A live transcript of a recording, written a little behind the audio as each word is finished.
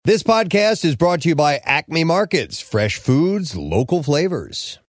This podcast is brought to you by Acme Markets, fresh foods, local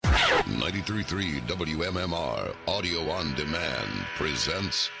flavors. 93.3 WMMR Audio on Demand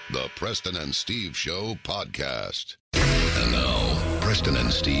presents the Preston and Steve Show podcast. And now, Preston and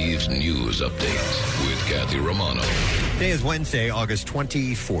Steve's news update with Kathy Romano. Today is Wednesday, August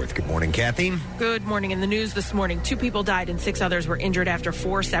 24th. Good morning, Kathy. Good morning. In the news this morning, 2 people died and 6 others were injured after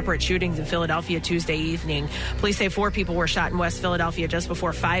 4 separate shootings in Philadelphia Tuesday evening. Police say 4 people were shot in West Philadelphia just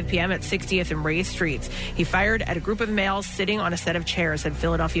before 5 p.m. at 60th and Ray Streets. He fired at a group of males sitting on a set of chairs, said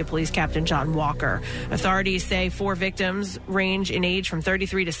Philadelphia Police Captain John Walker. Authorities say 4 victims range in age from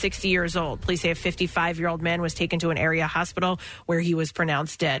 33 to 60 years old. Police say a 55-year-old man was taken to an area hospital where he was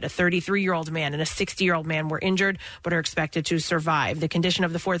pronounced dead. A 33-year-old man and a 60-year-old man were injured but are expected to survive. The condition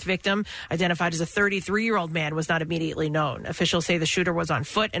of the 4th victim, identified as a 33-year-old man, was not immediately known. Officials say the shooter was on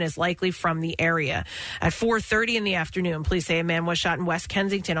foot and is likely from the area. At 4:30 in the afternoon, police say a man was shot in West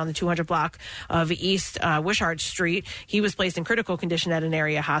Kensington on the 200 block of East Wishart Street. He was placed in critical condition at an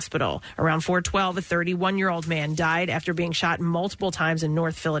area hospital. Around 4:12, a 31-year-old man died after being shot multiple times in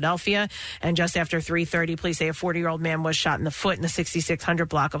North Philadelphia. And just after 3:30, police say a 40-year-old man was shot in the foot in the 6600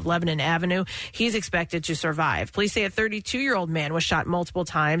 block of Lebanon Avenue. He's expected to survive. Police say a 32-year-old man was shot multiple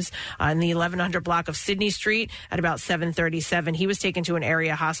times in the 1100 block of Sydney Street at about 7:37. He was taken to an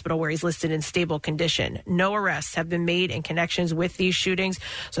area hospital where he's listed in stable condition. No arrests have been made in connections with these shootings,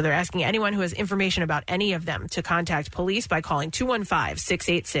 so they're asking anyone who has information about any of them to contact police by calling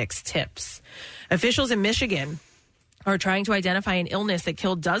 215-686-TIPS. Officials in Michigan are trying to identify an illness that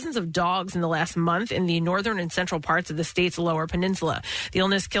killed dozens of dogs in the last month in the northern and central parts of the state's lower peninsula. The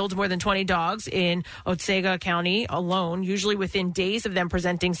illness killed more than 20 dogs in Otsego County alone, usually within days of them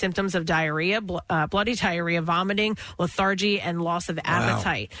and symptoms of diarrhea, bloody diarrhea, vomiting, lethargy, and loss of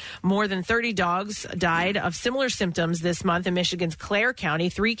appetite. Wow. More than 30 dogs died of similar symptoms this month in Michigan's Clare County,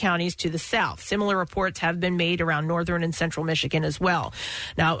 3 counties to the south. Similar reports have been made around northern and central Michigan as well.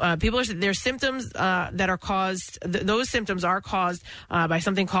 Now, there's symptoms that are caused. Those symptoms are caused by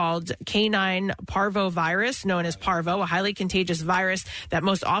something called canine parvovirus, known as parvo, a highly contagious virus that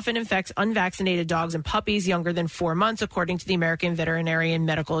most often infects unvaccinated dogs and puppies younger than 4 months, according to the American Veterinary and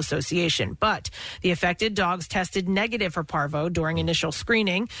Medical Association. But the affected dogs tested negative for parvo during initial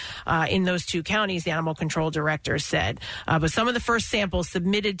screening in those 2 counties, the animal control director said. But some of the first samples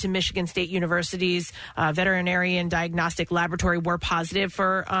submitted to Michigan State University's Veterinary and Diagnostic Laboratory were positive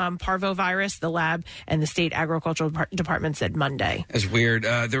for parvovirus. The lab and the state agricultural department said Monday. That's weird.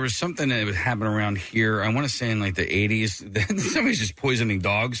 There was something that would happen around here, I want to say in like the 80s. Somebody's just poisoning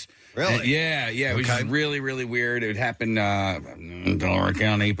dogs. Really? Yeah. It was just really, really weird. It would happen in Delaware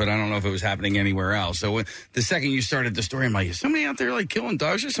County, but I don't know if it was happening anywhere else. So the second you started the story, I'm like, is somebody out there like killing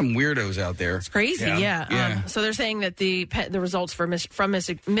dogs? There's some weirdos out there. It's crazy, yeah. So they're saying that the results from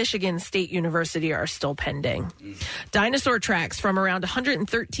Michigan State University are still pending. Dinosaur tracks from around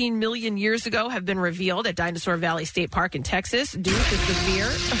 113 million years ago have been revealed at Dinosaur Valley State Park in Texas due to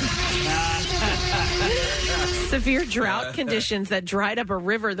severe drought conditions that dried up a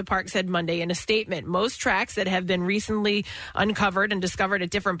river, the park said Monday in a statement. Most tracks that have been recently uncovered and discovered at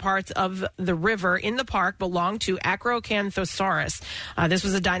different parts of the river in the park belong to Acrocanthosaurus. This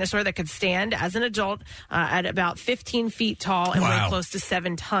was a dinosaur that could stand as an adult at about 15 feet tall and weigh close to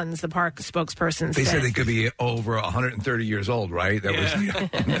 7 tons, the park spokesperson said. They said they could be over 130 years old, right? That was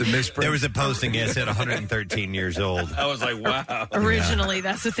the misprint. There was a posting that said 113 years old. I was like, wow. Originally,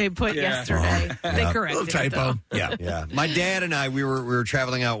 that's what they put yesterday. They corrected little typo. Yeah. My dad and I, we were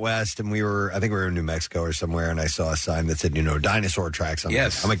traveling out west, and I think we were in New Mexico or somewhere, and I saw a sign that said, dinosaur tracks.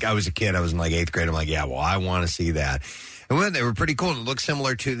 I was a kid. I was in like 8th grade. I'm like, I want to see that. And they were pretty cool. It looked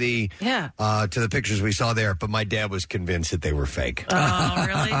similar to the pictures we saw there, but my dad was convinced that they were fake. Oh,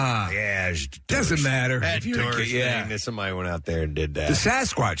 really? Yeah. Doesn't matter. That tourist thing. Somebody went out there and did that. The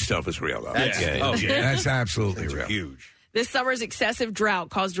Sasquatch stuff is real, though. That's absolutely real. Huge. This summer's excessive drought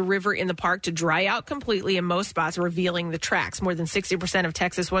caused a river in the park to dry out completely in most spots, revealing the tracks. More than 60% of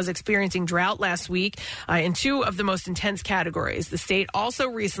Texas was experiencing drought last week in 2 of the most intense categories. The state also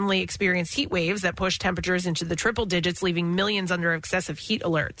recently experienced heat waves that pushed temperatures into the triple digits, leaving millions under excessive heat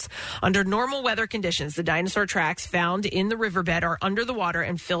alerts. Under normal weather conditions, the dinosaur tracks found in the riverbed are under the water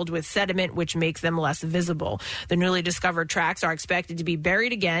and filled with sediment, which makes them less visible. The newly discovered tracks are expected to be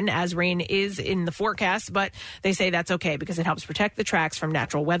buried again as rain is in the forecast, but they say that's okay because it helps protect the tracks from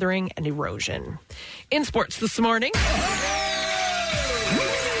natural weathering and erosion. In sports this morning.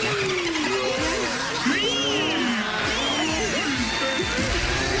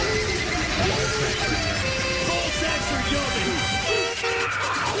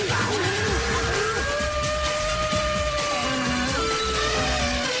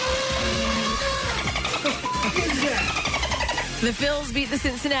 The Phils beat the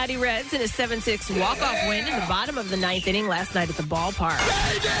Cincinnati Reds in a 7-6 walk-off win in the bottom of the ninth inning last night at the ballpark.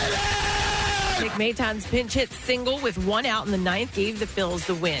 Nick Maton's pinch hit single with one out in the ninth gave the Phils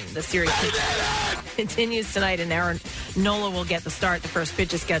the win. The series continues tonight, and Aaron Nola will get the start. The first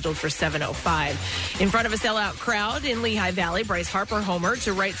pitch is scheduled for 7:05. In front of a sellout crowd in Lehigh Valley, Bryce Harper homered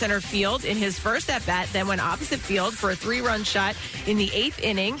to right center field in his first at-bat, then went opposite field for a 3-run shot in the 8th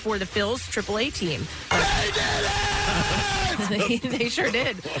inning for the Phils AAA team. They sure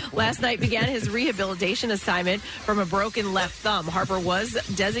did. Last night began his rehabilitation assignment from a broken left thumb. Harper was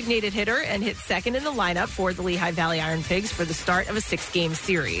designated hitter and hit second in the lineup for the Lehigh Valley Iron Pigs for the start of a 6-game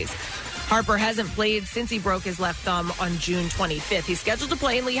series. Harper hasn't played since he broke his left thumb on June 25th. He's scheduled to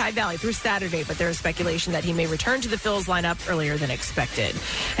play in Lehigh Valley through Saturday, but there is speculation that he may return to the Phils lineup earlier than expected.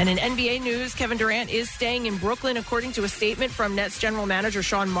 And in NBA news, Kevin Durant is staying in Brooklyn, according to a statement from Nets general manager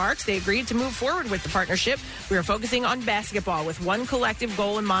Sean Marks. They agreed to move forward with the partnership. We are focusing on basketball with one collective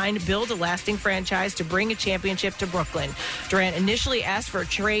goal in mind, build a lasting franchise to bring a championship to Brooklyn. Durant initially asked for a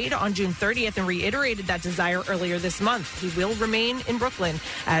trade on June 30th and reiterated that desire earlier this month. He will remain in Brooklyn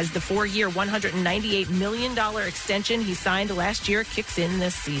as the 4-year $198 million extension he signed last year kicks in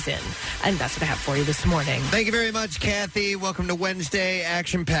this season. And that's what I have for you this morning. Thank you very much, Kathy. Welcome to Wednesday,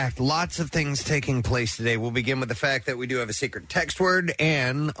 action-packed. Lots of things taking place today. We'll begin with the fact that we do have a secret text word,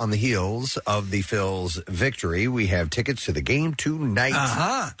 and on the heels of the Phils' victory, we have tickets to the game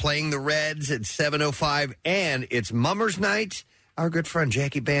tonight. Playing the Reds at 7:05, and it's Mummers Night. Our good friend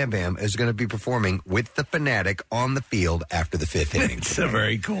Jackie Bam Bam is going to be performing with the Fanatic on the field after the 5th inning. It's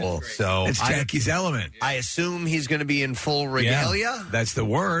very cool. So it's Jackie's element. I assume he's going to be in full regalia. Yeah, that's the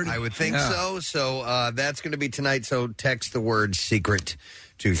word. I would think so. So that's going to be tonight. So text the word secret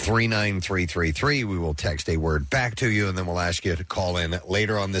to 39333. We will text a word back to you, and then we'll ask you to call in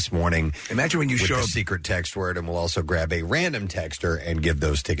later on this morning. Imagine when you with show the up. secret text word, and we'll also grab a random texter and give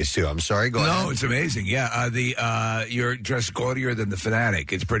those tickets to. I'm sorry, go ahead. No, it's amazing. Yeah, you're dressed gaudier than the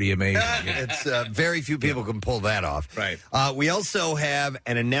Fanatic. It's pretty amazing. It's very few people can pull that off. Right. We also have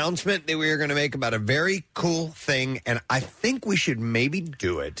an announcement that we are going to make about a very cool thing, and I think we should maybe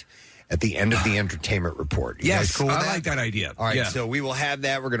do it at the end of the entertainment report. You guys cool with I that? like that idea. All right, Yeah. so we will have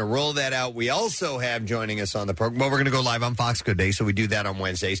that. We're going to roll that out. We also have joining us on the program. Well, we're going to go live on Fox Good Day, so we do that on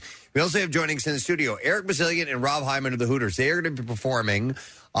Wednesdays. We also have joining us in the studio Eric Bazillion and Rob Hyman of the Hooters. They are going to be performing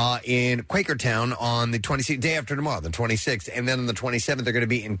in Quakertown on the 26th, day after tomorrow, the 26th. And then on the 27th, they're going to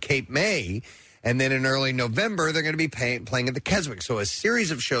be in Cape May. And then in early November, they're going to be playing at the Keswick. So a series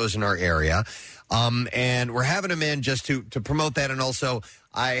of shows in our area. And we're having them in just to promote that. And also,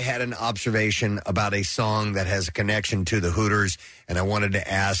 I had an observation about a song that has a connection to the Hooters, and I wanted to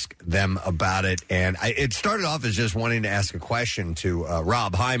ask them about it. And it started off as just wanting to ask a question to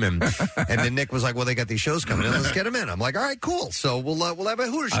Rob Hyman, and then Nick was like, "Well, they got these shows coming in. Let's get them in." I'm like, "All right, cool." So we'll have a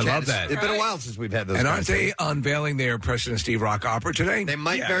Hooters chat. I love that. It's been a while since we've had those. And aren't they unveiling their Preston and Steve Rock opera today? They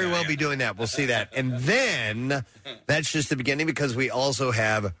might very well be doing that. We'll see that. And then that's just the beginning, because we also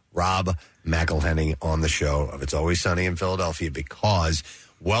have Rob McElhenney on the show of It's Always Sunny in Philadelphia, because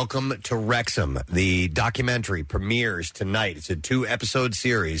Welcome to Wrexham, the documentary, premieres tonight. It's a 2-episode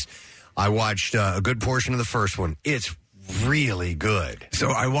series. I watched a good portion of the first one. It's really good.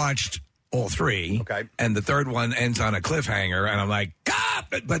 So I watched all 3. Okay. And the third one ends on a cliffhanger, and I'm like,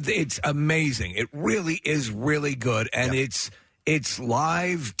 God! But it's amazing. It really is really good, and it's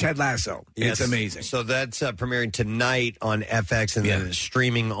live Ted Lasso. Yes. It's amazing. So that's premiering tonight on FX, and then it's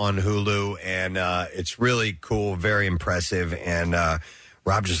streaming on Hulu, and it's really cool, very impressive, and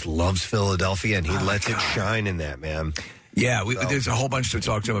Rob just loves Philadelphia, and he lets it shine in that, man. Yeah, there's a whole bunch to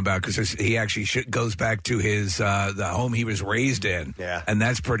talk to him about, because he actually goes back to his the home he was raised in. Yeah. And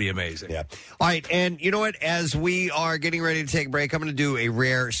that's pretty amazing. Yeah. All right, and you know what? As we are getting ready to take a break, I'm going to do a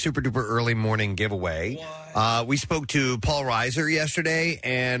rare super-duper early morning giveaway. We spoke to Paul Reiser yesterday,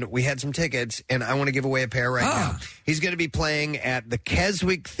 and we had some tickets, and I want to give away a pair right now. He's going to be playing at the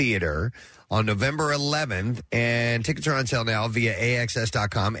Keswick Theater on November 11th, and tickets are on sale now via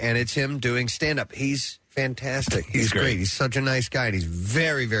AXS.com, and it's him doing stand-up. He's fantastic. He's great. He's such a nice guy, and he's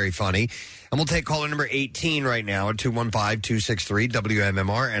very, very funny. And we'll take caller number 18 right now at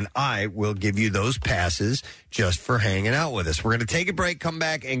 215-263-WMMR, and I will give you those passes just for hanging out with us. We're going to take a break, come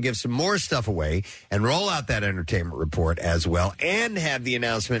back, and give some more stuff away, and roll out that entertainment report as well, and have the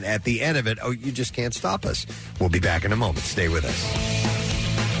announcement at the end of it. Oh, you just can't stop us. We'll be back in a moment. Stay with us.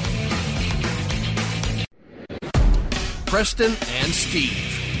 Preston and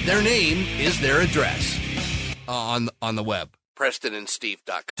Steve. Their name is their address on the web.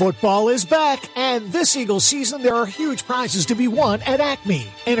 PrestonandSteve.com. Football is back, and this Eagles season there are huge prizes to be won at Acme.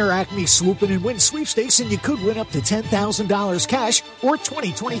 Enter Acme Swoop In and Win sweepstakes, and you could win up to $10,000 cash or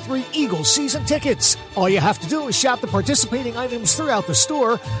 2023 Eagles season tickets. All you have to do is shop the participating items throughout the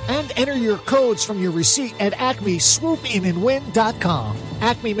store and enter your codes from your receipt at AcmeSwoopInAndWin.com.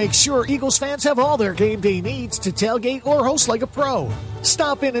 Acme makes sure Eagles fans have all their game day needs to tailgate or host like a pro.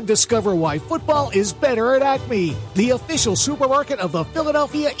 Stop in and discover why football is better at Acme, the official supermarket of the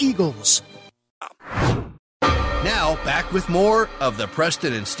Philadelphia Eagles. Now, back with more of the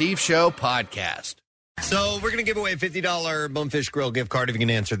Preston and Steve Show podcast. So we're going to give away a $50 Bonefish Grill gift card if you can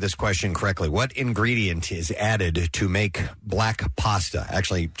answer this question correctly. What ingredient is added to make black pasta?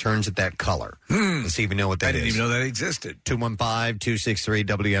 Actually turns it that color. Let's see if you know what that is. I didn't even know that existed.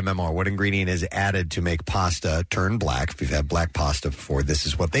 215-263-WMMR. What ingredient is added to make pasta turn black? If you've had black pasta before, this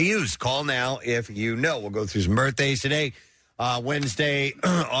is what they use. Call now if you know. We'll go through some birthdays today. Wednesday,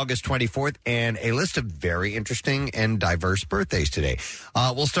 August 24th, and a list of very interesting and diverse birthdays today.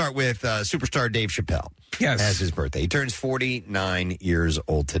 We'll start with superstar Dave Chappelle. Yes. As his birthday. He turns 49 years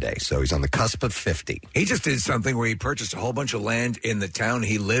old today, so he's on the cusp of 50. He just did something where he purchased a whole bunch of land in the town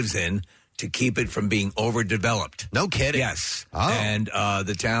he lives in to keep it from being overdeveloped. No kidding. Yes. Oh. And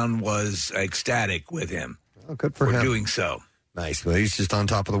the town was ecstatic with him good for him. doing so. Nice. Well, he's just on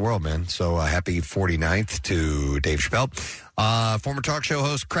top of the world, man. So happy 49th to Dave Chappelle. Former talk show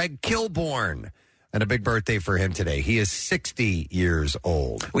host Craig Kilborn. And a big birthday for him today. He is 60 years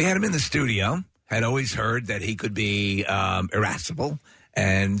old. We had him in the studio. Had always heard that he could be irascible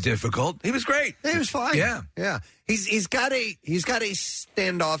and difficult. He was great. He was fine. Yeah. Yeah. He's got a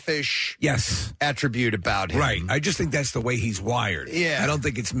standoffish attribute about him. Right. I just think that's the way he's wired. Yeah. I don't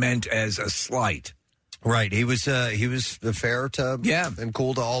think it's meant as a slight. Right. He was fair to and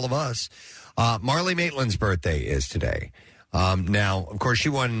cool to all of us. Marlee Maitland's birthday is today. Now, of course, she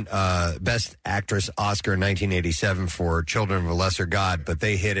won Best Actress Oscar in 1987 for Children of a Lesser God, but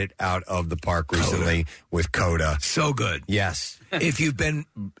they hit it out of the park recently with Coda. So good. Yes. If you've been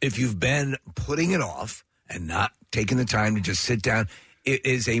putting it off and not taking the time to just sit down, it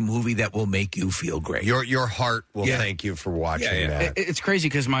is a movie that will make you feel great. Your heart will thank you for watching that. It's crazy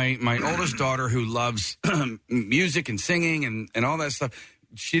because my oldest daughter, who loves music and singing and all that stuff,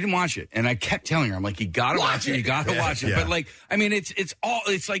 she didn't watch it, and I kept telling her, I'm like, you gotta watch it, you gotta watch it. Yeah. But like, I mean, it's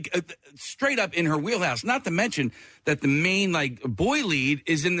like straight up in her wheelhouse. Not to mention that the main like boy lead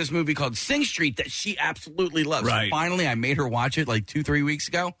is in this movie called Sing Street that she absolutely loves. Right. So finally, I made her watch it like 2-3 weeks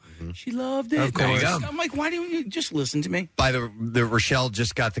ago. She loved it. Of course. I'm like, why don't you just listen to me? By the Rochelle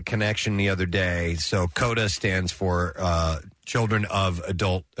just got the connection the other day. So CODA stands for Children of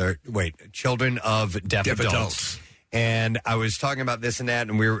Deaf Adults. And I was talking about this and that,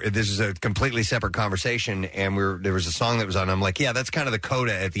 and this is a completely separate conversation, and there was a song that was on. I'm like, yeah, that's kind of the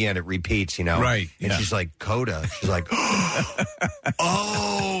coda at the end. It repeats, you know. Right. And she's like, coda. She's like,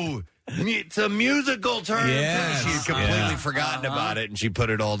 oh, it's a musical term. Yes. She had completely forgotten about it, and she put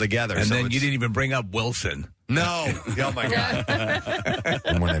it all together. And so then you didn't even bring up Wilson. No. Oh, my God.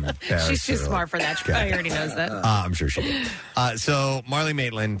 She's too smart for that. She probably already knows that. I'm sure she did. So Marlee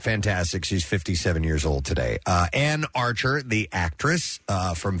Maitland, fantastic. She's 57 years old today. Anne Archer, the actress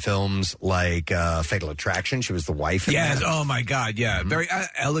from films like Fatal Attraction. She was the wife in Yes. that. Oh, my God. Yeah. Very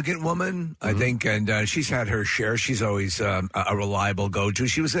elegant woman, I think. And she's had her share. She's always a reliable go-to.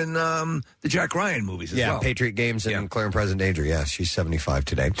 She was in the Jack Ryan movies as well. Yeah, Patriot Games and Clear and Present Danger. Yeah, she's 75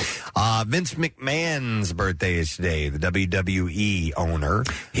 today. Vince McMahon's birthday is today, the WWE owner.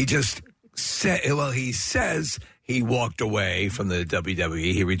 He just said, he says he walked away from the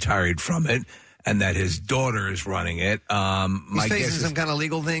WWE. He retired from it, and that his daughter is running it. He's facing some kind of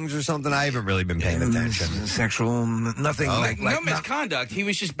legal things or something. I haven't really been paying attention. Sexual, nothing like no misconduct. He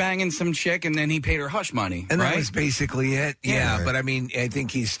was just banging some chick, and then he paid her hush money. And right? that was basically it. Yeah, right. But I mean, I think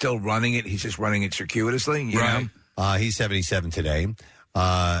he's still running it. He's just running it circuitously. You know? He's 77 today.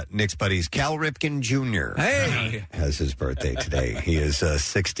 Nick's buddies, Cal Ripken Jr. Has his birthday today. He is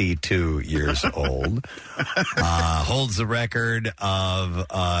 62 years old. Holds the record of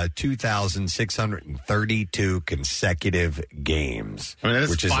 2,632 consecutive games. I mean,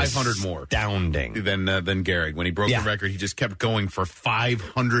 that's which is 500 more. Astounding. Than Gehrig. When he broke the record, he just kept going for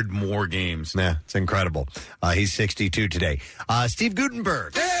 500 more games. Yeah, it's incredible. He's 62 today. Steve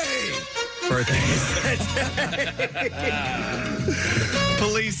Guttenberg. Birthday.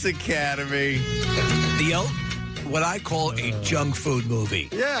 Police Academy. what I call a junk food movie.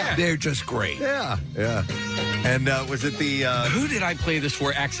 Yeah. They're just great. Yeah. And was it the... Who did I play this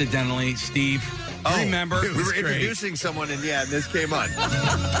for accidentally, Steve? Remember? We were introducing someone, and this came on.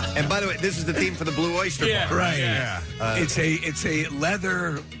 And by the way, this is the theme for the Blue Oyster Bar. Right. Yeah. It's a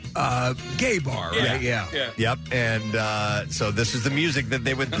leather gay bar, right? Yeah. Yep. And so this is the music that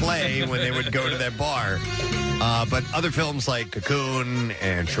they would play when they would go to that bar. But other films like Cocoon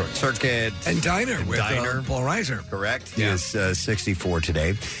and Short Circuit. And Diner with Paul Reiser. Correct. He is 64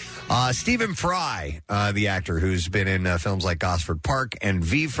 today. Stephen Fry, the actor who's been in films like Gosford Park and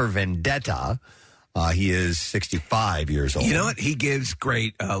V for Vendetta. He is 65 years old. You know what? He gives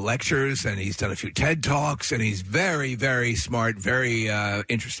great lectures, and he's done a few TED Talks, and he's very, very smart, very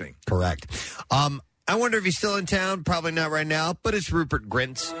interesting. Correct. I wonder if he's still in town. Probably not right now, but it's Rupert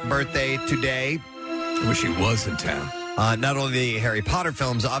Grint's birthday today. I wish he was in town. Not only the Harry Potter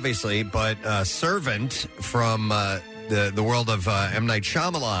films, obviously, but Servant from... The world of M. Night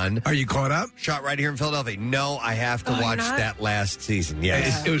Shyamalan. Are you caught up? Shot right here in Philadelphia. No, I have to watch that last season.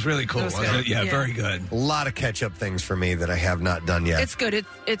 Yes. It was really cool, wasn't it? Yeah, very good. A lot of catch-up things for me that I have not done yet. It's good.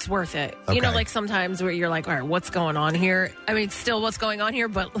 It's worth it. Okay. You know, like sometimes where you're like, all right, what's going on here? I mean, still what's going on here,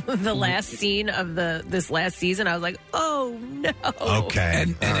 but the last scene of this last season, I was like, oh, no. Okay.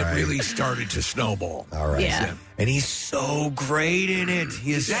 And it really started to snowball. All right. Yeah. And he's so great in it.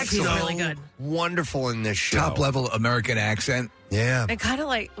 He is He's really good. Wonderful in this show. Top-level American accent. Yeah. And kind of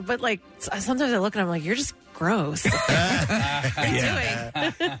like, but like, sometimes I look and I'm like, you're just gross. What are you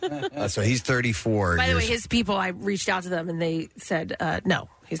doing? So he's 34. By the way, his people, I reached out to them and they said, no,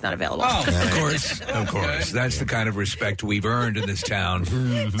 he's not available. Oh, of course. That's the kind of respect we've earned in this town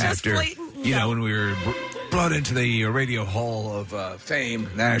after, when we were brought into the Radio Hall of Fame,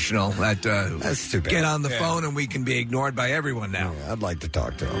 National. That's too bad. Get on the phone and we can be ignored by everyone now. Yeah, I'd like to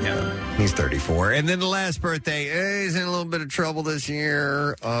talk to him. Yeah. He's 34. And then the last birthday, he's in a little bit of trouble this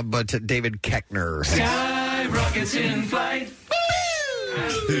year, but David Koechner. Sky rockets in flight.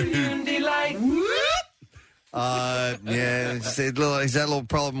 Afternoon delight. He's had a little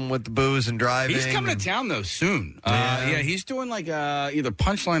problem with the booze and driving. He's coming to town, though, soon. He's doing like either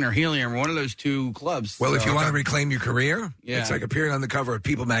Punchline or Helium, or one of those two clubs. Well, if you want to reclaim your career, it's like appearing on the cover of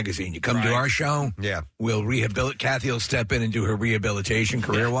People magazine. You come to our show, we'll rehabilitate. Kathy will step in and do her rehabilitation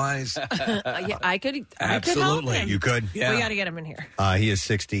career-wise. I could Absolutely. help him. You could? Yeah. We got to get him in here. He is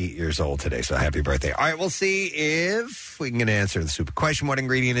 60 years old today, so happy birthday. All right, we'll see if we can get an answer to the super question. What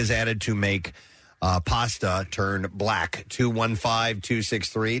ingredient is added to make pasta turn black?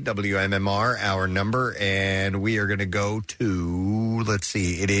 215-263 WMMR, our number, and we are going to go to, let's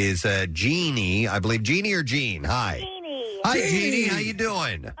see, it is Jeannie, I believe. Jeannie or Jean? Hi. Jeannie. Hi, Jeannie. How you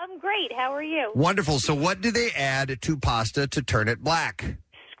doing? I'm great. How are you? Wonderful. So what do they add to pasta to turn it black?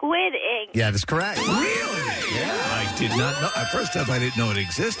 Squid ink. Yeah, that's correct. Really? Yeah. I did not know. At first I didn't know it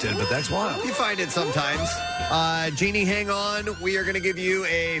existed, but that's wild. You find it sometimes. Jeannie, hang on. We are going to give you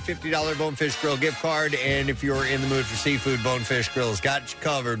a $50 Bonefish Grill gift card. And if you're in the mood for seafood, Bonefish Grill has got you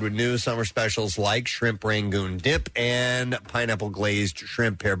covered with new summer specials like shrimp rangoon dip and pineapple glazed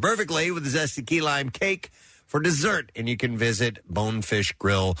shrimp pair perfectly with a zesty key lime cake for dessert. And you can visit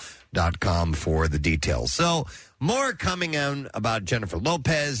bonefishgrill.com for the details. So more coming out about Jennifer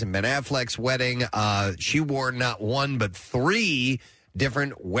Lopez and Ben Affleck's wedding. She wore not one but 3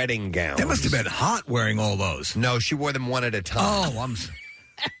 different wedding gowns. That must have been hot wearing all those. No, she wore them one at a time. Oh,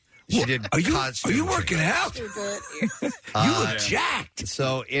 She did. Are you working out? You look jacked.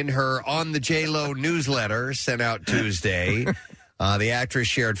 So in her On the J-Lo newsletter sent out Tuesday, the actress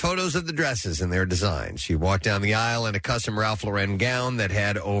shared photos of the dresses and their designs. She walked down the aisle in a custom Ralph Lauren gown that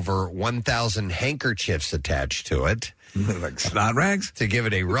had over 1,000 handkerchiefs attached to it. Like snot rags? To give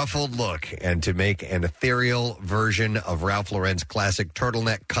it a ruffled look and to make an ethereal version of Ralph Lauren's classic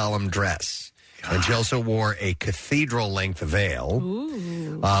turtleneck column dress. God. And she also wore a cathedral-length veil.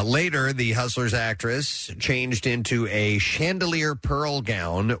 Later, the Hustlers actress changed into a chandelier pearl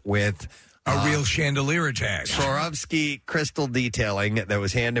gown with a real chandelier attached. Swarovski crystal detailing that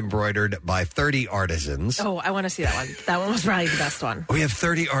was hand-embroidered by 30 artisans. Oh, I want to see that one. That one was probably the best one. We have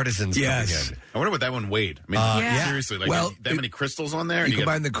 30 artisans coming in. I wonder what that one weighed. I mean, seriously, like that many crystals on there? You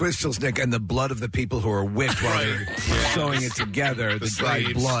combine the crystals, Nick, and the blood of the people who are whipped while they're sewing it together, the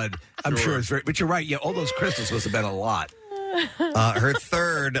dried blood. I'm sure it's very... But you're right, all those crystals must have been a lot. Her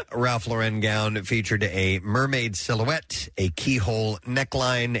third Ralph Lauren gown featured a mermaid silhouette, a keyhole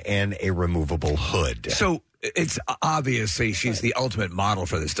neckline, and a removable hood. So it's obviously she's the ultimate model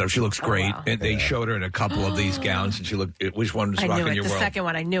for this stuff. She looks great. Wow. And they showed her in a couple of these gowns, and she looked. Which one was I rocking knew it. your The world? second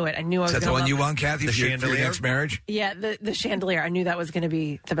one, I knew it. I knew I was. Is that the one you want, Kathy? The for your chandelier? next marriage? Yeah, the chandelier. I knew that was going to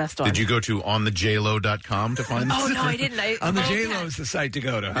be the best one. Did you go to onthejlo.com to find this? Oh no, I didn't. On the JLo is the site to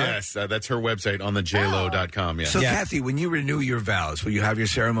go to. Huh? Yes, that's her website, onthejlo.com. Yeah. So, Kathy, when you renew your vows, will you have your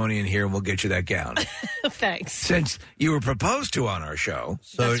ceremony in here, and we'll get you that gown? Thanks. Since you were proposed to on our show.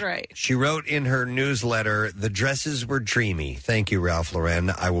 So That's right. She wrote in her newsletter, "The dresses were dreamy. Thank you, Ralph Lauren.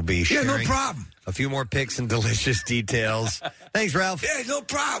 I will be sharing no problem. a few more pics and delicious details." Thanks, Ralph. Yeah, no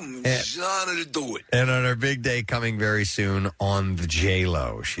problem. It's an honor to do it. And on our big day coming very soon on the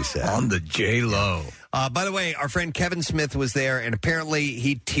J-Lo, she said. On the J-Lo. By the way, our friend Kevin Smith was there, and apparently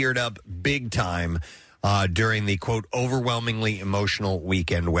he teared up big time during the, quote, overwhelmingly emotional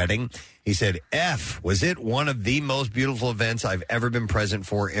weekend wedding. He said, was it one of the most beautiful events I've ever been present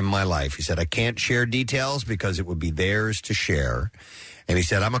for in my life? He said, I can't share details because it would be theirs to share. And he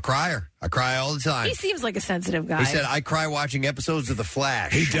said, I'm a crier. I cry all the time. He seems like a sensitive guy. He said, I cry watching episodes of The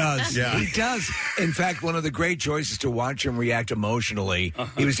Flash. He does. Yeah. He does. In fact, one of the great choices to watch him react emotionally,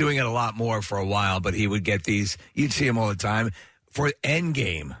 he was doing it a lot more for a while, but he would get these, you'd see him all the time. For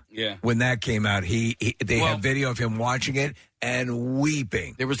Endgame, when that came out, they have video of him watching it and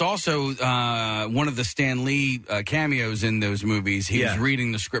weeping. There was also one of the Stan Lee cameos in those movies. He was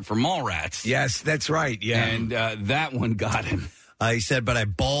reading the script for Mallrats. Yes, that's right. Yeah. And that one got him. He said, but I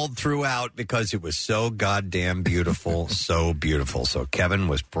bawled throughout because it was so goddamn beautiful, so beautiful. So Kevin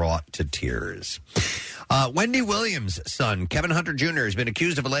was brought to tears. Wendy Williams' son, Kevin Hunter Jr., has been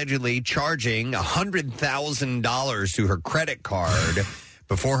accused of allegedly charging $100,000 to her credit card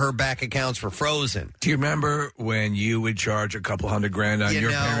before her bank accounts were frozen. Do you remember when you would charge a couple $100,000 on your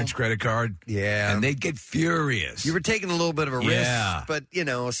parents' credit card? Yeah. And they'd get furious. You were taking a little bit of a risk, but,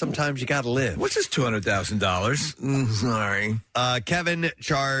 sometimes you got to live. What's this $200,000? Sorry. Kevin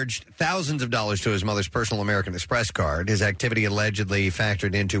charged thousands of dollars to his mother's personal American Express card. His activity allegedly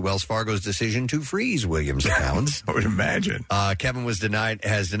factored into Wells Fargo's decision to freeze Williams' accounts. I would imagine. Kevin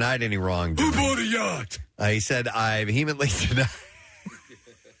has denied any wrongdoing. Who bought a yacht? He said, I vehemently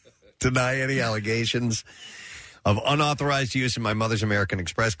deny any allegations of unauthorized use of my mother's American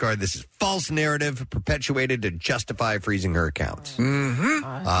Express card. This is false narrative perpetuated to justify freezing her accounts.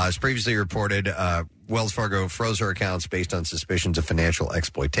 As previously reported, Wells Fargo froze her accounts based on suspicions of financial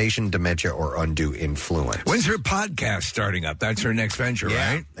exploitation, dementia, or undue influence. When's her podcast starting up? That's her next venture,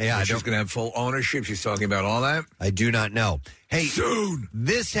 right? Yeah. She's going to have full ownership. She's talking about all that? I do not know. Hey, soon.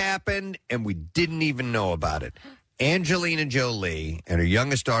 This happened, and we didn't even know about it. Angelina Jolie and her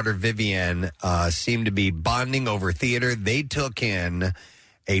youngest daughter, Vivienne, seem to be bonding over theater. They took in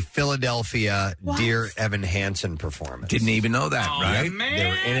a Philadelphia Dear Evan Hansen performance. Didn't even know that, right? Man. They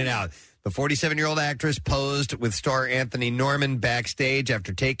were in and out. The 47-year-old actress posed with star Anthony Norman backstage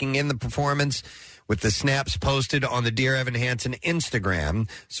after taking in the performance, with the snaps posted on the Dear Evan Hansen Instagram.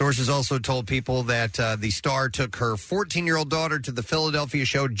 Sources also told people that the star took her 14-year-old daughter to the Philadelphia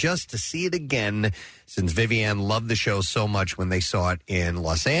show just to see it again, since Vivienne loved the show so much when they saw it in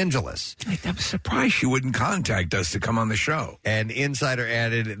Los Angeles. I'm surprised she wouldn't contact us to come on the show. An insider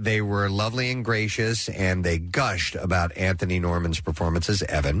added they were lovely and gracious, and they gushed about Anthony Norman's performance as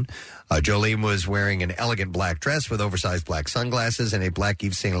Evan. Jolie was wearing an elegant black dress with oversized black sunglasses and a black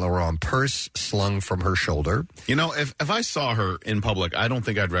Yves Saint Laurent purse slung from her shoulder. If I saw her in public, I don't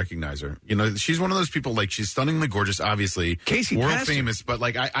think I'd recognize her. She's one of those people, like, she's stunningly gorgeous, obviously. Casey world Pastor. famous, but,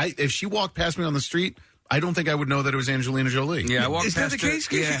 like, I if she walked past me on the street, I don't think I would know that it was Angelina Jolie. Yeah, I walked Is that past the her-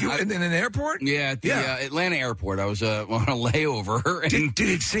 case? In an airport? Yeah, at the Atlanta airport. I was on a layover. And Did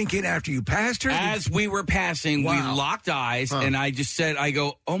it sink in after you passed her? as we were passing, we locked eyes, and I just said,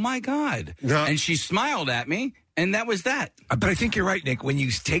 oh, my God. And she smiled at me, and that was that. But I think you're right, Nick. When you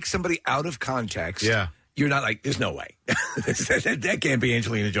take somebody out of context, you're not like, there's no way. that can't be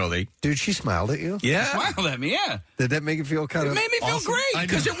Angelina Jolie. Dude, she smiled at you? Yeah. Smiled at me, yeah. Did that make you feel kind of It made me feel awesome? great,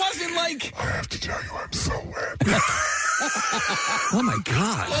 because it wasn't like... I have to tell you, I'm so happy. Oh, my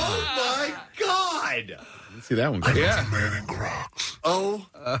God. Oh, my God. Let's see that one. Yeah. Man in Crocs. Oh,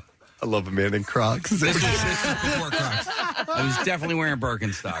 I love a man in Crocs. This was before Crocs. I was definitely wearing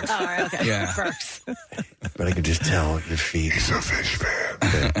Birkenstocks. All right, okay. Yeah. Burks. But I could just tell your feet. He's a fish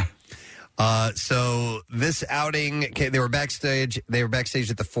fan. So this outing, they were backstage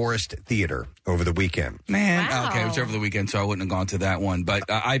at the Forest Theater over the weekend. Man, Wow. okay, it was over the weekend, so I wouldn't have gone to that one. But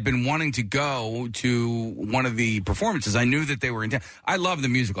I've been wanting to go to one of the performances. I knew that they were in town. I love the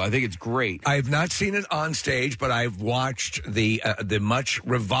musical. I think it's great. I've not seen it on stage, but I've watched the much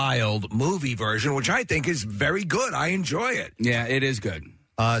reviled movie version, which I think is very good. I enjoy it. Yeah, it is good.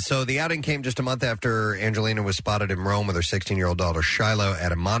 So the outing came just a month after Angelina was spotted in Rome with her 16-year-old daughter Shiloh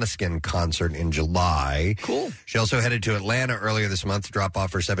at a Måneskin concert in July. Cool. She also headed to Atlanta earlier this month to drop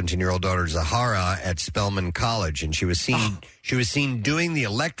off her 17-year-old daughter Zahara at Spelman College, and she was seen doing the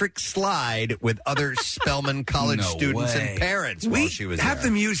electric slide with other Spelman College students and parents while she was have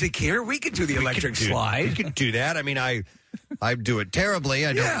there. the music here. We could do the electric slide. We could do that. I mean, I do it terribly.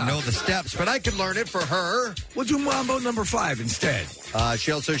 I don't know the steps, but I could learn it for her. We'll do Mambo number 5 instead.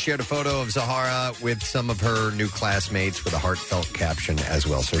 She also shared a photo of Zahara with some of her new classmates with a heartfelt caption as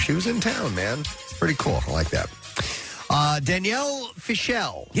well. So she was in town, man. It's pretty cool. I like that. Danielle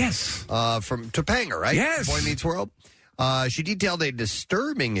Fischel. Yes. From Topanga, right? Yes. Boy Meets World. She detailed a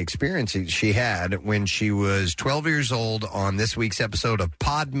disturbing experience she had when she was 12 years old on this week's episode of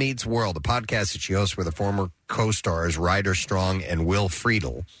Pod Meets World, a podcast that she hosts with her former co-stars Ryder Strong and Will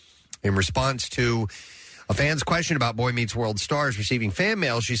Friedle. In response to a fan's question about Boy Meets World stars receiving fan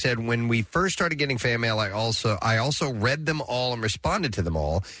mail, she said, when we first started getting fan mail, I also read them all and responded to them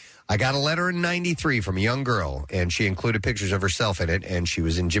all. I got a letter in 93 from a young girl, and she included pictures of herself in it, and she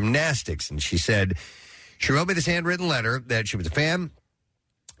was in gymnastics. And she said, she wrote me this handwritten letter that she was a fan.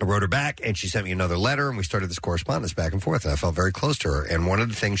 I wrote her back, and she sent me another letter, and we started this correspondence back and forth, and I felt very close to her. And one of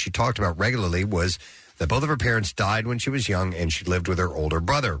the things she talked about regularly was that both of her parents died when she was young, and she lived with her older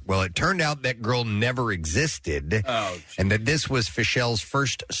brother. Well, it turned out that girl never existed, and that this was Fischel's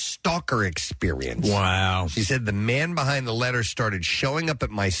first stalker experience. Wow. She said the man behind the letter started showing up at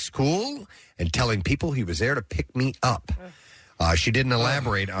my school and telling people he was there to pick me up. She didn't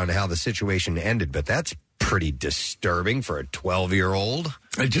elaborate on how the situation ended, but that's pretty disturbing for a 12-year-old.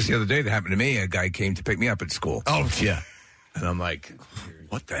 Just the other day, that happened to me. A guy came to pick me up at school. Oh, yeah. And I'm like,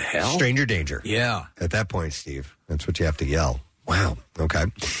 what the hell? Stranger danger. Yeah. At that point, Steve, that's what you have to yell. Wow. Okay.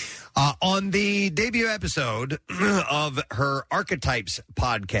 On the debut episode of her Archetypes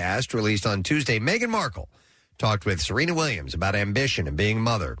podcast, released on Tuesday, Meghan Markle talked with Serena Williams about ambition and being a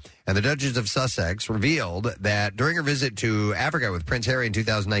mother. And the Duchess of Sussex revealed that during her visit to Africa with Prince Harry in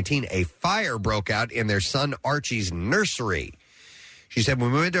 2019, a fire broke out in their son Archie's nursery. She said,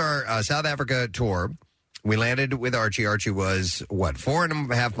 when we went to our South Africa tour, we landed with Archie. Archie was,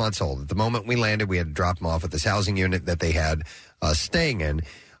 4.5 months old. At the moment we landed, we had to drop him off at this housing unit that they had staying in.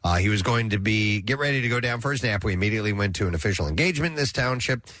 He was going to get ready to go down for his nap. We immediately went to an official engagement in this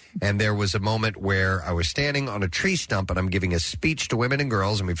township, and there was a moment where I was standing on a tree stump, and I'm giving a speech to women and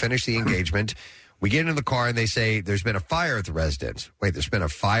girls, and we finished the engagement. We get into the car, and they say, there's been a fire at the residence. Wait, there's been a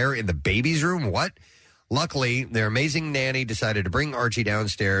fire in the baby's room? What? Luckily, their amazing nanny decided to bring Archie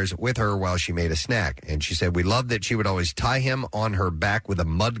downstairs with her while she made a snack. And she said, we loved that she would always tie him on her back with a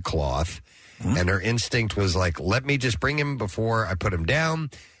mud cloth. And her instinct was like, let me just bring him before I put him down.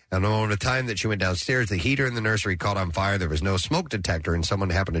 And on the time that she went downstairs, the heater in the nursery caught on fire. There was no smoke detector, and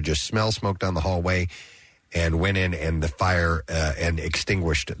someone happened to just smell smoke down the hallway and went in and the fire and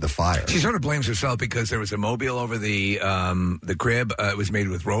extinguished the fire. She sort of blames herself because there was a mobile over the crib. It was made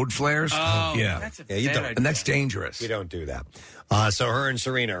with road flares. Oh, yeah. That's a you bad don't, idea. And that's dangerous. You don't do that. So her and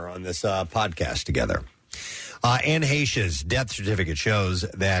Serena are on this podcast together. Anne Heche's death certificate shows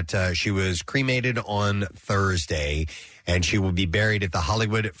that she was cremated on Thursday, and she will be buried at the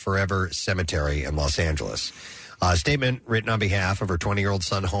Hollywood Forever Cemetery in Los Angeles. A statement written on behalf of her 20-year-old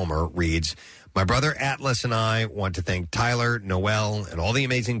son, Homer, reads, my brother Atlas and I want to thank Tyler, Noel, and all the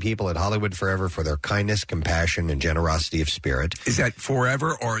amazing people at Hollywood Forever for their kindness, compassion, and generosity of spirit. Is that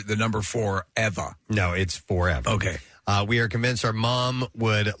forever or the number 4 ever? No, it's forever. Okay. We are convinced our mom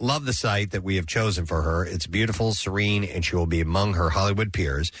would love the site that we have chosen for her. It's beautiful, serene, and she will be among her Hollywood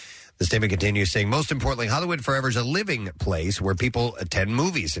peers. The statement continues saying, most importantly, Hollywood Forever is a living place where people attend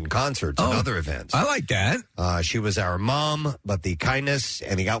movies and concerts and other events. I like that. She was our mom, but the kindness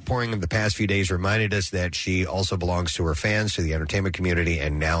and the outpouring of the past few days reminded us that she also belongs to her fans, to the entertainment community,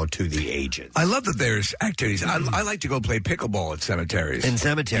 and now to the aged. I love that there's activities. I like to go play pickleball at cemeteries. In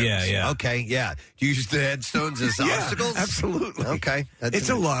cemeteries? Yeah. Okay, yeah. Do you use the headstones as obstacles? Absolutely. Okay. It's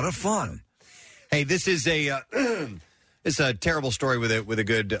a lot of fun. Hey, this is it's a terrible story with a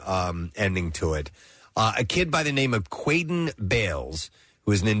good ending to it. A kid by the name of Quaden Bales,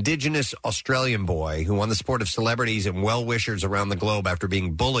 who is an indigenous Australian boy who won the support of celebrities and well-wishers around the globe after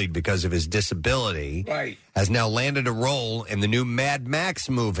being bullied because of his disability, has now landed a role in the new Mad Max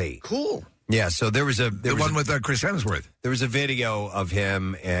movie. Cool. Yeah, so there was the one with Chris Hemsworth. There was a video of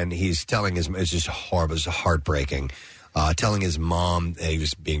him, and he's telling it's just horrible, it's heartbreaking. Telling his mom that he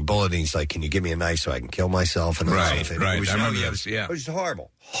was being bullied, and he's like, can you give me a knife so I can kill myself? And right. It was, I remember this, yeah. It was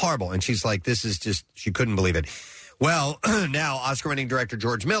horrible. And she's like, this is just, she couldn't believe it. Well, now Oscar-winning director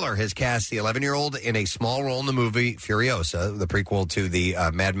George Miller has cast the 11-year-old in a small role in the movie Furiosa, the prequel to the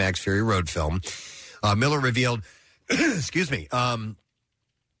Mad Max Fury Road film. Miller revealed, excuse me,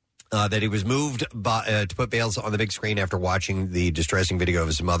 that he was moved to put Bales on the big screen after watching the distressing video of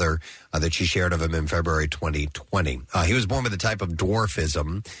his mother that she shared of him in February 2020. He was born with a type of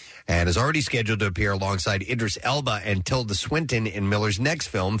dwarfism and is already scheduled to appear alongside Idris Elba and Tilda Swinton in Miller's next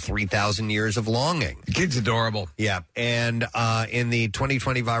film, 3,000 Years of Longing. The kid's adorable. Yeah, and in the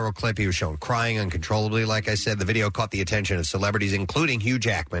 2020 viral clip, he was shown crying uncontrollably. Like I said, the video caught the attention of celebrities, including Hugh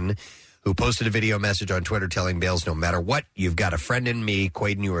Jackman, who posted a video message on Twitter telling Bales, no matter what, you've got a friend in me.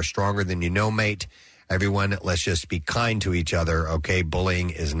 Quaden, you are stronger than you know, mate. Everyone, let's just be kind to each other, okay? Bullying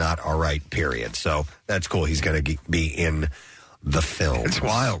is not all right, period. So that's cool. He's going to be in the film. It's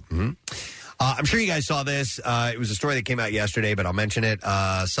wild. Mm-hmm. I'm sure you guys saw this. It was a story that came out yesterday, but I'll mention it.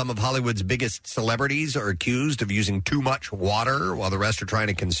 Some of Hollywood's biggest celebrities are accused of using too much water while the rest are trying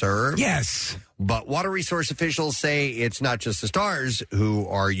to conserve. Yes. But water resource officials say it's not just the stars who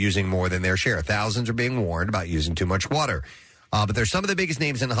are using more than their share. Thousands are being warned about using too much water. But there's some of the biggest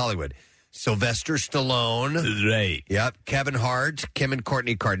names in Hollywood. Sylvester Stallone. Right. Yep. Kevin Hart, Kim and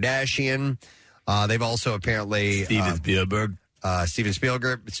Kourtney Kardashian. They've also apparently... Steven Spielberg. Steven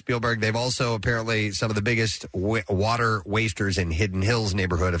Spielberg. They've also apparently some of the biggest water wasters in Hidden Hills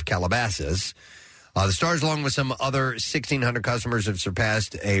neighborhood of Calabasas. The stars, along with some other 1,600 customers, have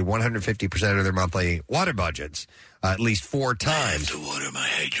surpassed a 150% of their monthly water budgets at least 4 times. I have to water my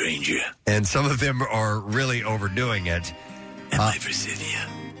hydrangea. And some of them are really overdoing it. And my Forsythia.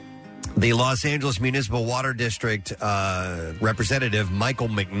 The Los Angeles Municipal Water District representative, Michael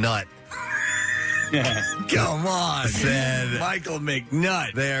McNutt, come on, said Michael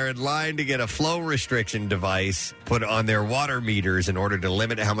McNutt. They're in line to get a flow restriction device put on their water meters in order to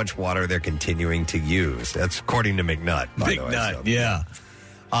limit how much water they're continuing to use. That's according to McNutt. By the way, so. Yeah.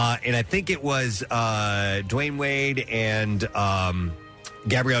 And I think it was Dwayne Wade and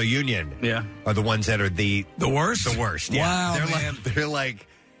Gabrielle Union. Yeah, are the ones that are the worst. The worst. Yeah. Wow, they're like.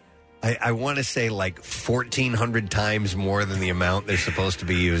 I want to say like 1,400 times more than the amount they're supposed to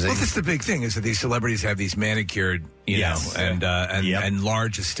be using. Well, that's the big thing is that these celebrities have these manicured, you know, and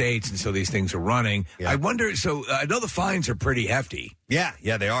large estates, and so these things are running. Yep. I wonder. So I know the fines are pretty hefty. Yeah,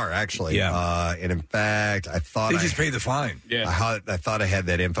 they are actually. Yeah, and in fact, I thought they just pay the fine. Yeah, I thought I had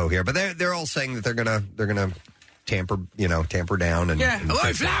that info here, but they're all saying that they're gonna tamper down and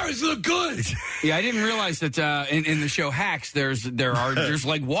my flowers look good. Yeah, I didn't realize that in the show Hacks there's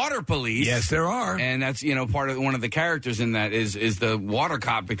like water police. Yes, there are, and that's part of one of the characters in that is the water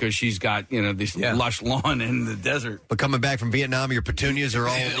cop because she's got this lush lawn in the desert. But coming back from Vietnam, your petunias are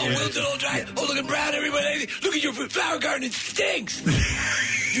all wilted, all dry. Oh, looking brown, everybody. Look at your flower garden; it stinks.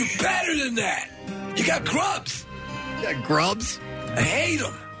 You're better than that. You got grubs. You got grubs? I hate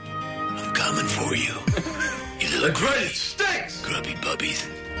them. I'm coming for you. You little Great, it stinks! grubby bubbies.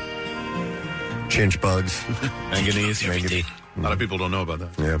 Chinch bugs, manganese, A lot of people don't know about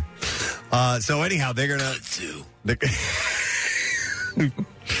that. Yeah. So anyhow, they're gonna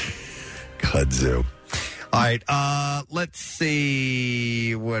kudzu. All right. Let's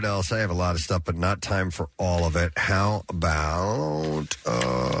see what else. I have a lot of stuff, but not time for all of it. How about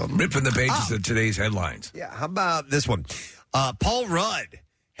ripping the pages of today's headlines? Yeah. How about this one? Paul Rudd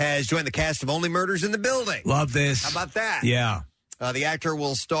has joined the cast of Only Murders in the Building. Love this. How about that? Yeah. The actor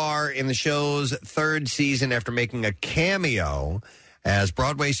will star in the show's 3rd season after making a cameo as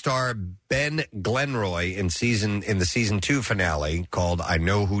Broadway star Ben Glenroy in the season 2 finale called I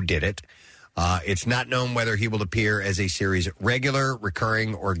Know Who Did It. It's not known whether he will appear as a series regular,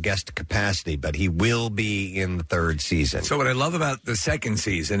 recurring, or guest capacity, but he will be in the 3rd season. So what I love about the 2nd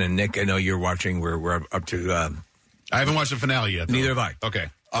season, and Nick, I know you're watching, we're up to... I haven't watched the finale yet, though. Neither have I. Okay.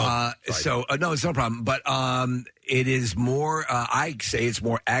 No, it's no problem. But it is more. I say it's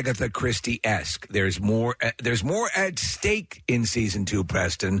more Agatha Christie-esque. There's more at stake in season 2,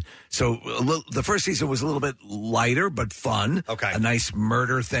 Preston. So the first season was a little bit lighter but fun. Okay, a nice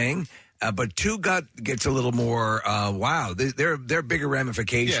murder thing. But 2 gets a little more. Wow, they're bigger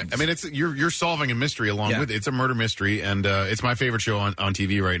ramifications. Yeah, I mean, you're solving a mystery along with it. It's a murder mystery, and it's my favorite show on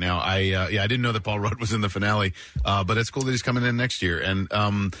TV right now. I didn't know that Paul Rudd was in the finale, but it's cool that he's coming in next year. And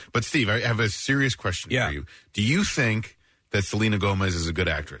but Steve, I have a serious question for you. Do you think that Selena Gomez is a good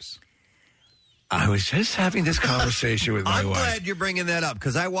actress? I was just having this conversation with my wife. I'm glad you're bringing that up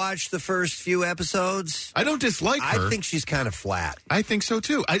because I watched the first few episodes. I don't dislike her. I think she's kind of flat. I think so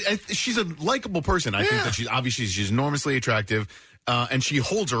too. She's a likable person. I think that she's enormously attractive. and she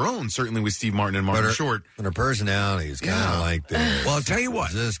holds her own, certainly with Steve Martin and Martin Short. And her personality is kind of like this. Well, I'll tell you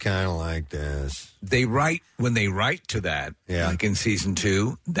what. It's just kind of like this. When they write to that, like in season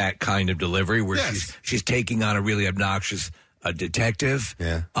 2, that kind of delivery where she's taking on a really obnoxious detective,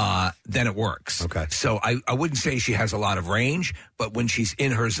 then it works. Okay. So I wouldn't say she has a lot of range, but when she's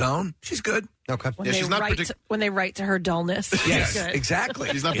in her zone, she's good. Okay. When they write to her dullness. Yes, Good. exactly.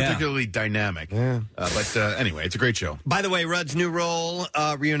 She's not particularly dynamic. But anyway, it's a great show. By the way, Rudd's new role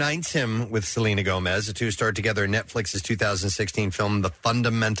reunites him with Selena Gomez. The two starred together in Netflix's 2016 film, The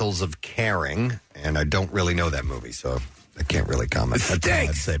Fundamentals of Caring. And I don't really know that movie, so I can't really comment. That's all I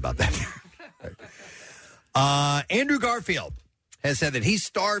have to say about that. Andrew Garfield has said that he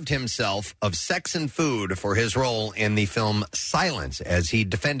starved himself of sex and food for his role in the film Silence as he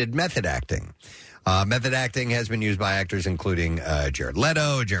defended method acting. Method acting has been used by actors including Jared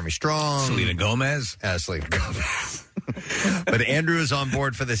Leto, Jeremy Strong, Selena Gomez. But Andrew is on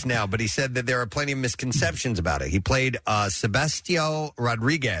board for this now, but he said that there are plenty of misconceptions about it. He played Sebastião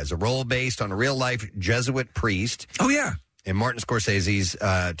Rodriguez, a role based on a real-life Jesuit priest. Oh, yeah. In Martin Scorsese's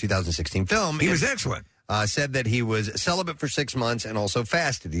 2016 film. He was excellent. Said that he was celibate for 6 months and also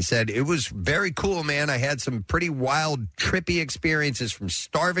fasted. He said, it was very cool, man. I had some pretty wild, trippy experiences from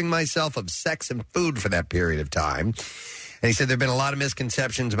starving myself of sex and food for that period of time. And he said there have been a lot of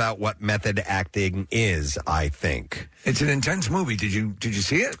misconceptions about what method acting is, I think. It's an intense movie. Did you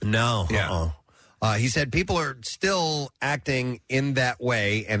see it? No. Yeah. He said people are still acting in that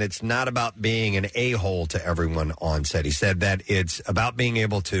way, and it's not about being an a-hole to everyone on set. He said that it's about being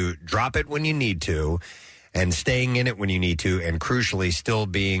able to drop it when you need to and staying in it when you need to, and crucially still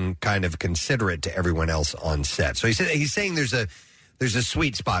being kind of considerate to everyone else on set. So he's saying there's a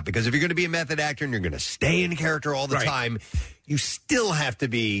sweet spot, because if you're going to be a method actor and you're going to stay in character all the time, you still have to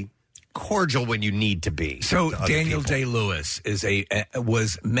be cordial when you need to be. So Daniel Day-Lewis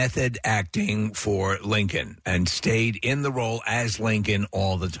was method acting for Lincoln and stayed in the role as Lincoln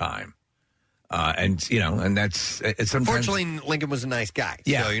all the time. And that's sometimes. Unfortunately, Lincoln was a nice guy.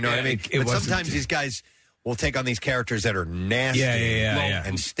 Yeah, so, you know what I mean. But sometimes these guys will take on these characters that are nasty,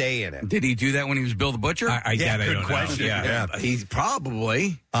 and stay in it. Did he do that when he was Bill the Butcher? Good question. Yeah. He's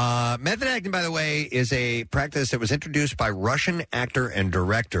probably. Method acting, by the way, is a practice that was introduced by Russian actor and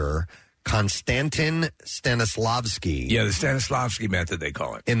director Konstantin Stanislavski. Yeah, the Stanislavski method, they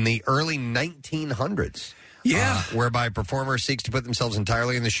call it. In the early 1900s. Yeah. Whereby a performer seeks to put themselves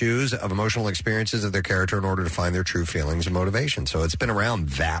entirely in the shoes of emotional experiences of their character in order to find their true feelings and motivation. So it's been around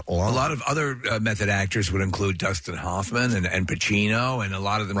that long. A lot of other method actors would include Dustin Hoffman and Pacino, and a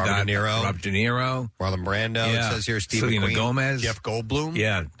lot of them Robert De Niro. Marlon Brando. Yeah. It says here Steve Selena McQueen. Gomez. Jeff Goldblum.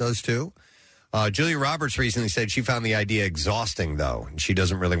 Yeah. Does too. Julia Roberts recently said she found the idea exhausting, though, and she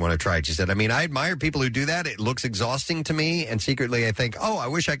doesn't really want to try it. She said, I admire people who do that. It looks exhausting to me, and secretly I think, I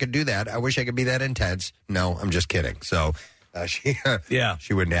wish I could do that. I wish I could be that intense. No, I'm just kidding. So she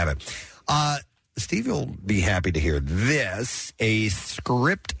wouldn't have it. Steve, you'll be happy to hear this. A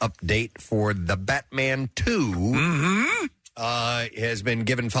script update for The Batman 2 has been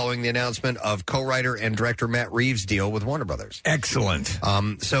given following the announcement of co-writer and director Matt Reeves' deal with Warner Brothers. Excellent.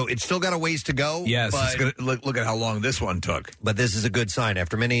 So it's still got a ways to go. Yes, but look at how long this one took. But this is a good sign.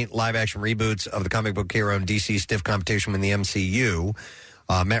 After many live-action reboots of the comic book hero and DC's stiff competition with the MCU,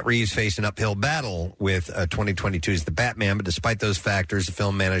 Matt Reeves faced an uphill battle with 2022's The Batman, but despite those factors, the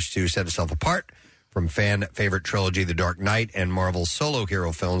film managed to set itself apart from fan-favorite trilogy The Dark Knight and Marvel's solo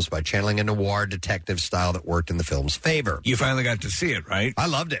hero films by channeling a noir detective style that worked in the film's favor. You finally got to see it, right? I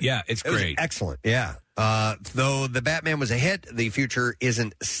loved it. Yeah, it's great. It was excellent, yeah. Though The Batman was a hit, the future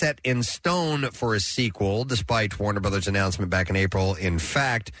isn't set in stone for a sequel, despite Warner Brothers' announcement back in April. In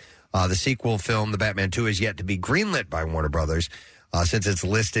fact, the sequel film, The Batman 2, is yet to be greenlit by Warner Brothers since it's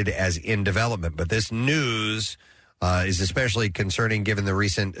listed as in development. But this news is especially concerning given the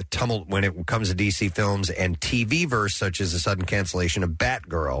recent tumult when it comes to DC films and TV-verse, such as the sudden cancellation of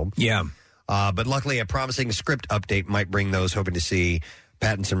Batgirl. Yeah. But luckily, a promising script update might bring those hoping to see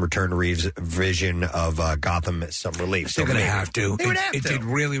Pattinson return to Reeves' vision of Gotham some relief. They're going to have to. They would have to. It did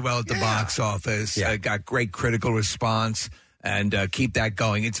really well at the box office. Yeah. Got great critical response, and keep that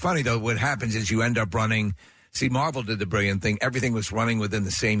going. It's funny, though, what happens is you end up running... See, Marvel did the brilliant thing. Everything was running within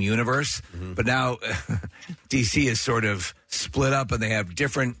the same universe. Mm-hmm. But now DC is sort of split up, and they have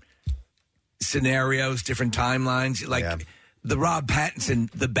different scenarios, different timelines. the Rob Pattinson,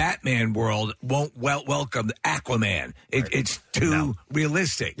 the Batman world won't welcome Aquaman. It's too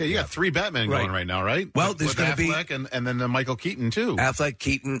realistic. Yeah, you got 3 Batman going right now, right? Well, there's going to be Affleck and then Michael Keaton too. Affleck,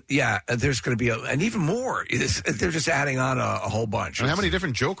 Keaton, there's going to be and even more. They're just adding on a whole bunch. And how many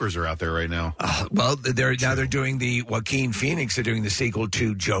different Jokers are out there right now? Well, they're doing the Joaquin Phoenix. They're doing the sequel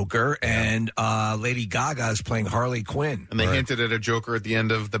to Joker, and Lady Gaga is playing Harley Quinn. And they hinted at a Joker at the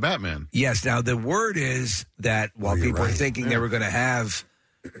end of the Batman. Yes. Now the word is that while people are thinking they were going to have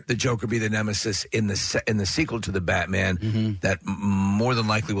the Joker be the nemesis in the sequel to the Batman, that more than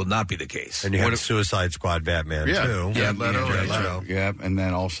likely will not be the case. And you have Suicide Squad Batman too. Leto. Yep, and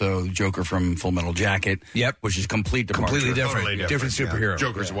then also Joker from Full Metal Jacket. Yep, which is completely different, different superhero.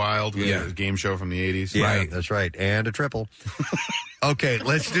 Joker's Wild, the game show from the 80s. Yeah, right. That's right, and a triple. Okay,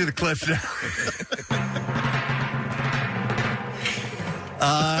 let's do the clips now.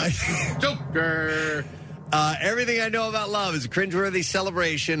 Joker. Everything I Know About Love is a cringeworthy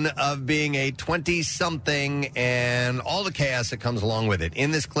celebration of being a 20-something and all the chaos that comes along with it.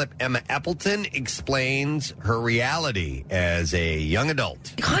 In this clip, Emma Appleton explains her reality as a young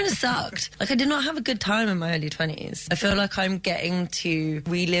adult. It kind of sucked. I did not have a good time in my early 20s. I feel like I'm getting to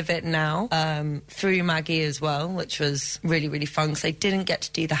relive it now through Maggie as well, which was really, really fun because I didn't get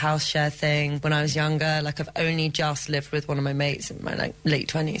to do the house share thing when I was younger. I've only just lived with one of my mates in my late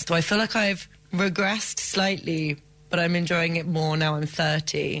 20s. So I feel like I've regressed slightly, but I'm enjoying it more now I'm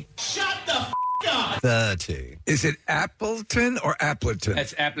 30. Shut the f*** up! 30. Is it Appleton or Appleton?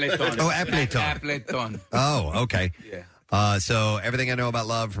 It's Appleton. Oh, Appleton. Appleton. Oh, okay. Yeah. So Everything I Know About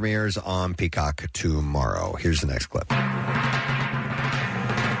Love premieres on Peacock tomorrow. Here's the next clip.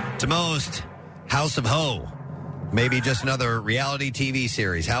 To most, House of Ho. Maybe just another reality TV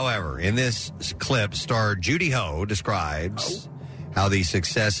series. However, in this clip, star Judy Ho describes how the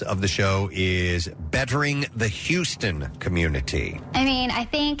success of the show is bettering the Houston community. I mean, I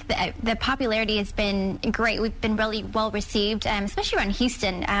think that the popularity has been great. We've been really well received, especially around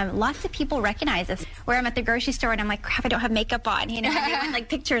Houston. Lots of people recognize us. Where I'm at the grocery store and I'm like, crap, I don't have makeup on. I'm doing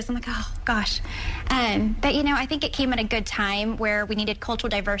pictures. I'm like, oh gosh. But I think it came at a good time where we needed cultural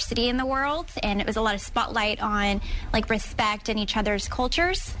diversity in the world, and it was a lot of spotlight on respect and each other's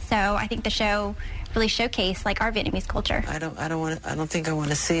cultures. So I think the show really showcase our Vietnamese culture. I don't think I want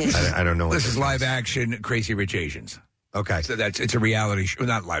to see it. I don't know. This is live action Crazy Rich Asians. Okay, so it's a reality show,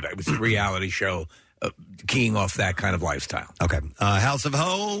 not live. It's a reality show keying off that kind of lifestyle. Okay, House of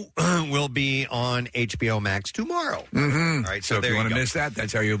Ho will be on HBO Max tomorrow. Mm-hmm. All right, so if you want to miss that,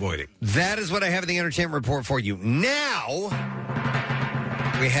 that's how you avoid it. That is what I have in the entertainment report for you. Now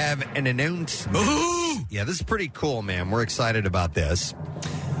we have an announcement. Ooh! Yeah, this is pretty cool, man. We're excited about this.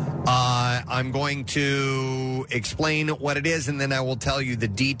 I'm going to explain what it is, and then I will tell you the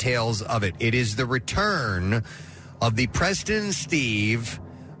details of it. It is the return of the Preston and Steve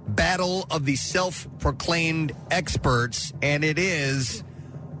Battle of the Self-Proclaimed Experts, and it is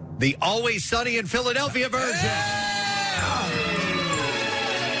the Always Sunny in Philadelphia version.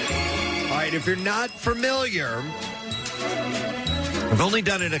 All right, if you're not familiar, we've only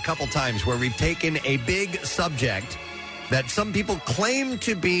done it a couple times where we've taken a big subject that some people claim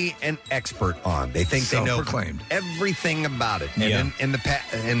to be an expert on. They think they know everything about it. And in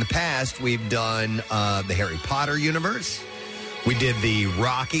the past, we've done the Harry Potter universe. We did the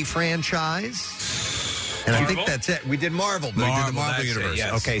Rocky franchise. And I think that's it. We did Marvel. We did the Marvel universe.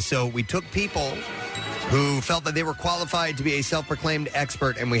 Yes. Okay, so we took people who felt that they were qualified to be a self-proclaimed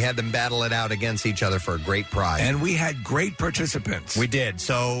expert, and we had them battle it out against each other for a great prize. And we had great participants. We did.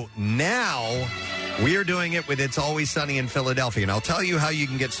 So now we are doing it with It's Always Sunny in Philadelphia. And I'll tell you how you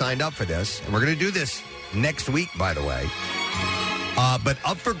can get signed up for this. And we're going to do this next week, by the way. But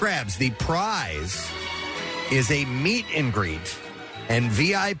up for grabs, the prize is a meet and greet and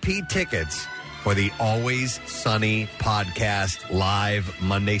VIP tickets for the Always Sunny podcast live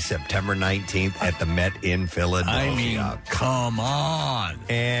Monday, September 19th at the Met in Philadelphia. I mean, come on.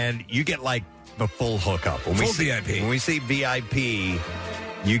 And you get the full hookup. Full VIP. When we say VIP,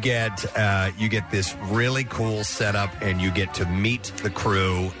 you get this really cool setup, and you get to meet the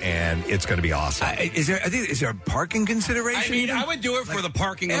crew, and it's going to need there a parking consideration? I mean, I would do it for the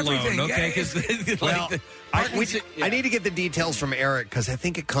parking alone, okay? Because I need to get the details from Eric because I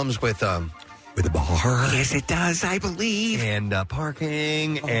think it comes with a bar. Yes, it does, I believe. And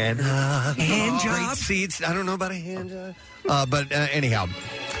parking and hand great job seats. I don't know about a hand job. But anyhow,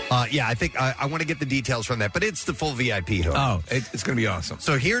 I think I want to get the details from that. But it's the full VIP hook. Oh, it's going to be awesome.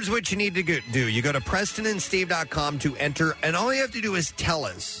 So here's what you need to do. You go to PrestonandSteve.com to enter, and all you have to do is tell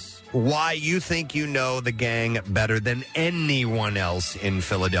us why you think you know the gang better than anyone else in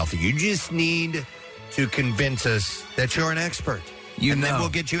Philadelphia. You just need to convince us that you're an expert. And then we'll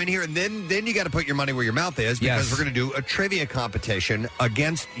get you in here, and then you got to put your money where your mouth is, because we're going to do a trivia competition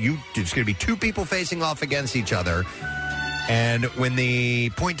against you. It's going to be two people facing off against each other, and when the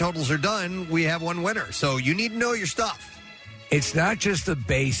point totals are done, we have one winner. So you need to know your stuff. It's not just the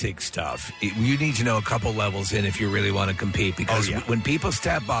basic stuff. You need to know a couple levels in if you really want to compete, because when people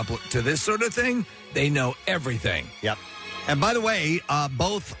step up to this sort of thing, they know everything. Yep. And by the way,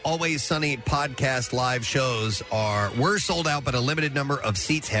 both Always Sunny podcast live shows were sold out, but a limited number of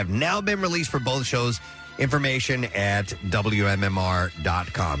seats have now been released for both shows. Information at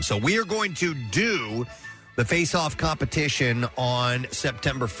WMMR.com. So we are going to do the face-off competition on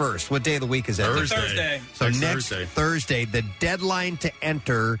September 1st. What day of the week is that? Thursday. So next Thursday. The deadline to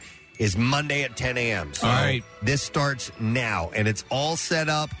enter is Monday at 10 a.m. So this starts now, and it's all set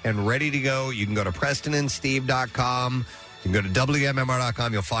up and ready to go. You can go to PrestonandSteve.com. You can go to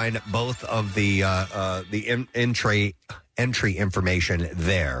WMMR.com. You'll find both of the entry information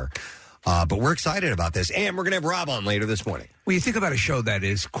there. But we're excited about this, and we're going to have Rob on later this morning. Well, you think about a show that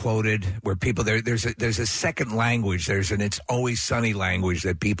is quoted, where people there's a second language. There's an "It's Always Sunny" language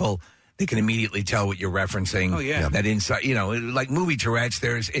that people. They can immediately tell what you're referencing. Oh, yeah. That inside, like movie Tourette's,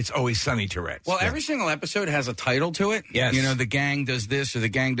 It's Always Sunny Tourette's. Well, every single episode has a title to it. Yes. The gang does this or the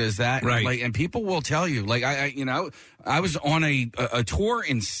gang does that. Right. And people will tell you. Like, I was on a tour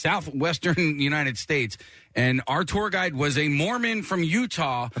in southwestern United States, and our tour guide was a Mormon from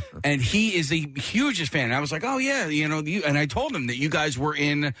Utah, and he is the hugest fan. And I was like, oh, yeah, and I told him that you guys were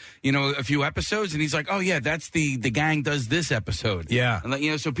in, a few episodes, and he's like, oh, yeah, that's the gang does this episode. Yeah.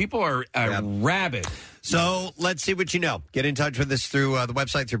 And, so people are rabid. So let's see what you know. Get in touch with us through the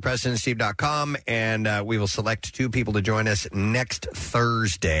website, through PrestonandSteve.com, and we will select two people to join us next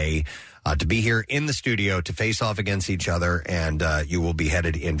Thursday to be here in the studio to face off against each other, and you will be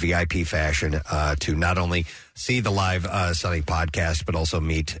headed in VIP fashion to not only see the live Sunny podcast, but also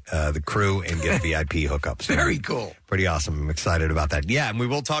meet the crew and get a VIP hookup. So very cool. Pretty awesome. I'm excited about that. Yeah, and we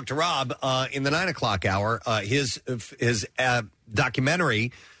will talk to Rob in the 9 o'clock hour. His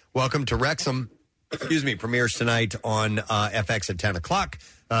documentary, Welcome to Wrexham, premieres tonight on FX at 10 o'clock,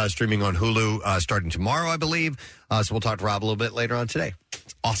 streaming on Hulu starting tomorrow, I believe. So we'll talk to Rob a little bit later on today.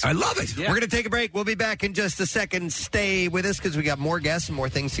 Awesome. I love it. Yeah. We're going to take a break. We'll be back in just a second. Stay with us because we got more guests and more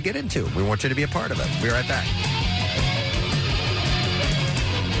things to get into. We want you to be a part of it. We'll be right back.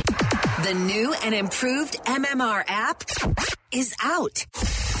 The new and improved MMR app is out.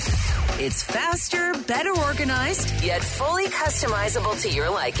 It's faster, better organized, yet fully customizable to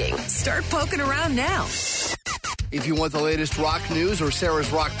your liking. Start poking around now. If you want the latest rock news or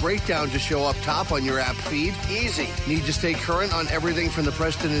Sarah's Rock Breakdown to show up top on your app feed, easy. Need to stay current on everything from the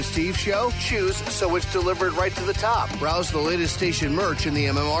Preston and Steve Show? Choose so it's delivered right to the top. Browse the latest station merch in the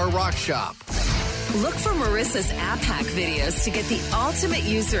MMR Rock Shop. Look for Marissa's app hack videos to get the ultimate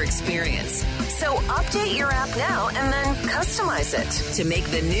user experience. So update your app now and then customize it to make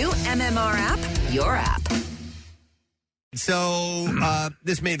the new MMR app your app. So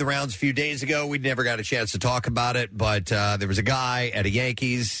this made the rounds a few days ago. We never got a chance to talk about it, but there was a guy at a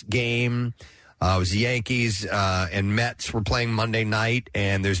Yankees game. It was the Yankees and Mets were playing Monday night,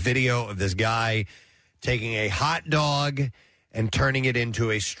 and there's video of this guy taking a hot dog and turning it into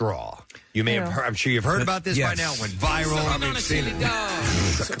a straw. You may have heard, I'm sure you've heard about this by now. It went viral.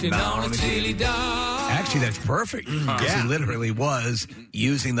 Actually, that's perfect. Yeah. He literally was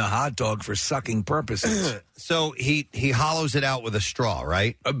using the hot dog for sucking purposes. So he hollows it out with a straw,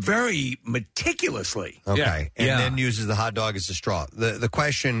 right? Very meticulously. Okay. And then uses the hot dog as a straw. The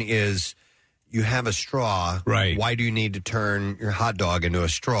question is, you have a straw. Right. Why do you need to turn your hot dog into a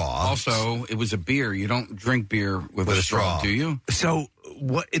straw? Also, it was a beer. You don't drink beer with a straw, do you? So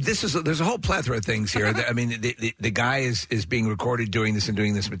there's a whole plethora of things here. I mean, the guy is being recorded doing this and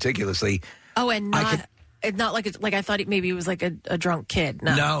doing this meticulously. Oh, and it's not like I thought maybe he was like a drunk kid.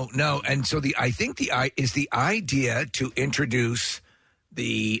 No. And so I think the idea to introduce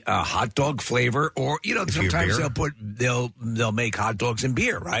the hot dog flavor, or sometimes they'll make hot dogs in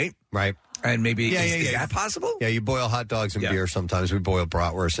beer, right? Right. And maybe is that possible? Yeah, you boil hot dogs in beer. Sometimes we boil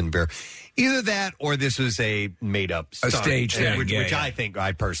bratwurst in beer. Either that, or this was a made-up stunt, stage thing, which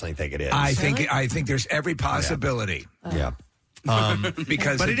I personally think it is. I think there's every possibility. Yeah.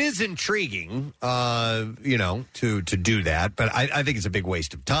 But it is intriguing, to do that. But I think it's a big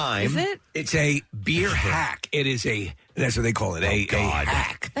waste of time. Is it? It's a beer hack. It is that's what they call it. A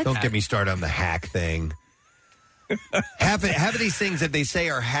hack. Don't get me started on the hack thing. Half of these things that they say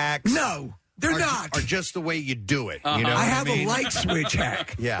are hacks. No, they're not. Are just the way you do it. Uh-huh. You know I have a light switch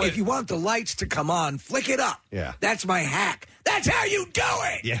hack. Yeah. If you want the lights to come on, flick it up. Yeah. That's my hack. That's how you do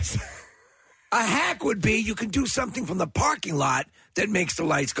it. Yes. A hack would be you can do something from the parking lot that makes the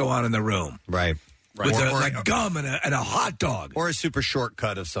lights go on in the room. Right. With like gum and a hot dog. Or a super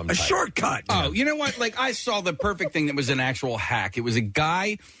shortcut of some A type. shortcut. Oh, you know what? Like, I saw the perfect thing that was an actual hack. It was a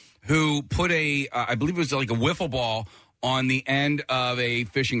guy who put I believe it was like a wiffle ball on the end of a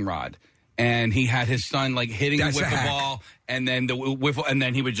fishing rod. And he had his son like hitting the wiffle ball, and then the wiffle, and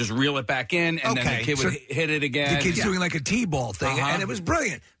then he would just reel it back in, and then the kid would hit it again. The kid's doing like a T-ball thing, and it was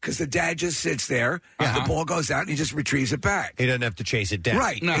brilliant because the dad just sits there, the ball goes out, and he just retrieves it back. He doesn't have to chase it down.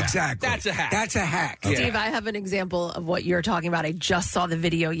 Right, exactly. That's a hack. That's a hack. Steve, I have an example of what you're talking about. I just saw the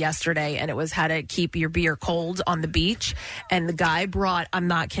video yesterday, and it was how to keep your beer cold on the beach. And the guy brought, I'm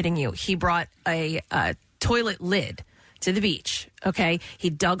not kidding you, he brought a toilet lid to the beach. Okay.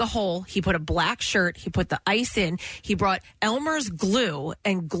 He dug a hole. He put a black shirt. He put the ice in. He brought Elmer's glue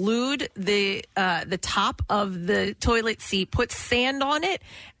and glued the top of the toilet seat, put sand on it,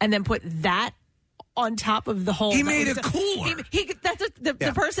 and then put that on top of the hole. He made it cooler.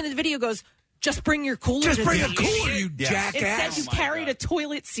 The person in the video goes, just bring your cooler. Just to bring the a beach. cooler, you jackass. It said you carried a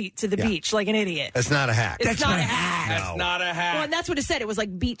toilet seat to the beach like an idiot. That's not a hack. It's not a hack. That's not a hack. Well, and that's what it said. It was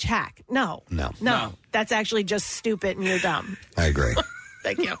like beach hack. No. That's actually just stupid and you're dumb. I agree.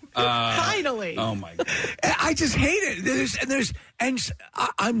 Thank you. Finally. Oh my God. I just hate it.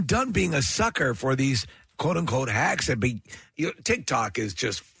 I'm done being a sucker for these quote unquote hacks. TikTok is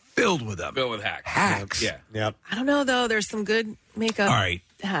just filled with them. Filled with hacks. Hacks. Yeah. Yep. I don't know though. There's some good makeup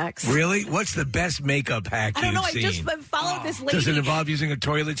hacks. Really? What's the best makeup hack I don't know. you've seen? I just followed this lady. Does it involve using a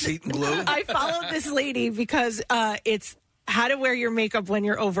toilet seat and glue? I followed this lady because it's how to wear your makeup when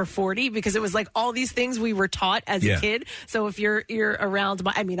you're over 40, because it was like all these things we were taught as a kid. So if you're around,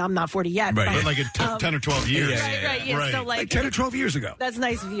 I'm not 40 yet. Right. But, like 10 or 12 years. Right. So like 10 or 12 years ago. That's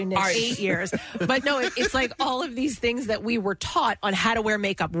nice of you, Nick. 8 years. But no, it's like all of these things that we were taught on how to wear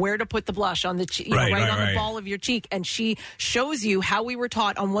makeup, where to put the blush on the cheek, right on the ball of your cheek. And she shows you how we were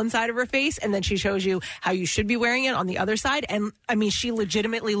taught on one side of her face, and then she shows you how you should be wearing it on the other side. And I mean, she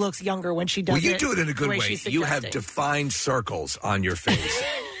legitimately looks younger when she does it. Well, you do it in a good way. You have defined circles on your face.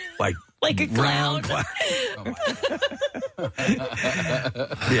 Like a round cloud.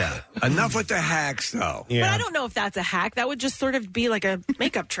 Yeah. Enough with the hacks, though. But I don't know if that's a hack. That would just sort of be like a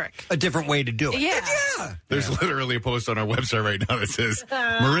makeup trick. A different way to do it. Yeah. There's literally a post on our website right now that says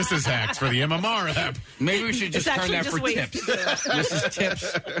Marissa's hacks for the MMR app. Maybe we should just turn that for tips. This is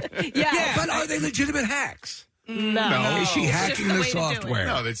tips. Yeah. But are they legitimate hacks? No. Is she hacking the software?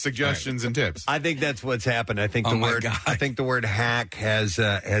 No, it's suggestions and tips. I think that's what's happened. I think the word hack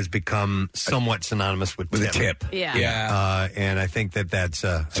has become somewhat synonymous with a tip. Yeah. And I think that's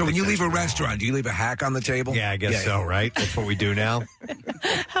so when you leave a restaurant, do you leave a hack on the table? Yeah, I guess so, right? That's what we do now.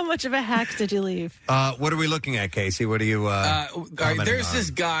 How much of a hack did you leave? What are we looking at, Casey? What are you there's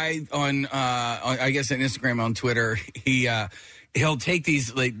this guy on I guess on Instagram, on Twitter. He'll take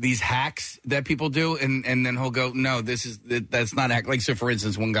these hacks that people do, and then he'll go, no, that's not a hack. Like, so for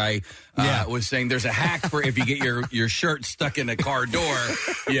instance, one guy was saying there's a hack for if you get your shirt stuck in a car door,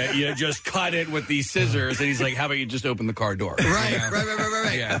 you just cut it with these scissors, and he's like, how about you just open the car door? Right.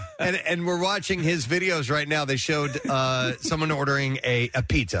 Yeah. And we're watching his videos right now. They showed someone ordering a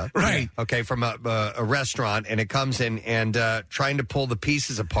pizza, right? Okay, from a restaurant, and it comes in and trying to pull the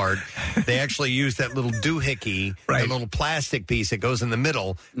pieces apart. They actually use that little doohickey, the little plastic piece that goes in the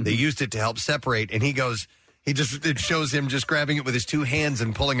middle. They used it to help separate, and it shows him just grabbing it with his two hands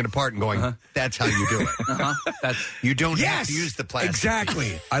and pulling it apart and going, that's how you do it. You don't have to use the plastic.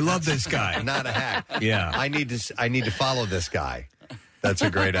 Exactly. I love this guy. Not a hack. Yeah. I need to follow this guy. That's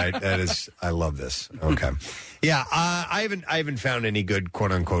a great idea. I love this. Okay. Yeah, I haven't found any good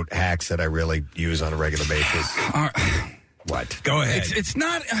quote unquote hacks that I really use on a regular basis. What? Go ahead. It's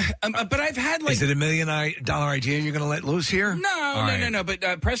not, but I've had like. Is it $1 million idea you're going to let loose here? No.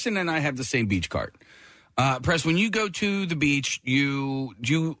 But Preston and I have the same beach cart. Preston, when you go to the beach, you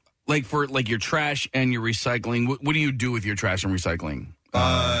like for like your trash and your recycling. What do you do with your trash and recycling?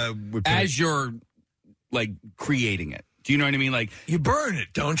 As you're like creating it. Do you know what I mean? Like you burn it,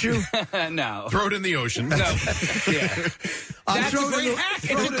 don't you? No. Throw it in the ocean. No. Yeah. That's a great hack.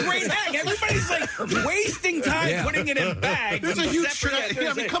 It's a great hack. Everybody's like wasting time putting it in bags. It's a huge trash.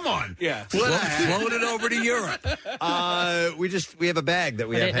 I mean, come on. Yeah. Float it over to Europe. We have a bag that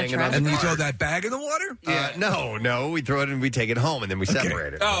we have hanging on. And you throw that bag in the water? No. We throw it and we take it home and then we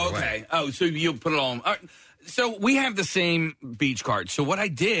separate it. Oh, okay. Oh, so you put it all. So we have the same beach cart. So what I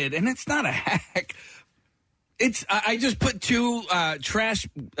did, and it's not a hack. I just put two trash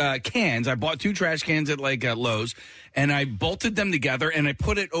cans. I bought two trash cans at like Lowe's, and I bolted them together, and I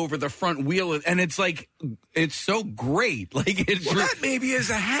put it over the front wheel, and it's so great. Like that maybe is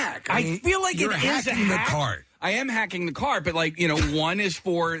a hack. I feel like you're it is a hacking hack. the cart. I am hacking the cart, but one is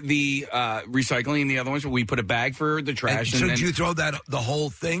for the recycling, and the other one's where we put a bag for the trash. So do you throw the whole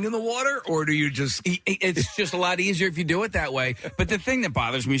thing in the water, or do you just? It's just a lot easier if you do it that way. But the thing that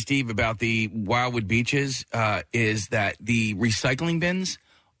bothers me, Steve, about the Wildwood Beaches is that the recycling bins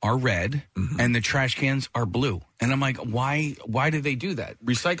are red and the trash cans are blue. And I'm like, why do they do that?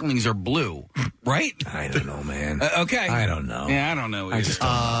 Recyclings are blue, right? I don't know, man. Okay. I don't know. Yeah, I don't know. I just don't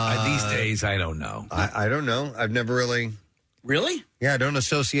know. These days, I don't know. I don't know. I've never really... Really? Yeah, I don't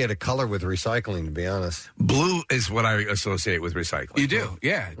associate a color with recycling, to be honest. Blue is what I associate with recycling. You do,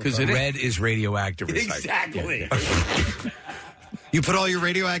 yeah. Because red is radioactive recycling. Exactly. You put all your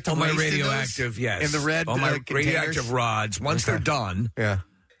radioactive my waste radioactive, in yes. the red all my containers? radioactive rods. Once they're done,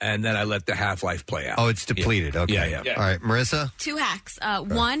 and then I let the half-life play out. Oh, it's depleted. Yeah. Okay. Yeah. All right, Marissa? 2 hacks.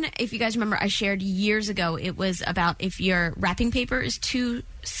 One, if you guys remember, I shared years ago, it was about if your wrapping paper is too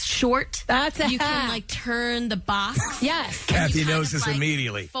short, you can like turn the box. Yes. Kathy knows this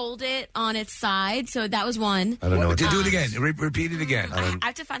immediately. Fold it on its side. So that was one. I don't know. Do it again. Repeat it again. I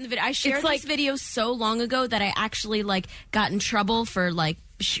have to find the video. I shared this video so long ago that I actually got in trouble for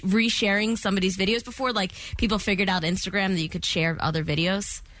resharing somebody's videos before. Like people figured out Instagram that you could share other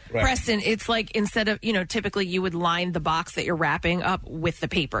videos. Right. Preston, it's like instead of, typically you would line the box that you're wrapping up with the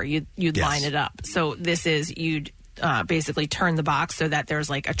paper. You'd line it up. So this is, you'd basically turn the box so that there's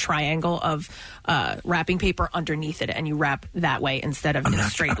like a triangle of wrapping paper underneath it, and you wrap that way instead of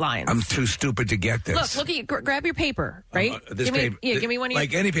straight lines. I'm too stupid to get this. Look at you. Grab your paper, right? This paper. Give me one of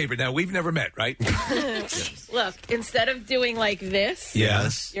like any paper. Now, we've never met, right? Look, instead of doing like this,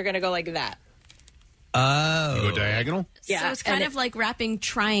 yes, you're going to go like that. Oh. You go diagonal? Yeah. So it's kind of like wrapping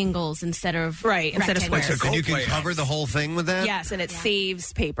triangles instead of squares. And you can cover the whole thing with that? Yes, and it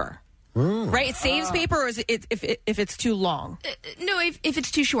saves paper. Right? It saves paper, or is it if it's too long? No, if it's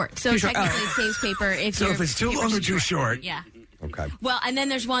too short. So technically it saves paper. If it's too long or too short. Yeah. Okay. Well, and then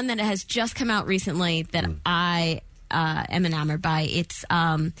there's one that has just come out recently that I am enamored by. It's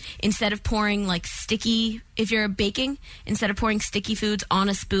instead of pouring if you're baking, instead of pouring sticky foods on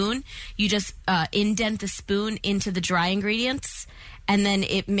a spoon, you just indent the spoon into the dry ingredients, and then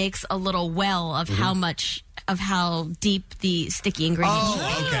it makes a little well of how deep the sticky ingredients are.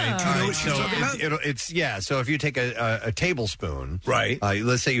 Oh, okay. So if you take a tablespoon, right?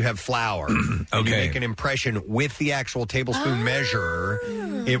 Let's say you have flour, and you make an impression with the actual tablespoon measure,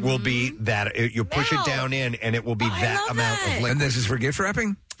 it will be that you push it down in, and it will be that amount of liquid. And this is for gift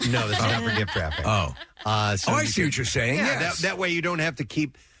wrapping? No, this is not for gift wrapping. I see what you're saying. Yeah, yes. that way you don't have to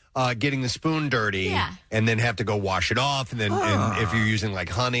keep getting the spoon dirty and then have to go wash it off, and then and if you're using like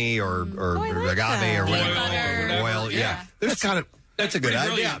honey or agave or whatever, oil, that's a good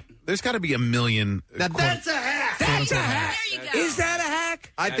idea. There's got to be a million. That's a hack. That's a hack. Is that a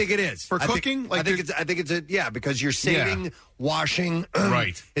hack? I think it is for cooking. I think it's because you're saving washing.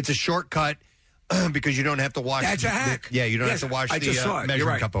 Right. It's a shortcut. Because you don't have to wash. That's a hack. You don't have to wash the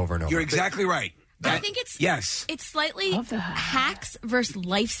measuring cup over and over. You're exactly right. I think it's it's slightly hacks versus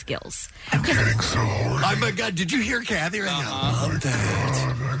life skills. I'm getting so horny. Oh my God! Did you hear Kathy right now? I love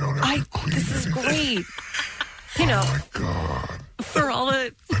that. This is great. Oh my God! For all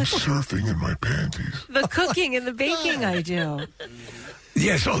the surfing in my panties, the cooking and the baking I do.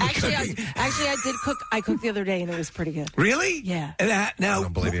 Yes, all the cooking. Actually, I did cook. I cooked the other day, and it was pretty good. Really? Yeah. And now, I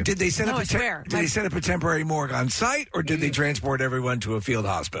don't believe you. Did they set up they set up a temporary morgue on site, or did they transport everyone to a field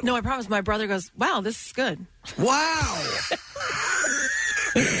hospital? No, I promise. My brother goes, "Wow, this is good." Wow.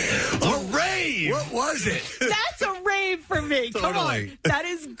 A rave. What was it? That's a rave for me. Come on, that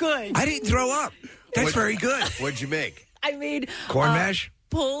is good. I didn't throw up. That's very good. What'd you make? I made corn mash,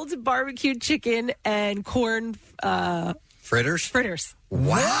 pulled barbecued chicken, and corn fritters.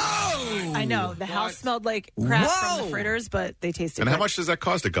 Wow! I know the house smelled like crap from the fritters, but they tasted. And good. how much does that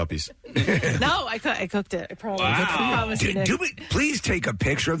cost at Guppy's? No, I cooked it. I promise you, Nick. Please take a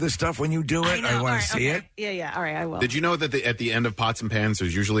picture of this stuff when you do it. I want to see it. Yeah. All right, I will. Did you know that at the end of pots and pans,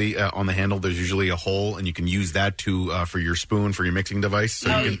 there's usually on the handle, there's usually a hole, and you can use that to for your spoon for your mixing device.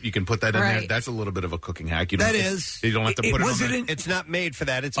 So you can put that in there. That's a little bit of a cooking hack. You don't You don't have to put it on. It's not made for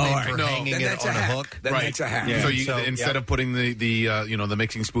that. It's made for hanging it on a hook. That's a hack. Yeah. So instead of putting the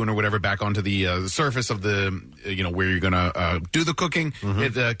mixing spoon or whatever back onto the surface of the where you're going to do the cooking,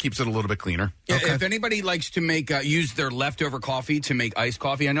 it keeps it a little bit cleaner. Yeah, if anybody likes to make use their leftover coffee to make iced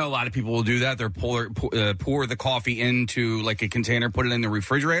coffee, I know a lot of people will do that. They'll pour the coffee into like a container, put it in the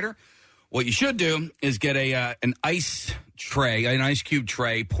refrigerator. what you should do is get an ice tray, an ice cube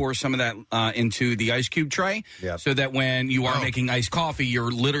tray, pour some of that into the ice cube tray so that when you are making iced coffee,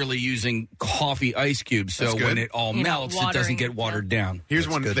 you're literally using coffee ice cubes. So when it all melts, it doesn't get watered down. Here's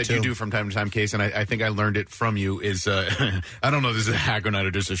one that you do from time to time, Case, and I think I learned it from you, is, I don't know if this is a hack or not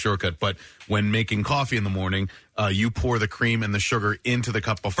or just a shortcut, but when making coffee in the morning, you pour the cream and the sugar into the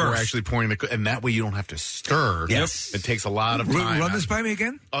cup before actually pouring and that way you don't have to stir. Yes. It takes a lot of time. Run this by me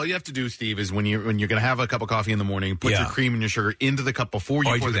again? All you have to do, Steve, is when you're going to have a cup of coffee in the morning, put your cream and your sugar into the cup before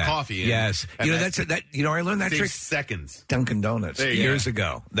you pour the coffee in. Yes. And I learned that trick seconds. Dunkin' Donuts years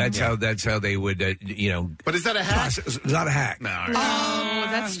ago. That's how they would But is that a hack? It's not a hack. No.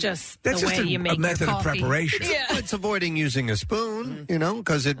 That's just the way you make a method your of coffee. preparation. It's avoiding using a spoon,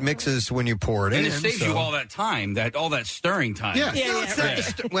 because it mixes when you pour it in. And it saves you all that time, all that stirring time.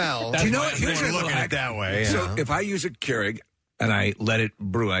 Well, do you know what? Here's a looking at it that way. So if I use a Keurig and I let it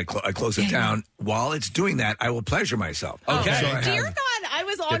brew, I close it down. While it's doing that, I will pleasure myself. Okay. So Dear God, I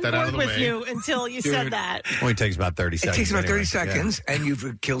was on board with you until you said that. Only takes about 30 seconds. It takes about 30 seconds, and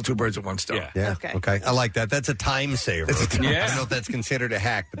you've killed two birds with one stone. Yeah. Okay. I like that. That's a time saver. I don't know if that's considered a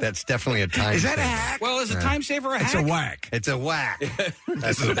hack, but that's definitely a time Is saver. that a hack? Well, is a time saver a hack? It's a whack. It's a whack.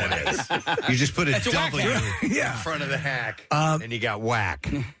 That's what that is. You just put a W in front of the hack, and you got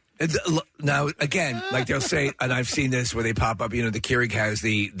whack. Now, again, like they'll say, and I've seen this where they pop up, the Keurig has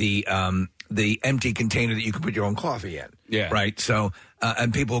the empty container that you can put your own coffee in. Yeah. Right? So,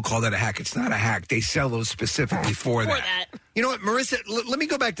 and people will call that a hack. It's not a hack. They sell those specifically for that. You know what, Marissa, let me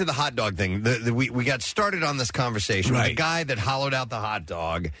go back to the hot dog thing. We got started on this conversation with a guy that hollowed out the hot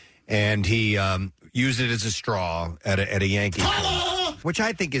dog, and he used it as a straw at a Yankee game, which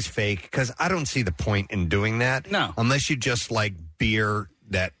I think is fake, because I don't see the point in doing that. No. Unless you just like beer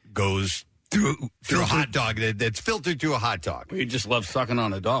that goes through a hot dog that's filtered through a hot dog. You just love sucking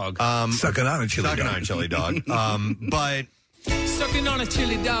on a dog. Sucking on a chili dog. Sucking on a chili dog. But sucking on a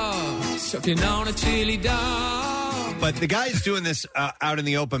chili dog. Sucking on a chili dog. But the guy's doing this out in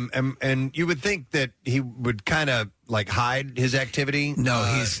the open, and you would think that he would kind of like hide his activity. No,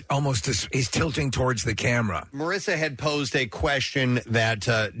 he's tilting towards the camera. Marissa had posed a question that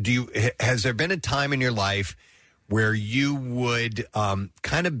has there been a time in your life where you would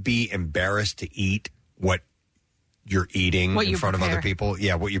kind of be embarrassed to eat what you're eating in front of other people?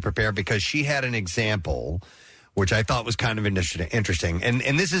 Yeah, what you prepare. Because she had an example, which I thought was kind of interesting.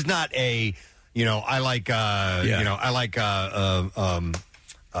 And this is not a, I like,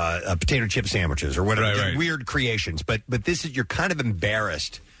 potato chip sandwiches or whatever. Right. Weird creations. But this is, you're kind of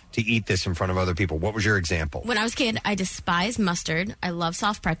embarrassed to eat this in front of other people. What was your example? When I was a kid, I despised mustard. I love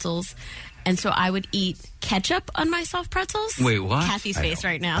soft pretzels. And so I would eat ketchup on my soft pretzels. Wait, what? Kathy's face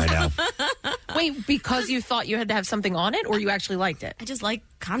right now. I know. Wait, because you thought you had to have something on it, or you actually liked it? I just like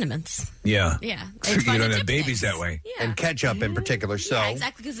condiments. Yeah. Yeah. You don't have babies that way. Yeah. And ketchup in particular. So Yeah,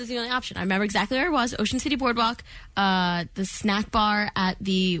 exactly, because it's the only option. I remember exactly where I was, Ocean City Boardwalk, the snack bar at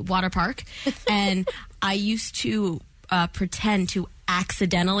the water park. And I used to pretend to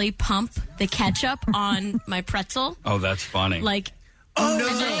accidentally pump the ketchup on my pretzel. Oh, that's funny. Like, I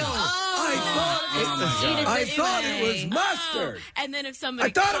thought it was mustard. And then if somebody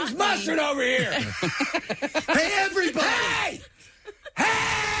I thought it was mustard over here. Hey, everybody!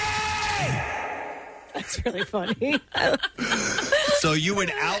 Hey! That's really funny. So you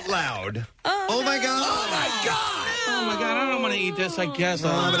would out loud, oh my God! Oh my God! Oh my God, I don't want to eat this, I guess.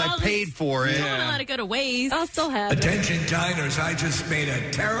 But I paid for it. I don't want to let it go to waste. I'll still have it. Attention diners, I just made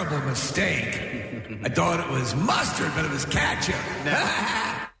a terrible mistake. I thought it was mustard, but it was ketchup.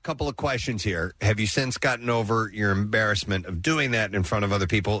 Couple of questions here. Have you since gotten over your embarrassment of doing that in front of other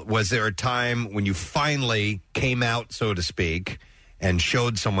people? Was there a time when you finally came out, so to speak, and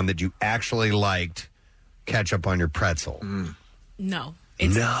showed someone that you actually liked ketchup on your pretzel? No.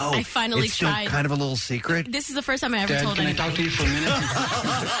 I finally it's still tried. Kind of a little secret. This is the first time I ever told can anybody. I talk to you for a minute?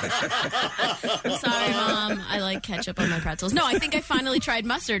 I'm sorry, Mom. I like ketchup on my pretzels. No, I think I finally tried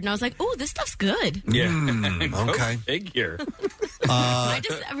mustard, and I was like, "Ooh, this stuff's good." Yeah. Okay. Figure. I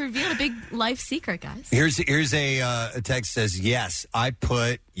just revealed a big life secret, guys. Here's a text says, yes, I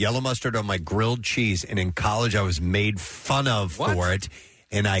put yellow mustard on my grilled cheese, and in college I was made fun of for it,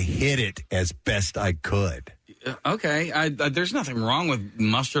 and I hid it as best I could. Okay, there's nothing wrong with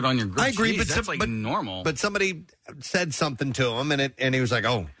mustard on your grilled I agree, cheese. but That's like normal. But somebody said something to him, and he was like,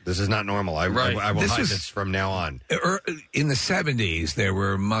 "Oh, this is not normal. I will hide this from now on." In the 70s, there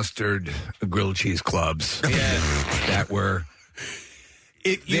were mustard grilled cheese clubs that were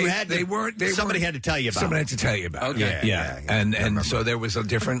Somebody had to tell you about Somebody it. had to tell you about it. Okay. Yeah. And so there was a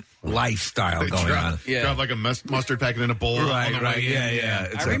different lifestyle going on. Drop like a mustard packet in a bowl. Right, on the right. way in. Yeah.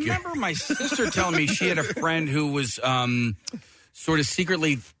 It's I like remember my sister telling me she had a friend who was sort of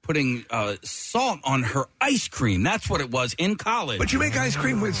secretly putting salt on her ice cream. That's what it was in college. But you make ice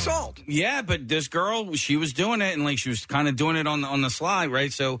cream with salt. Yeah, but this girl, she was doing it, and like she was kind of doing it on the slide,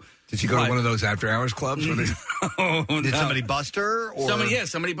 right? So did she go to one of those after-hours clubs? Where they... Did somebody bust her? Or?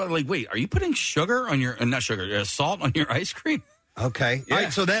 Somebody. But like, wait, are you putting sugar on your not sugar, salt on your ice cream? Okay. Yeah. All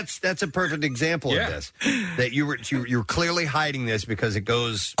right, so that's a perfect example of this. That you were clearly hiding this because it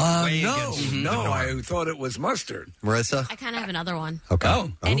goes way against the norm. I thought it was mustard. Marissa? I kind of have another one. Okay.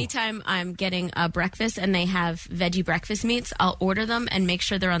 Oh. Anytime I'm getting a breakfast and they have veggie breakfast meats, I'll order them and make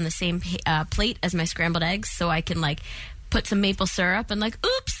sure they're on the same plate as my scrambled eggs, so I can like put some maple syrup and like,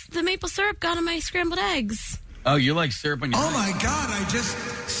 oops, the maple syrup got on my scrambled eggs. Oh, you like syrup on your eggs? My God, I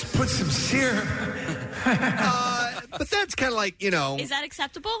just put some syrup. But that's kind of like, Is that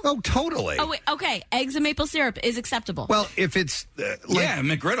acceptable? Oh, totally. Oh, wait, okay. Eggs and maple syrup is acceptable. Well, if it's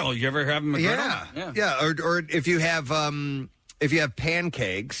McGriddle. You ever have McGriddle? Yeah. Or if you have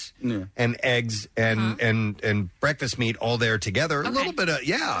pancakes and eggs and breakfast meat all there together, a little bit of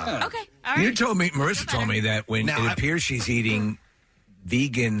Okay. All right. Marissa told me that when it appears she's eating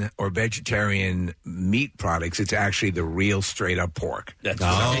vegan or vegetarian meat products, it's actually the real straight up pork.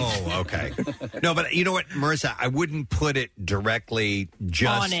 Okay. No, but you know what, Marissa, I wouldn't put it directly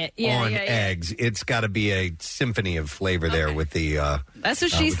just On it. eggs. It's got to be a symphony of flavor there with the That's what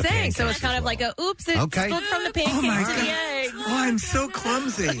she's with the saying. So pancakes it's kind as of well. like a oops, it split from the pancakes to the eggs. Oh, I'm so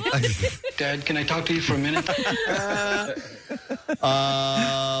clumsy. Dad, can I talk to you for a minute?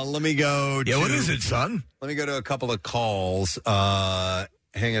 Let me go to... Yeah, what is it, son? Let me go to a couple of calls.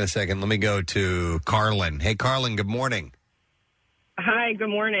 Hang on a second. Let me go to Carlin. Hey, Carlin, good morning. Hi, good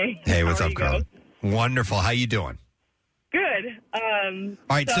morning. Hey, what's How are up, you Carlin? guys? Wonderful. How you doing? Good. All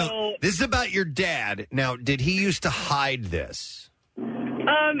right, so this is about your dad. Now, did he used to hide this?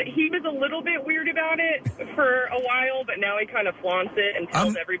 He was a little bit weird about it for a while, but now he kind of flaunts it and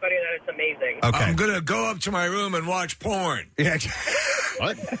tells everybody that it's amazing. Okay. I'm going to go up to my room and watch porn. Yeah.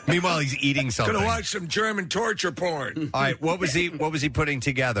 What? Meanwhile, he's eating something. Going to watch some German torture porn. All right, what was he putting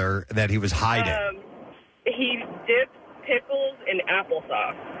together that he was hiding? He dips pickles in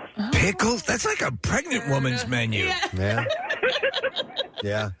applesauce. Pickles? That's like a pregnant woman's menu. Yeah.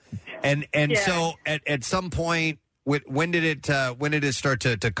 Yeah. And so at some point, when did it start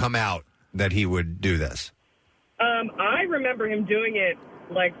to come out that he would do this? I remember him doing it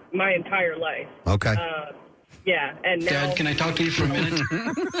like my entire life. Okay. Yeah, and now... Dad, can I talk to you for a minute?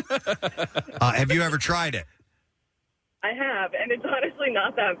 Have you ever tried it? I have, and it's honestly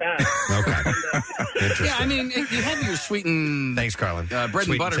not that bad. Okay. Interesting. Yeah, I mean, you have your sweet and... Thanks, Carlin. bread Sweet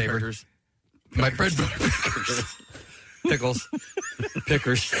and butter savory. pickers. My bread and butter pickers. Pickles.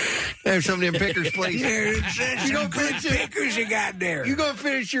 Pickers. There's some of them pickers, please. You don't finish your pickers you got there. You gonna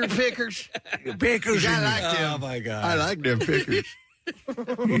finish your pickers? Pickers. I like them. Oh, my God. I like them pickers.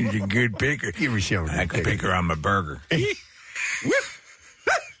 He's a good picker. Give me some. I can picker on my burger.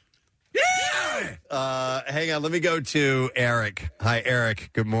 Hang on. Let me go to Eric. Hi,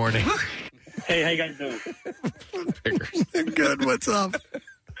 Eric. Good morning. Hey, how you guys doing? Pickers. Good. What's up?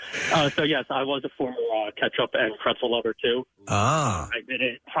 So yes, I was a former ketchup and pretzel lover too. Ah. I did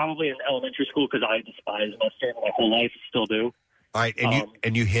it probably in elementary school because I despise mustard my whole life, still do. All right,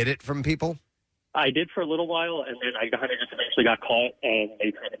 and you hid it from people? I did for a little while, and then I kind of just eventually got caught, and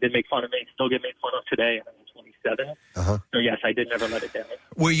they kind of did make fun of me. Still get made fun of today, and I'm 27. Uh-huh. So yes, I did never let it down.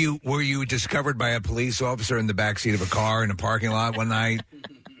 Were you discovered by a police officer in the backseat of a car in a parking lot one night?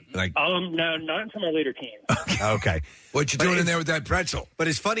 Like, no, not until my later teens. Okay. What you doing in there with that pretzel? But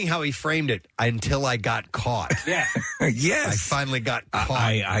it's funny how he framed it. Until I got caught. Yeah. Yes. I finally got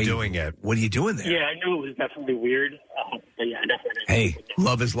caught doing it. What are you doing there? Yeah, I knew it was definitely weird. But yeah, definitely. Hey,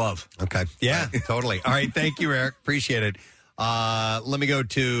 love is love. Okay. Yeah, totally. All right. Thank you, Eric. Appreciate it. Let me go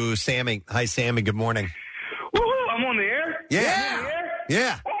to Sammy. Hi, Sammy. Good morning. Woohoo! I'm on the air? Yeah.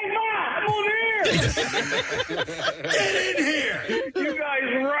 Yeah. Hey, Ma! I'm on the air! Get in here! You guys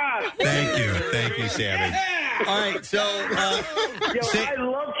rock! Thank you, Sammy. All right, so I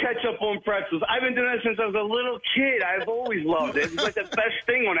love ketchup on pretzels. I've been doing that since I was a little kid. I've always loved it. It's like the best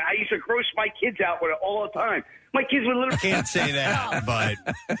thing on it. I used to gross my kids out with it all the time. My kids would literally... Can't say that, but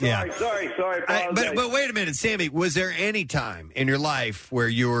yeah. Sorry. But wait a minute, Sammy. Was there any time in your life where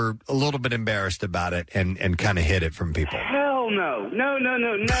you were a little bit embarrassed about it and kind of hid it from people? Hell no. No,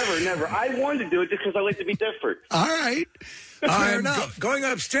 never. I wanted to do it just because I like to be different. All right. I'm going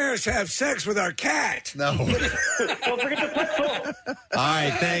upstairs to have sex with our cat. No. Don't forget the pretzel. All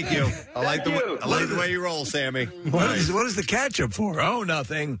right, thank you. I like the way you roll, Sammy. What is the ketchup for? Oh,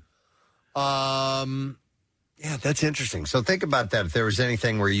 nothing. Yeah, that's interesting. So think about that. If there was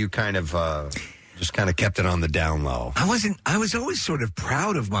anything where you kind of just kind of kept it on the down low. I was always sort of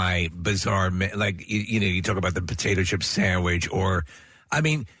proud of my bizarre, like, you talk about the potato chip sandwich, or, I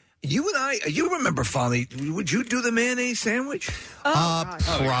mean, you remember fondly, would you do the mayonnaise sandwich?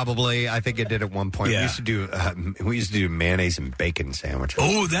 Probably. I think I did at one point. Yeah. We used to do mayonnaise and bacon sandwiches.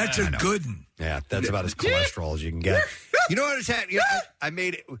 Oh, that's a good one. Yeah, that's about as cholesterol as you can get. You know what is happening? I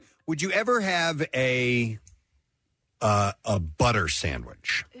made it. Would you ever have a butter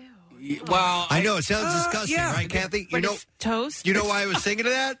sandwich? Well, I know it sounds disgusting, right, Kathy? You know, toast. You know why I was thinking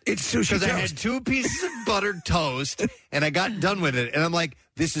of that? It's sushi because I toast. had 2 pieces of buttered toast, and I got done with it, and I'm like,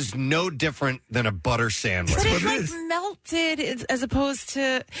 this is no different than a butter sandwich. But it's like melted as opposed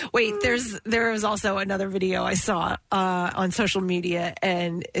to. Wait, there was also another video I saw on social media,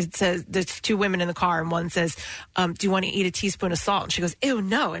 and it says there's 2 women in the car, and one says, "Do you want to eat a teaspoon of salt?" And she goes, "Ew,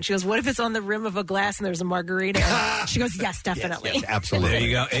 no." And she goes, "What if it's on the rim of a glass and there's a margarita?" And she goes, "Yes, definitely." Yes, absolutely. There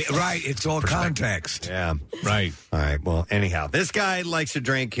you go. Right, it's all context. Yeah. Right. All right. Well, anyhow, this guy likes to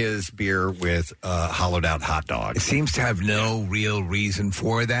drink his beer with hollowed out hot dogs. It seems to have no real reason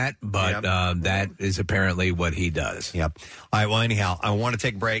for that, but that is apparently what he does. Yep. All right. Well, anyhow, I want to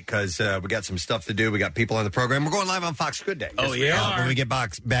take a break because we got some stuff to do. We got people on the program. We're going live on Fox Good Day. Oh, yeah. When we get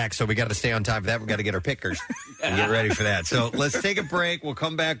back, so we got to stay on time for that. We got to get our pickers and get ready for that. So let's take a break. We'll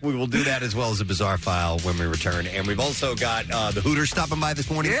come back. We will do that as well as a bizarre file when we return. And we've also got the Hooters stopping by this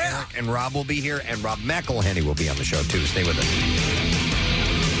morning. Yeah. Eric and Rob will be here, and Rob McElhenney will be on the show too. Stay with us.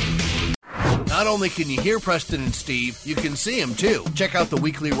 Not only can you hear Preston and Steve, you can see them too. Check out the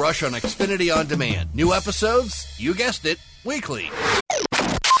Weekly Rush on Xfinity On Demand. New episodes, you guessed it, weekly.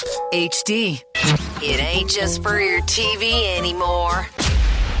 HD. It ain't just for your TV anymore.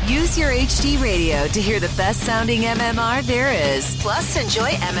 Use your HD radio to hear the best sounding MMR there is. Plus, enjoy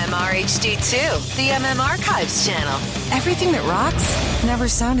MMR HD 2, the MM Archives channel. Everything that rocks never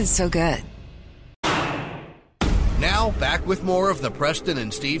sounded so good. Now, back with more of the Preston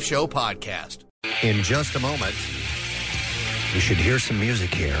and Steve Show podcast. In just a moment, we should hear some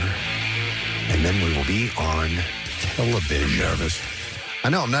music here, and then we will be on television. Nervous. I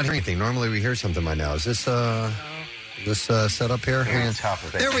know, I'm not hearing anything. Normally we hear something by now. Is this set up here?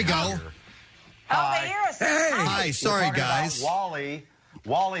 There we go. Hi. Hi, sorry, We're talking guys. about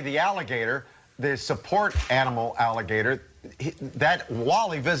Wally the alligator, the support animal alligator. That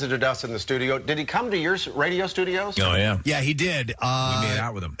Wally visited us in the studio. Did he come to your radio studios? Oh, yeah. Yeah, he did. We made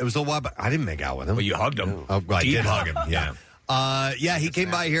out with him. It was a while back. I didn't make out with him. Well, you hugged him. Oh, I Deep did hug hug. him, yeah. Yeah, he came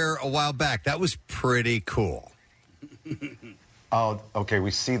by here a while back. That was pretty cool. Oh, okay.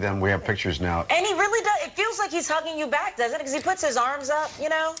 We see them. We have pictures now. And he really does. It feels like he's hugging you back, doesn't it? Because he puts his arms up, you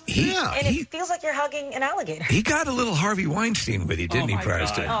know? And it feels like you're hugging an alligator. He got a little Harvey Weinstein with you, didn't he,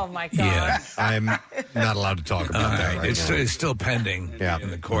 Preston? Oh, my God. Yeah. I'm not allowed to talk about that right now. It's still pending in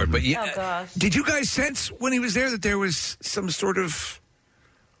the court. But Oh, gosh. did you guys sense when he was there that there was some sort of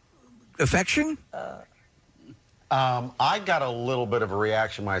affection? I got a little bit of a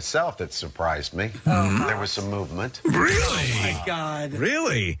reaction myself that surprised me. There was some movement. Really? Oh, my God.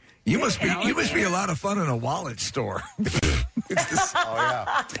 Really? You must be a lot of fun in a wallet store. It's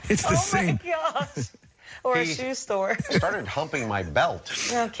the same. Oh, my gosh. Or a shoe store. Started humping my belt.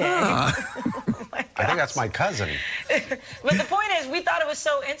 Okay. I think that's my cousin. But the point is, we thought it was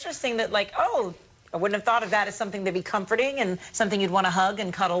so interesting that, like, oh, I wouldn't have thought of that as something to be comforting and something you'd want to hug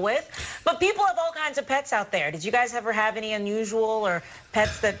and cuddle with. But people have all kinds of pets out there. Did you guys ever have any unusual or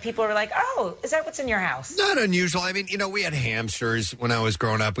pets that people are like, oh, is that what's in your house? Not unusual. I mean, we had hamsters when I was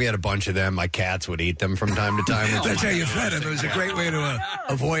growing up. We had a bunch of them. My cats would eat them from time to time. That's how you fed them. It was a great way to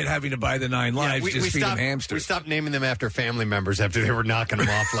avoid having to buy the 9 lives. we just feed them stopped, hamsters. We stopped naming them after family members after they were knocking them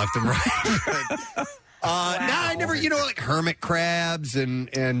off left and right. I never, like hermit crabs and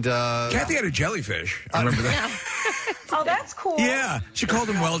Kathy had a jellyfish. I remember that. Oh, that's cool. Yeah, she called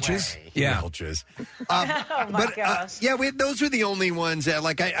them Welches. Yeah, Welches. Oh, my gosh. Those were the only ones that,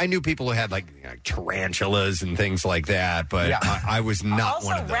 like, I knew people who had like tarantulas and things like that, but I was not also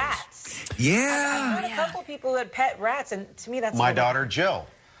one of those. Rats. Yeah, I've heard a couple people who had pet rats, and to me, that's My daughter, Jill.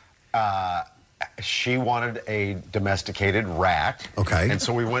 She wanted a domesticated rat. Okay. And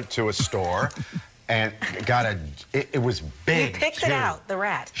so we went to a store and got it was big. You picked it out, the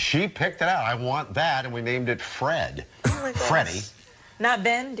rat. She picked it out. I want that, and we named it Fred. Oh my gosh. Freddie. Not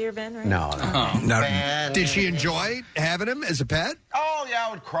Ben, dear Ben, right? No. Ben. Did she enjoy having him as a pet? Oh, yeah,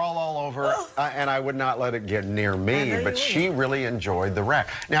 I would crawl all over, and I would not let it get near me, but she really enjoyed the rat.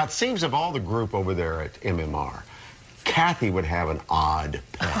 Now, it seems of all the group over there at MMR, Kathy would have an odd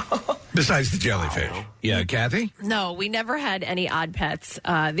pet. Besides the jellyfish. Yeah, Kathy? No, we never had any odd pets.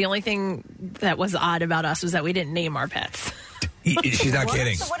 The only thing that was odd about us was that we didn't name our pets. She's not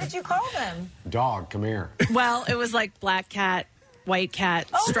kidding. So what did you call them? Dog, come here. Well, it was like black cat, white cat,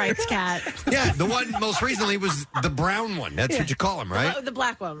 striped cat. Yeah, the one most recently was the brown one. That's what you call him, right? The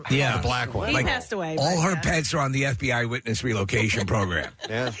black one. Yeah. The black one. He passed away. All but, her pets are on the FBI witness relocation program.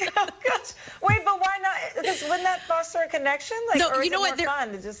 Yeah. Wait, but why not? Because wouldn't that foster a connection? Like, No, or is you know it what? more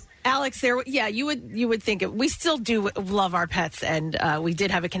fun to just... Alex, you would think it. We still do love our pets, and we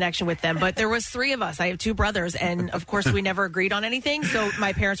did have a connection with them. But there was 3 of us. I have 2 brothers, and of course we never agreed on anything. So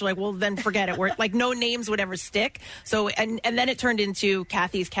my parents were like, "Well, then forget it." We're like, no names would ever stick. So and then it turned into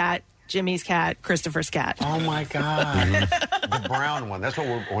Kathy's cat, Jimmy's cat, Christopher's cat. Oh my God, the brown one. That's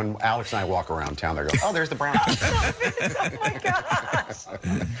what when Alex and I walk around town. They go, "Oh, there's the brown one." Oh my gosh.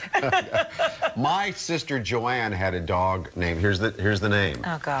 My sister Joanne had a dog named. Here's the name.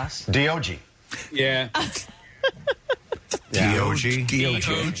 Oh gosh. Dog. Yeah. D-O-G?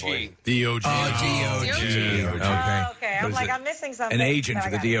 D-O-G. D-O-G. D-O-G. Okay. Okay, I'm like, I'm missing something. An agent for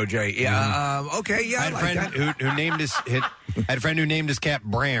the DOJ. Yeah. Okay. Yeah. I had a friend who named his I had a friend who named his cat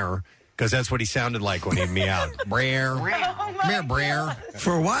Brer because that's what he sounded like when he'd meowed. Brer. Come here, Brer.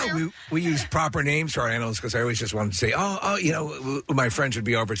 For a while, we used proper names for our animals because I always just wanted to say, my friends would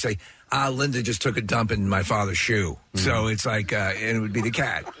be over and say, Linda just took a dump in my father's shoe. So it's like, and it would be the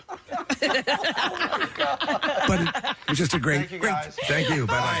cat. But it was just a great. Thank you.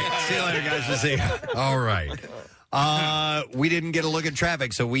 Bye-bye. See you later, guys. We'll see you. All right. We didn't get a look at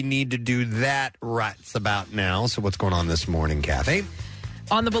traffic, so we need to do that right about now. So what's going on this morning, Kathy?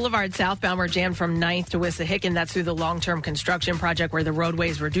 On the boulevard southbound, we're jammed from 9th to Wissahickon. That's through the long-term construction project where the roadway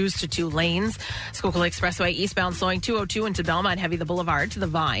is reduced to 2 lanes. Schuylkill Expressway eastbound slowing 202 into Belmont, heavy the boulevard to the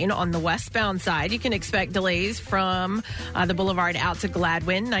Vine. On the westbound side, you can expect delays from the boulevard out to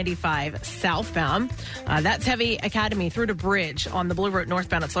Gladwin, 95 southbound. That's heavy Academy through to Bridge. On the Blue Route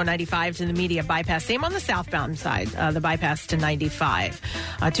northbound, it's slow 95 to the Media bypass. Same on the southbound side, the bypass to 95.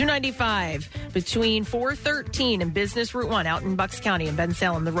 295 between 413 and Business Route 1 out in Bucks County and Ben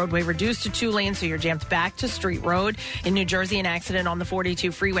Salem, the roadway reduced to 2 lanes, so you're jammed back to Street Road. In New Jersey, an accident on the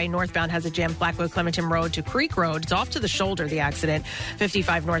 42 freeway northbound has a jammed Blackwood Clementon Road to Creek Road. It's off to the shoulder, the accident.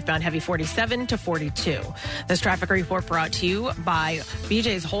 55 northbound, heavy 47 to 42. This traffic report brought to you by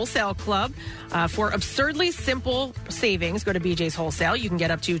BJ's Wholesale Club. For absurdly simple savings, go to BJ's Wholesale. You can get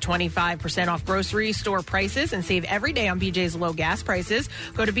up to 25% off grocery store prices and save every day on BJ's low gas prices.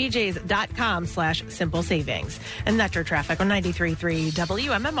 Go to bjs.com/simple savings. And that's your traffic on 93.3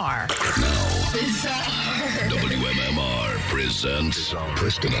 WMMR. WMMR presents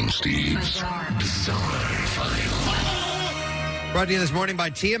Preston and Steve's Bizarre File. Brought to you this morning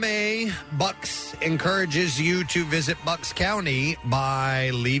by TMA. Bucks encourages you to visit Bucks County by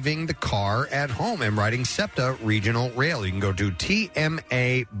leaving the car at home and riding SEPTA Regional Rail. You can go to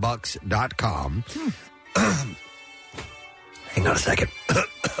tmabucks.com. Hang on a second.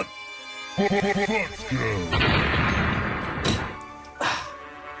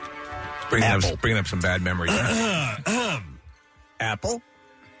 Bringing up some bad memories. Apple?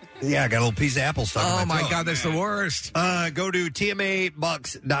 Yeah, I got a little piece of apple stuck in my my throat. God, that's the worst. Go to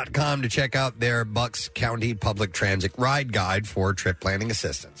tmabucks.com to check out their Bucks County Public Transit Ride Guide for trip planning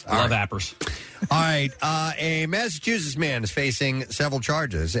assistance. Love appers. All right. A Massachusetts man is facing several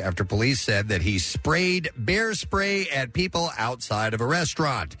charges after police said that he sprayed bear spray at people outside of a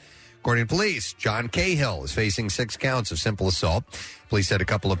restaurant. According to police, John Cahill is facing 6 counts of simple assault. Police said a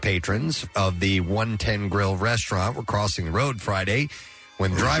couple of patrons of the 110 Grill restaurant were crossing the road Friday when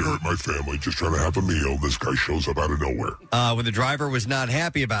the driver... My family just trying to have a meal. This guy shows up out of nowhere. When the driver was not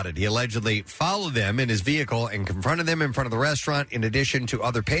happy about it, he allegedly followed them in his vehicle and confronted them in front of the restaurant in addition to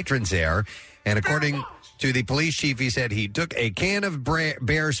other patrons there. And according to the police chief, he said he took a can of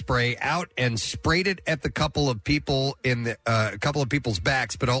bear spray out and sprayed it at the couple of people in the couple of people's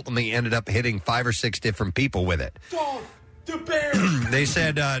backs, but ultimately ended up hitting 5 or 6 different people with it. The bear! They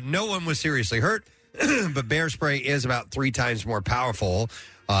said no one was seriously hurt, but bear spray is about 3 times more powerful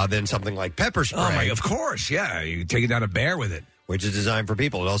than something like pepper spray. Oh, of course, yeah. You're taking down a bear with it. Which is designed for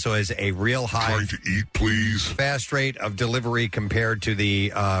people. It also has a real high Trying to eat, please. fast rate of delivery compared to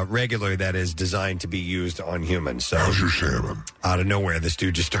the regular that is designed to be used on humans. So, how's your salmon? Out of nowhere, this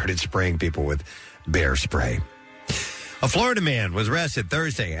dude just started spraying people with bear spray. A Florida man was arrested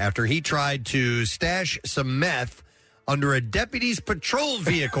Thursday after he tried to stash some meth under a deputy's patrol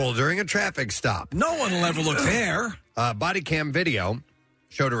vehicle during a traffic stop. No one will ever look there. Body cam video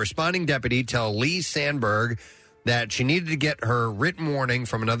showed a responding deputy tell Lee Sandberg that she needed to get her written warning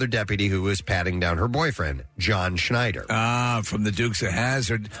from another deputy who was patting down her boyfriend, John Schneider. From the Dukes of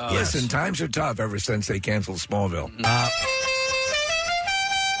Hazzard. Listen, times are tough ever since they canceled Smallville.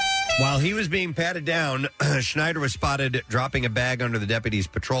 While he was being patted down, Schneider was spotted dropping a bag under the deputy's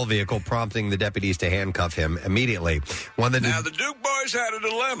patrol vehicle, prompting the deputies to handcuff him immediately. Now, the Duke boys had a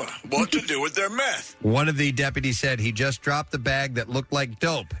dilemma. What to do with their meth? One of the deputies said he just dropped the bag that looked like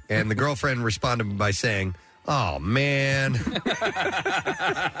dope, and the girlfriend responded by saying, "Oh, man."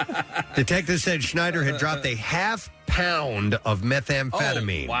 Detectives said Schneider had dropped a half-pound of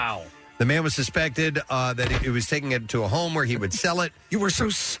methamphetamine. Oh, wow. The man was suspected that he was taking it to a home where he would sell it. You were so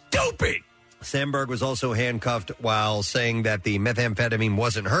stupid. Sandberg was also handcuffed while saying that the methamphetamine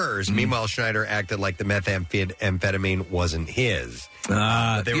wasn't hers. Meanwhile, Schneider acted like the methamphetamine wasn't his. You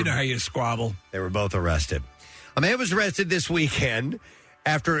know how you squabble. They were both arrested. A man was arrested this weekend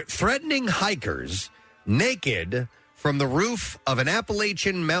after threatening hikers naked from the roof of an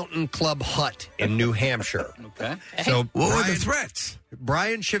Appalachian Mountain Club hut in New Hampshire. Okay. So what were the threats?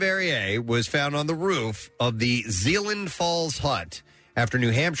 Brian Chevalier was found on the roof of the Zealand Falls hut after New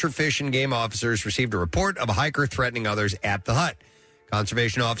Hampshire Fish and Game officers received a report of a hiker threatening others at the hut.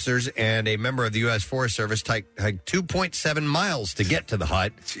 Conservation officers and a member of the U.S. Forest Service hiked 2.7 miles to get to the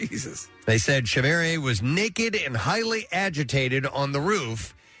hut. Jesus. They said Chevalier was naked and highly agitated on the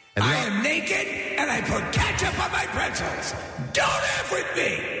roof. And I am naked, and I put ketchup on my pretzels. Don't F with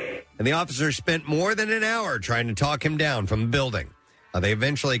me! And the officers spent more than an hour trying to talk him down from the building. They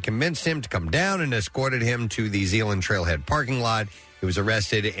eventually convinced him to come down and escorted him to the Zealand Trailhead parking lot. He was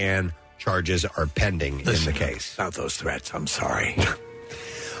arrested, and charges are pending in the case. Not those threats. I'm sorry.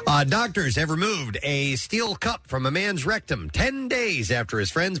 Doctors have removed a steel cup from a man's rectum 10 days after his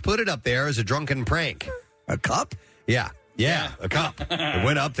friends put it up there as a drunken prank. A cup? Yeah, a cup. It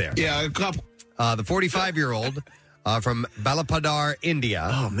went up there. Yeah, a cup. The 45-year-old from Balapadar, India.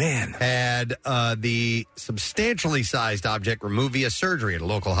 Oh, man. Had the substantially sized object removed via surgery at a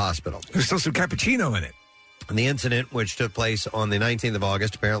local hospital. There's still some cappuccino in it. And the incident, which took place on the 19th of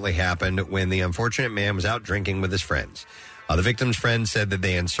August, apparently happened when the unfortunate man was out drinking with his friends. The victim's friend said that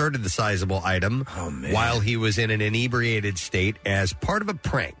they inserted the sizable item while he was in an inebriated state as part of a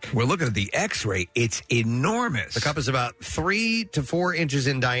prank. We're looking at the X-ray. It's enormous. The cup is about 3 to 4 inches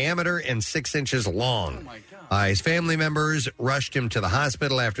in diameter and 6 inches long. Oh, my God. His family members rushed him to the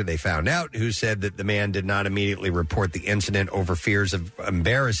hospital after they found out, who said that the man did not immediately report the incident over fears of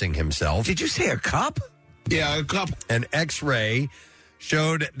embarrassing himself. Did you say a cup? Yeah, a cup. An X-ray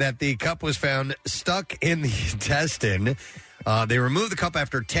showed that the cup was found stuck in the intestine. They removed the cup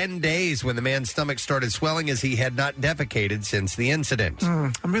after 10 days when the man's stomach started swelling as he had not defecated since the incident.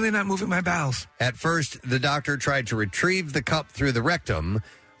 I'm really not moving my bowels. At first, the doctor tried to retrieve the cup through the rectum,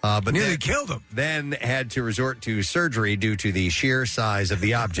 but nearly killed him. Then had to resort to surgery due to the sheer size of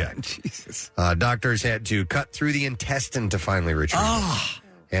the object. Jesus. Doctors had to cut through the intestine to finally retrieve it.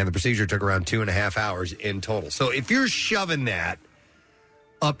 And the procedure took around 2.5 hours in total. So if you're shoving that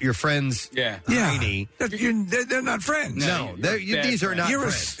up your friend's hiney. They're not friends. No, these are not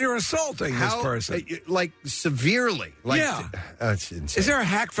friends. You're assolting this person. Like, severely. Like, that's insane. Is there a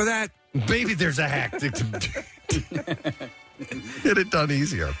hack for that? Maybe there's a hack to get it done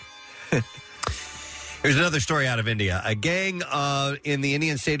easier. Here's another story out of India. A gang in the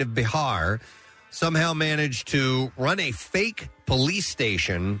Indian state of Bihar somehow managed to run a fake police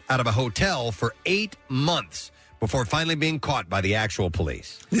station out of a hotel for 8 months before finally being caught by the actual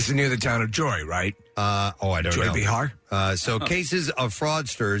police. This is near the town of Joy, right? I don't Joy, know. Bihar? So cases of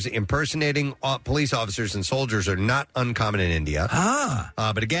fraudsters impersonating police officers and soldiers are not uncommon in India.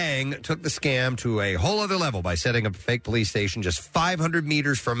 But a gang took the scam to a whole other level by setting up a fake police station just 500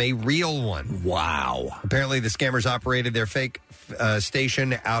 meters from a real one. Wow. Apparently, the scammers operated their fake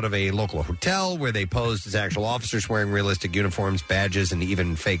station out of a local hotel where they posed as actual officers wearing realistic uniforms, badges, and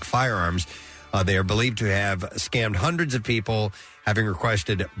even fake firearms. They are believed to have scammed hundreds of people, having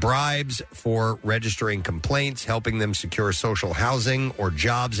requested bribes for registering complaints, helping them secure social housing or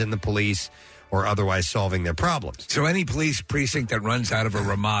jobs in the police, or otherwise solving their problems. So any police precinct that runs out of a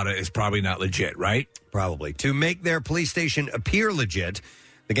Ramada is probably not legit, right? Probably. To make their police station appear legit,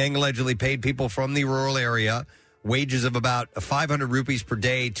 the gang allegedly paid people from the rural area wages of about 500 rupees per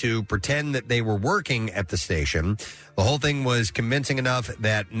day to pretend that they were working at the station. The whole thing was convincing enough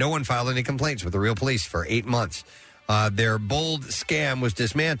that no one filed any complaints with the real police for 8 months. Their bold scam was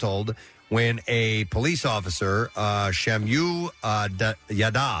dismantled when a police officer, Shamyu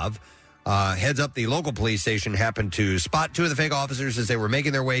Yadav, Heads up, the local police station happened to spot two of the fake officers as they were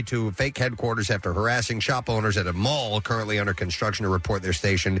making their way to fake headquarters after harassing shop owners at a mall currently under construction to report their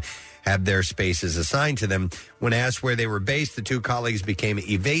station had their spaces assigned to them. When asked where they were based, the two colleagues became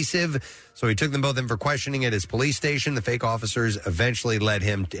evasive, so he took them both in for questioning at his police station. The fake officers eventually led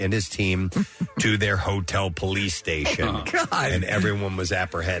him and his team to their hotel police station, and everyone was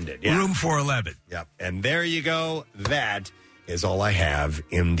apprehended. Yeah. Room 411. Yep, and there you go. That is all I have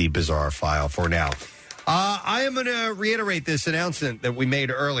in the bizarre file for now. I am going to reiterate this announcement that we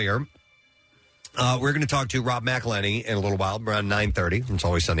made earlier. We're going to talk to Rob McElhenney in a little while, around 9:30. It's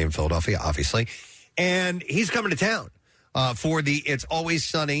Always Sunny in Philadelphia, obviously. And he's coming to town for the It's Always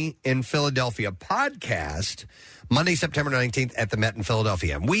Sunny in Philadelphia podcast, Monday, September 19th at the Met in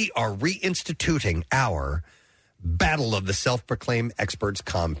Philadelphia. And we are reinstituting our Battle of the Self-Proclaimed Experts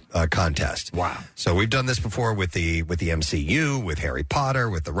contest. Wow. So we've done this before with the MCU, with Harry Potter,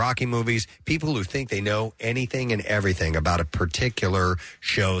 with the Rocky movies. People who think they know anything and everything about a particular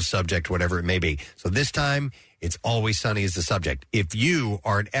show, subject, whatever it may be. So this time, It's Always Sunny is the subject. If you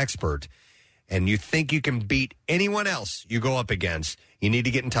are an expert and you think you can beat anyone else you go up against, you need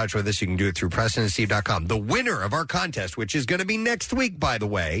to get in touch with us. You can do it through PrestonandSteve.com. The winner of our contest, which is going to be next week, by the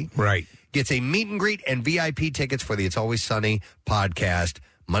way. Right. Gets a meet and greet and VIP tickets for the It's Always Sunny podcast,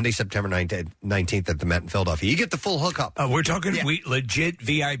 Monday, September 19th at the Met in Philadelphia. You get the full hookup. We're talking legit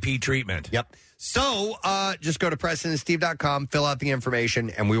VIP treatment. Yep. So just go to PrestonandSteve.com, fill out the information,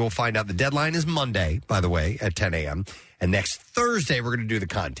 and we will find out. The deadline is Monday, by the way, at 10 a.m. And next Thursday, we're going to do the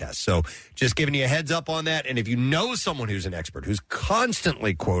contest. So just giving you a heads up on that. And if you know someone who's an expert, who's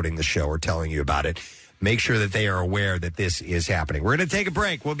constantly quoting the show or telling you about it, make sure that they are aware that this is happening. We're going to take a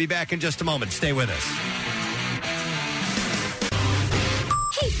break. We'll be back in just a moment. Stay with us.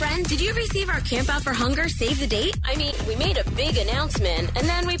 Hey, friend, did you receive our Camp Out for Hunger Save the Date? I mean, we made a big announcement, and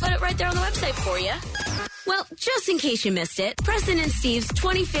then we put it right there on the website for you. Well, just in case you missed it, Preston and Steve's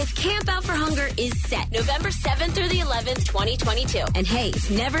 25th Camp Out for Hunger is set November 7th through the 11th, 2022. And hey, it's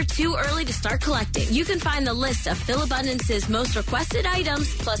never too early to start collecting. You can find the list of Phil Abundance's most requested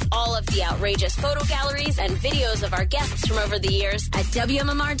items, plus all of the outrageous photo galleries and videos of our guests from over the years at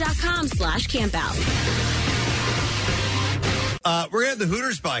WMMR.com/campout. We're going to have the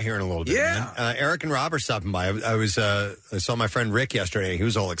Hooters by here in a little bit. Yeah. Eric and Rob are stopping by. I saw my friend Rick yesterday. He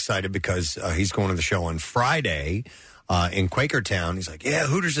was all excited because he's going to the show on Friday in Quakertown. He's like, yeah,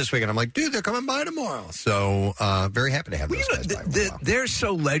 Hooters this week. And I'm like, dude, they're coming by tomorrow. So very happy to have those guys by. They're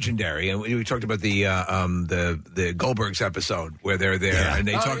so legendary. And we talked about the Goldberg's episode where they're there. Yeah. And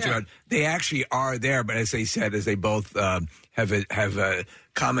they talked about, they actually are there. But as they said, as they both have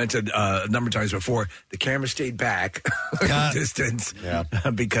commented a number of times before, the camera stayed back distance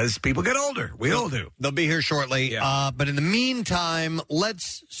because people get older. We all do. They'll be here shortly. Yeah. But in the meantime,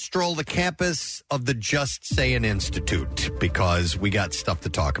 let's stroll the campus of the Just Saying Institute because we got stuff to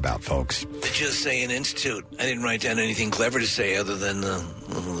talk about, folks. The Just Saying Institute. I didn't write down anything clever to say other than the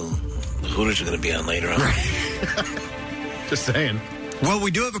Hooters are going to be on later on. Just saying. Well,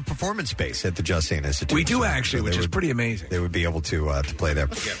 we do have a performance space at the Just Saying Institute. We do, actually, which is pretty amazing. They would be able to play there.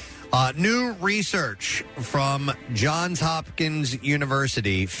 New research from Johns Hopkins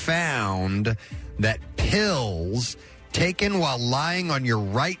University found that pills taken while lying on your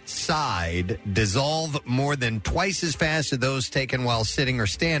right side dissolve more than twice as fast as those taken while sitting or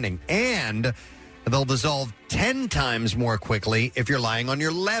standing, and they'll dissolve 10 times more quickly if you're lying on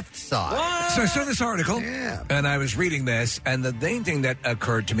your left side. What? So I saw this article, and I was reading this, and the main thing that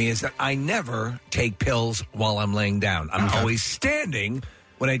occurred to me is that I never take pills while I'm laying down. I'm always standing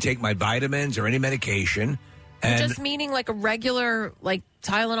when I take my vitamins or any medication. And just meaning like a regular, like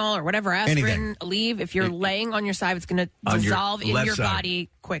Tylenol or whatever, aspirin, Aleve, if you're laying on your side, it's going to dissolve in your body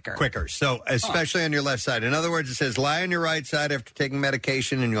quicker. So, especially on your left side. In other words, it says lie on your right side after taking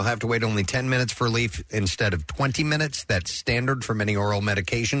medication, and you'll have to wait only 10 minutes for relief instead of 20 minutes. That's standard for many oral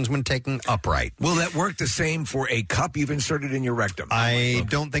medications when taken upright. Will that work the same for a cup you've inserted in your rectum? I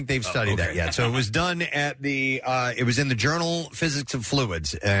don't think they've studied that yet. So it was done at it was in the journal Physics of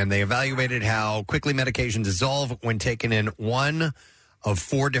Fluids, and they evaluated how quickly medications dissolve when taken in one of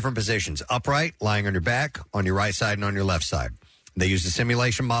 4 different positions: upright, lying on your back, on your right side, and on your left side. They used a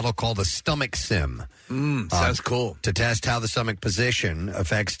simulation model called the stomach sim. Sounds cool. To test how the stomach position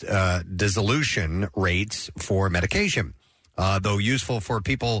affects dissolution rates for medication. Though useful for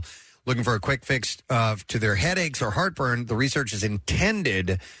people looking for a quick fix to their headaches or heartburn, the research is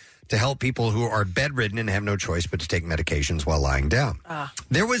intended to help people who are bedridden and have no choice but to take medications while lying down.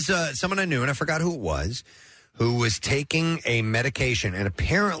 There was someone I knew, and I forgot who it was, who was taking a medication, and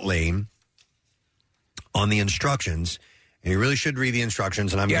apparently on the instructions, and you really should read the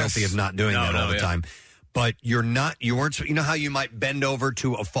instructions, and I'm guilty of not doing that all the time. But you weren't, you know how you might bend over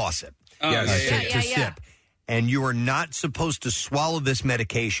to a faucet to sip, and you are not supposed to swallow this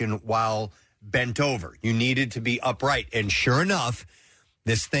medication while bent over. You needed to be upright, and sure enough,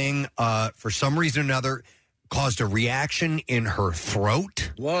 this thing, for some reason or another, caused a reaction in her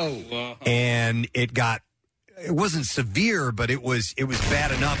throat. Whoa! And it wasn't severe, but it was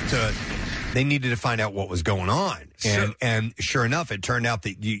bad enough to. They needed to find out what was going on. And sure enough, it turned out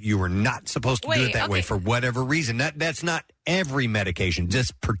that you were not supposed to do it that way for whatever reason. That's not every medication.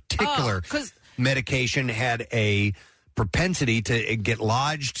 This particular medication had a propensity to get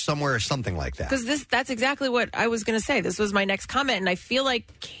lodged somewhere or something like that. Because that's exactly what I was going to say. This was my next comment, and I feel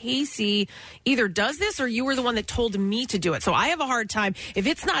like Casey either does this or you were the one that told me to do it. So I have a hard time. If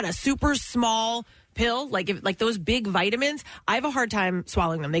it's not a super small pill, like those big vitamins, I have a hard time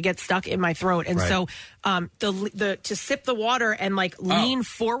swallowing them. They get stuck in my throat, and so to sip the water and lean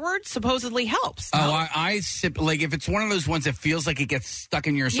forward supposedly helps. I sip if it's one of those ones that feels like it gets stuck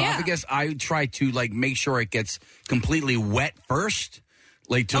in your esophagus. I try to make sure it gets completely wet first.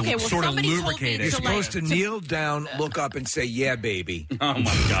 Sort of lubricate it. You're supposed to kneel down, look up, and say, "Yeah, baby." Oh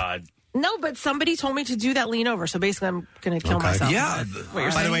my God. No, but somebody told me to do that lean over, so basically I'm going to kill myself. Yeah.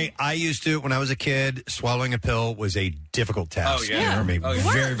 By the way, I used to, when I was a kid, swallowing a pill was a difficult task. Oh, yeah. For me.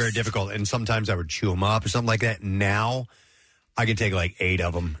 Very, very difficult. And sometimes I would chew them up or something like that. Now, I can take 8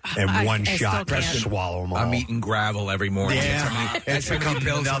 of them in one shot, swallow them all. I'm eating gravel every morning. Yeah. It's become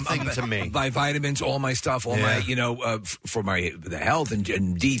nothing to me. My vitamins, all my stuff, all my, for the health and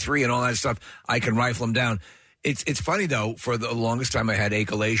D3 and all that stuff, I can rifle them down. It's funny, though, for the longest time I had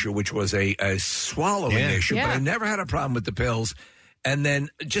achalasia, which was a swallowing issue, but I never had a problem with the pills. And then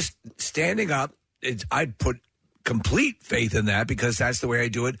just standing up, I'd put complete faith in that because that's the way I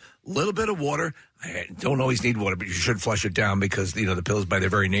do it. A little bit of water. I don't always need water, but you should flush it down because, the pills by their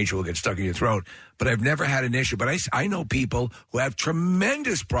very nature will get stuck in your throat. But I've never had an issue. But I know people who have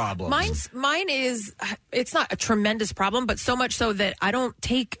tremendous problems. Mine is, it's not a tremendous problem, but so much so that I don't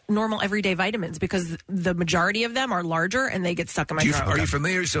take normal everyday vitamins because the majority of them are larger and they get stuck in my throat. Are you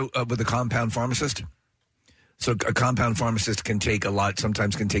familiar with a compound pharmacist? So a compound pharmacist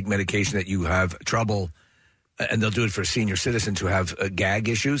sometimes can take medication that you have trouble, and they'll do it for senior citizens who have gag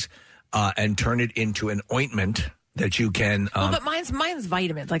issues, and turn it into an ointment that you can... but mine's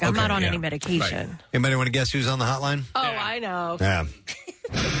vitamins. I'm not on any medication. Right. Anybody want to guess who's on the hotline? Oh, I know. Yeah.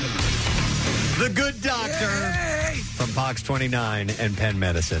 The good doctor from Fox 29 and Penn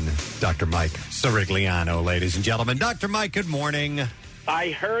Medicine, Dr. Mike Sirigliano, ladies and gentlemen. Dr. Mike, good morning.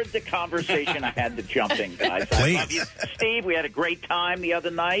 I heard the conversation. I had to jump in, guys. Please. I love you. Steve, we had a great time the other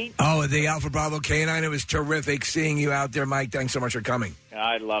night. Oh, the Alpha Bravo Canine. It was terrific seeing you out there, Mike. Thanks so much for coming.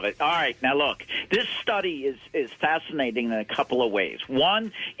 I love it. All right. Now, look, this study is fascinating in a couple of ways.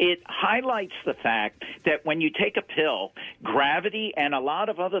 One, it highlights the fact that when you take a pill, gravity and a lot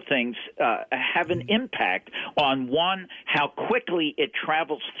of other things have an impact on, one, how quickly it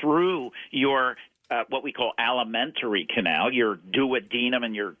travels through your what we call alimentary canal, your duodenum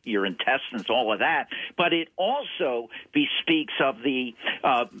and your intestines, all of that. But it also bespeaks of the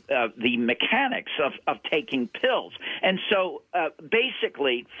mechanics of taking pills. And so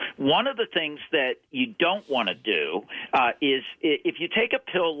basically, one of the things that you don't want to do is if you take a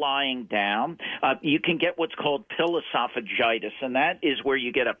pill lying down, you can get what's called pill esophagitis, and that is where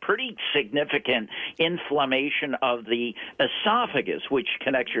you get a pretty significant inflammation of the esophagus, which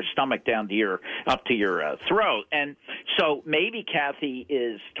connects your stomach down to up to your throat. And so maybe Kathy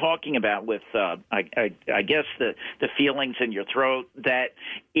is talking about with, I guess, the feelings in your throat, that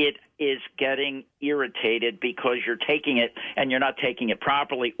it is getting irritated because you're taking it and you're not taking it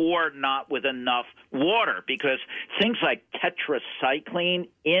properly or not with enough water, because things like tetracycline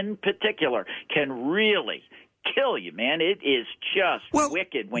in particular can really kill you, man. It is just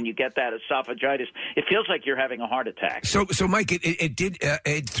wicked when you get that esophagitis. It feels like you're having a heart attack. So Mike,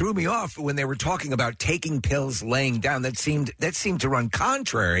 it threw me off when they were talking about taking pills laying down. That seemed to run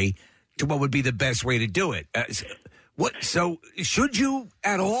contrary to what would be the best way to do it. So should you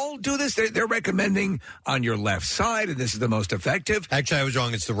at all do this? They're recommending on your left side, and this is the most effective. Actually, I was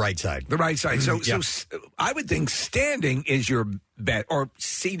wrong. It's the right side. The right side. So I would think standing is your bet, or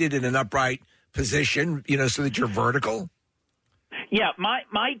seated in an upright position, so that you're vertical. Yeah,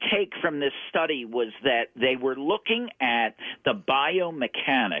 my take from this study was that they were looking at the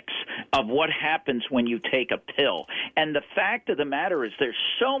biomechanics of what happens when you take a pill. And the fact of the matter is there's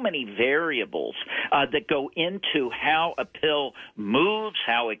so many variables that go into how a pill moves,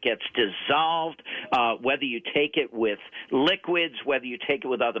 how it gets dissolved, whether you take it with liquids, whether you take it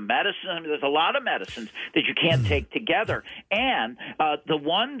with other medicines. I mean, there's a lot of medicines that you can't take together. And the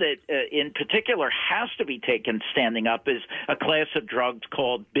one that in particular has to be taken standing up is a class of drugs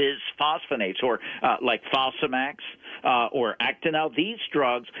called bisphosphonates, or like Fosamax or Actonel. These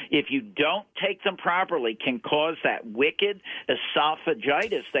drugs, if you don't take them properly, can cause that wicked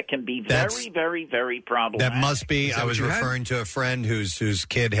esophagitis that can be very, very, very problematic. That must be. I was referring to a friend whose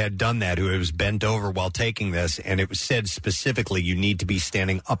kid had done that, who was bent over while taking this, and it was said specifically you need to be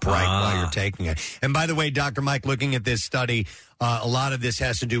standing upright while you're taking it. And by the way, Dr. Mike, looking at this study, a lot of this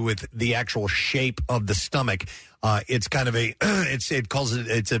has to do with the actual shape of the stomach. It's kind of a,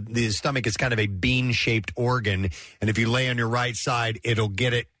 the stomach is kind of a bean-shaped organ, and if you lay on your right side, it'll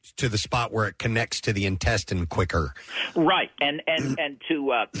get it to the spot where it connects to the intestine quicker. Right, and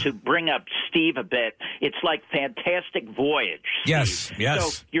to bring up Steve a bit, it's like Fantastic Voyage. Steve. Yes.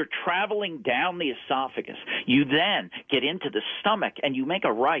 So you're traveling down the esophagus. You then get into the stomach, and you make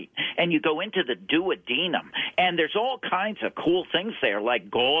a right, and you go into the duodenum, and there's all kinds of cool things there, like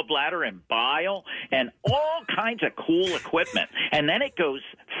gallbladder and bile, and all kinds of cool equipment. And then it goes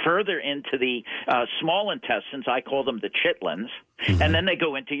further into the small intestines. I call them the chitlins. And then they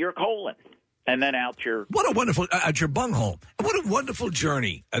go into your colon, and then out your... What a wonderful... at your bunghole. What a wonderful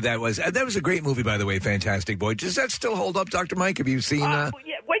journey that was. That was a great movie, by the way, Fantastic Boy. Does that still hold up, Dr. Mike? Have you seen... Yeah.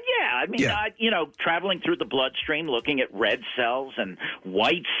 I mean, traveling through the bloodstream, looking at red cells and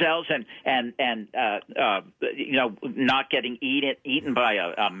white cells, and not getting eaten by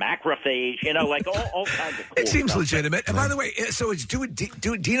a macrophage, like all kinds of cool It seems stuff. legitimate. And by the way, so it's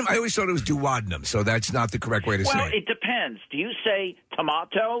duodenum. I always thought it was duodenum, so that's not the correct way to say it. Well, it depends. Do you say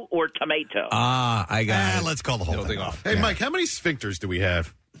tomato or tomato? I got it. Let's call the whole thing off. Hey, Mike, how many sphincters do we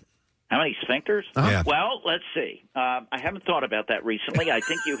have? How many sphincters? Yeah. Well, let's see. I haven't thought about that recently. I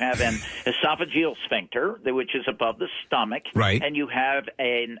think you have an esophageal sphincter, which is above the stomach. Right. And you have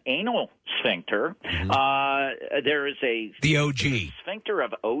an anal sphincter. There is the OG. Sphincter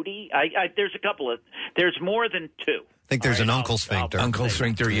of Odie. There's a couple of... There's more than two. I think there's an uncle sphincter. Uncle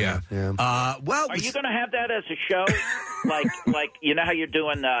sphincter, yeah. Are you going to have that as a show? like you know how you're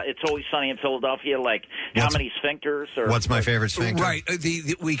doing It's Always Sunny in Philadelphia, how many sphincters? Or What's my favorite sphincter? Right.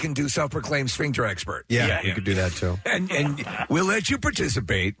 We can do self-proclaimed sphincter expert. Yeah, we could do that, too. And we'll let you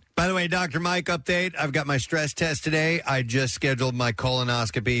participate. By the way, Dr. Mike, update. I've got my stress test today. I just scheduled my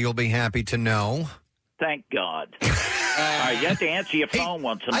colonoscopy. You'll be happy to know. Thank God. You have to answer your phone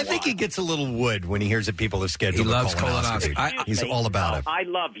once in a while. I think he gets a little wood when he hears that people have scheduled He loves colonoscopy. He's all about it. I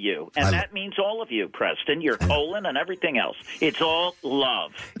love you. And that means all of you, Preston, your colon and everything else. It's all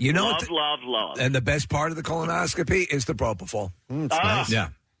love. You know love. And the best part of the colonoscopy is the propofol. It's nice. Yeah.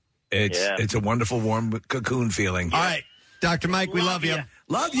 It's a wonderful, warm cocoon feeling. All right. Dr. Mike, we love you.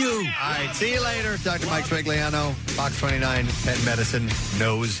 Love you. All right. See you later. Dr. Mike Swigliano, Fox 29, Penn Medicine,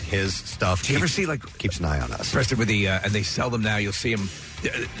 knows his stuff. Do you ever see, keeps an eye on us. Preston, with the, and they sell them now, you'll see them,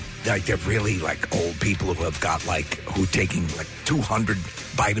 they're really, old people who have got, who are taking, 200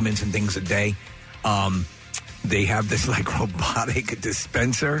 vitamins and things a day. They have this, robotic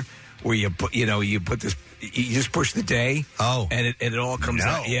dispenser where you put this, you just push the day. Oh. And it all comes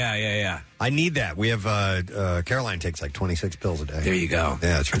out. Yeah. I need that. We have, Caroline takes 26 pills a day. There you go.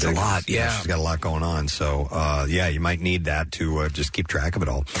 Yeah, it's ridiculous. a lot. Yeah. She's got a lot going on. So, you might need that to just keep track of it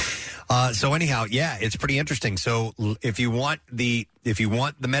all. So anyhow, it's pretty interesting. So if you want the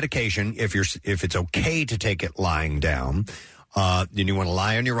medication, if it's okay to take it lying down, then you want to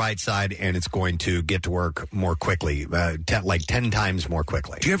lie on your right side, and it's going to get to work more quickly, 10 times more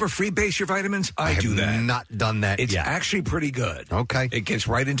quickly. Do you ever freebase your vitamins? I do that. Have not done that It's yet. actually pretty good. Okay. It gets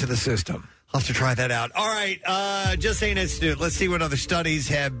right into the system. I'll have to try that out. All right, Just Saying Institute. Let's see what other studies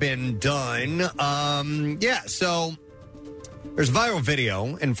have been done. So there's a viral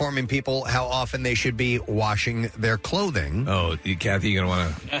video informing people how often they should be washing their clothing. Oh, Kathy, you're going to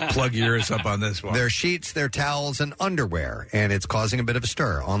want to plug yours up on this one. Their sheets, their towels, and underwear, and it's causing a bit of a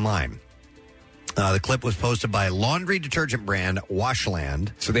stir online. The clip was posted by laundry detergent brand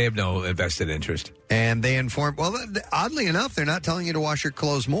Washland. So they have no vested interest. And they informed, oddly enough, they're not telling you to wash your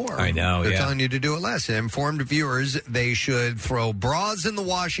clothes more. I know, They're telling you to do it less. It informed viewers they should throw bras in the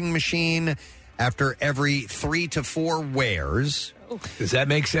washing machine after every 3 to 4 wears. Does that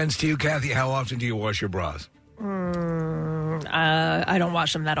make sense to you, Kathy? How often do you wash your bras? I don't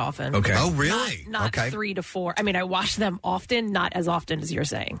wash them that often. Okay. Oh, really? Not 3 to 4. I mean, I wash them often, not as often as you're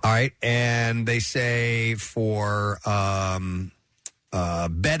saying. All right. And they say for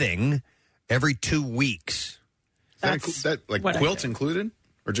bedding, every 2 weeks. Is that quilts included?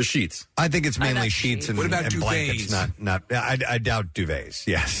 Or just sheets? I think it's mainly sheets and what about and blankets. duvets? Not. I doubt duvets.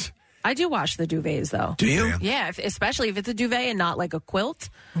 Yes. I do wash the duvets, though. Do you? Yeah, especially if it's a duvet and not like a quilt.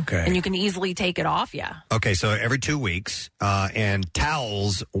 Okay. And you can easily take it off, yeah. Okay, so every 2 weeks, and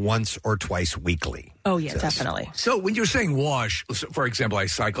towels once or twice weekly. Oh, yeah, definitely. So when you're saying wash, for example, I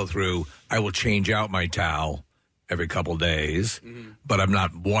cycle through, I will change out my towel every couple days, but I'm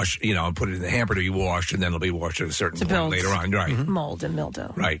not I'll put it in the hamper to be washed, and then it'll be washed at a certain point later on. Right. Mold and mildew.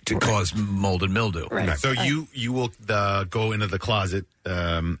 Right, to cause mold and mildew. Right. So you will go into the closet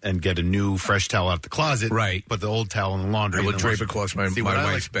and get a new fresh towel out the closet. Right. Put the old towel in the laundry. I will and then drape wash it. across my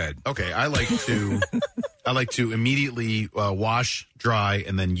wife's bed. Okay, I like to immediately wash, dry,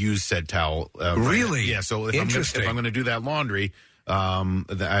 and then use said towel. Really? Yeah. So if Interesting. I'm going to do that laundry,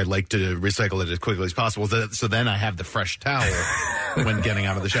 I like to recycle it as quickly as possible. So then I have the fresh towel when getting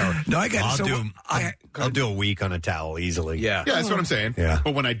out of the shower. No, I get it. I'll do a week on a towel easily. Yeah. Yeah, that's what I'm saying. Yeah.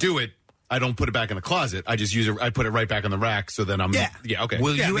 But when I do it, I don't put it back in the closet. I just use it. I put it right back in the rack. So then I'm okay.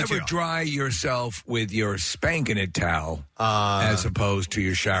 Will Yeah, you me ever too. dry yourself with your spanking it towel as opposed to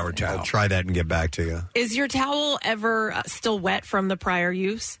your shower towel? I'll try that and get back to you. Is your towel ever still wet from the prior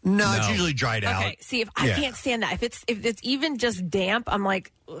use? No, it's usually dried out. Okay, see, if I can't stand that. If it's even just damp, I'm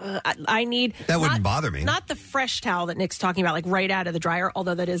like, I need... That wouldn't bother me. Not the fresh towel that Nick's talking about, like right out of the dryer,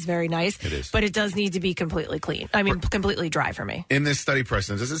 although that is very nice. It is. But it does need to be completely clean. I mean, completely dry for me. In this study,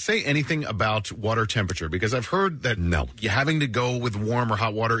 Preston, does it say anything about water temperature? Because I've heard that you having to go with warm or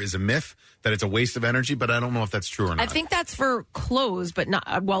hot water is a myth, that it's a waste of energy, but I don't know if that's true or not. I think that's for clothes, but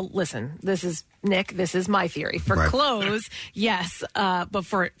not... well, listen, this is... Nick, this is my theory. For clothes, yes. But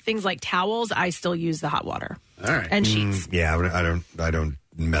for things like towels, I still use the hot water. All right. And sheets. Yeah, I don't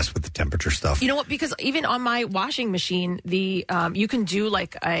mess with the temperature stuff. You know what? Because even on my washing machine, the you can do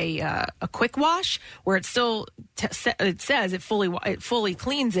like a quick wash where it still it says it fully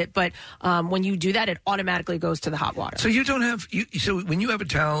cleans it, but when you do that, it automatically goes to the hot water. So you don't have so when you have a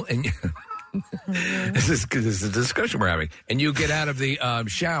towel and this is a discussion we're having, and you get out of the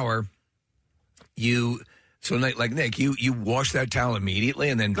shower, like Nick, you wash that towel immediately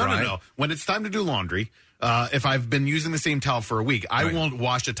and then dry. No. When it's time to do laundry. If I've been using the same towel for a week, I won't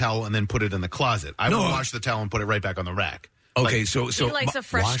wash a towal and then put it in the closet. I will wash the towel and put it right back on the rack. Okay, so he likes a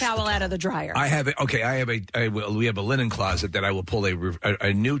fresh towel out of the dryer. I have it. Okay, we have a linen closet that I will pull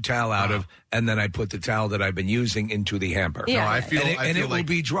a new towel out of, and then I put the towel that I've been using into the hamper. Yeah, I feel it will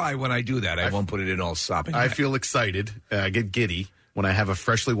be dry when I do that. I won't put it in all sopping. I feel excited. I get giddy when I have a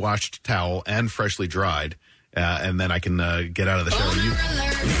freshly washed towel and freshly dried. And then I can get out of the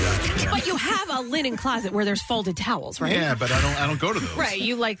shower. But you have a linen closet where there's folded towels, right? Yeah, but I don't go to those. Right,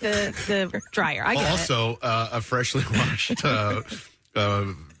 you like the dryer. I get also, a freshly washed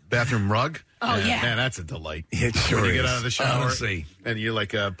bathroom rug. Oh, yeah. Man, that's a delight. It sure when you get is. out of the shower, Honestly. and you're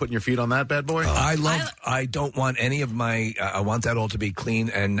like putting your feet on that bad boy. I don't want any of my. I want that all to be clean,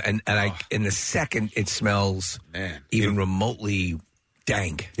 and I in the second it smells even remotely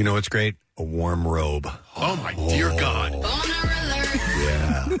dank. You know what's great? A warm robe. Oh my dear God!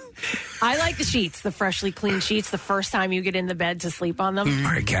 Yeah. I like the sheets, the freshly cleaned sheets. The first time you get in the bed to sleep on them.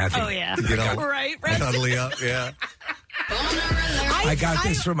 All right, Kathy. Oh yeah, You know, right. cuddly up. Yeah. I got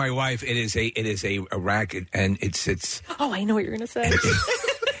this for my wife. It is a racket, and it sits. Oh, I know what you're going to say.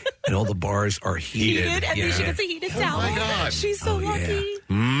 And all the bars are heated. And then she gets a heated towel. my God. She's so lucky.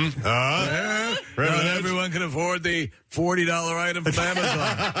 Not everyone can afford the $40 item from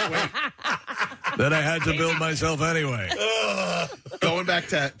Amazon. That I had to build myself anyway. Going back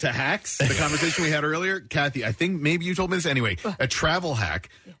to hacks, the conversation we had earlier, Kathy, I think maybe you told me this anyway. A travel hack: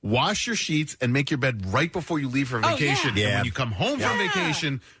 wash your sheets and make your bed right before you leave for vacation. Yeah. And when you come home from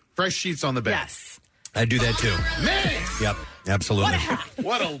vacation, fresh sheets on the bed. Yes. I do that too. Man! Yep, absolutely.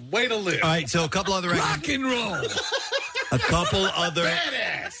 What a way to live. All right, so a couple other Rock and roll. A couple other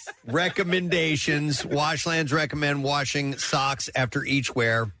Badass. recommendations. Washlands recommend washing socks after each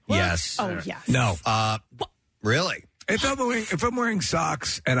wear. Yes. Oh, yes. No. Really? If I'm wearing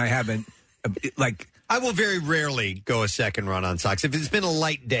socks and I haven't, I will very rarely go a second run on socks. If it's been a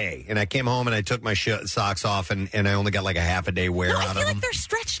light day and I came home and I took my socks off and I only got like a half a day wear out of them. I feel like they're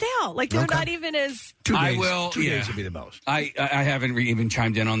stretched out. Like they're not even as... 2 days. I will. 2 days would be the most. I haven't even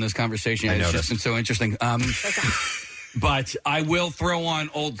chimed in on this conversation yet. It's just been so interesting. But I will throw on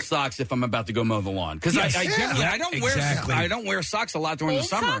old socks if I'm about to go mow the lawn because I generally I don't wear socks a lot during the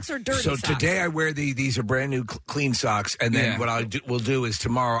summer. Socks or dirty So socks? today I wear these are brand new clean socks, and then what I will do is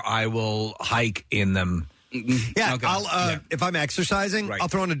tomorrow I will hike in them. Yeah, Okay. If I'm exercising, I'll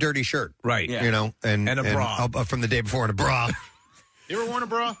throw on a dirty shirt. Right. You know, and a bra. from the day before and a bra. You ever worn a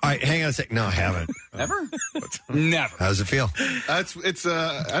bra? All right, hang on a sec. No, I haven't. Ever? Never. How does it feel? It's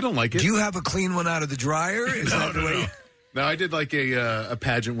I don't like it. Do you have a clean one out of the dryer? Is that the way? No, I did like a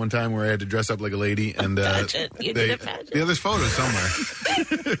pageant one time where I had to dress up like a lady, and You did a pageant. Yeah, there's photos somewhere.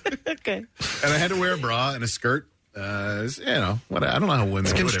 Okay. And I had to wear a bra and a skirt. I don't know how women.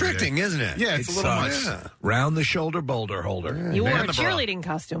 It's do it every constricting, day. isn't it? Yeah, it's a little much. Round the shoulder boulder holder. You wore a And the bra. cheerleading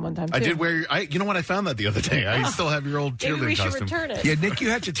costume one time, too. I did wear. You know what? I found that the other day. I still have your old Maybe we cheerleading should costume. return it. Yeah, Nick, you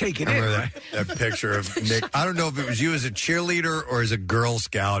had to take it in. Remember Right? that picture of Nick? I don't know if it was you as a cheerleader or as a Girl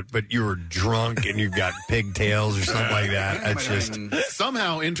Scout, but you were drunk and you got pigtails or something like that. It's just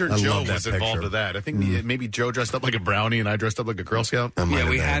somehow intern I Joe love that was involved picture. with that. I think maybe Joe dressed up like a brownie and I dressed up like a Girl Scout. Yeah,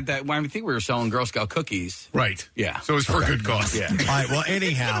 we had that. Well, I think we were selling Girl Scout cookies. Right. Yeah. So it was for a good cause. Yeah. All right. Well,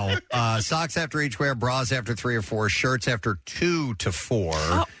 anyhow, socks after each wear, bras after 3 or 4, shirts after 2 to 4.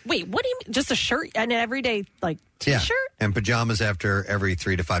 Oh, wait, what do you mean? Just a shirt and an everyday, T-shirt? And pajamas after every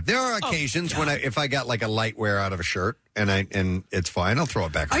 3 to 5. There are occasions when if I got like a light wear out of a shirt and it's fine, I'll throw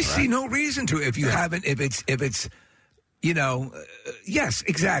it back on. I see no reason to if you haven't if it's yes,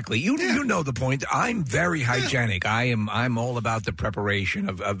 exactly. You know the point. I'm very hygienic. I'm all about the preparation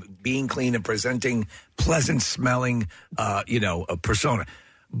of being clean and presenting pleasant smelling a persona.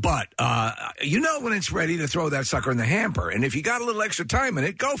 But when it's ready to throw that sucker in the hamper. And if you got a little extra time in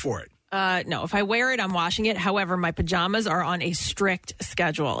it, go for it. No, if I wear it, I'm washing it. However, my pajamas are on a strict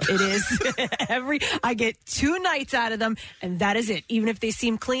schedule. It is I get 2 nights out of them, and that is it. Even if they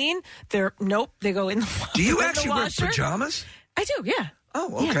seem clean, they go in the Do you in actually the wear washer. pajamas? I do, yeah.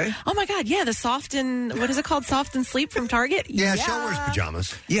 Oh, okay. Yeah. Oh my God, yeah, the Soft and what is it called? Soft and Sleep from Target. Yeah, Shell wears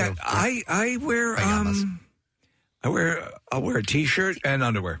pajamas. Yeah, So, I wear I'll wear a t-shirt and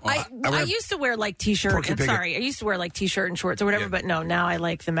underwear. I used to wear t-shirt. Porky Pig. I used to wear t-shirt and shorts or whatever. But no, now I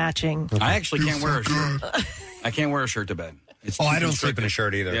like the matching. I actually can't wear a shirt. I can't wear a shirt to bed. It's I too don't sleep in a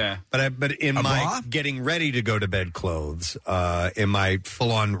shirt either. Yeah. But in A my bra? getting ready to go to bed clothes, in my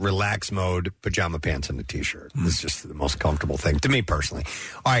full on relax mode, pajama pants and a t-shirt. It's just the most comfortable thing to me personally.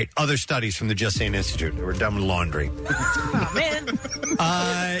 All right, other studies from the Just Saying Institute. We're done with laundry. Oh man,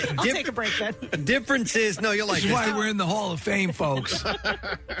 I'll take a break then. Differences. No, you'll like This is this. why we're in the Hall of Fame, folks.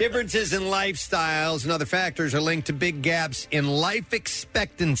 Differences in lifestyles and other factors are linked to big gaps in life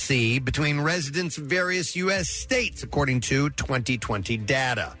expectancy between residents of various U.S. states, according to 2020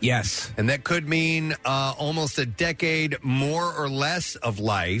 data. Yes. And that could mean almost a decade more or less of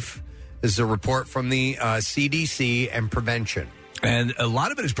life. This is a report from the CDC and Prevention. And a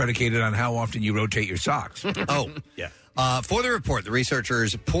lot of it is predicated on how often you rotate your socks. Yeah. For the report, the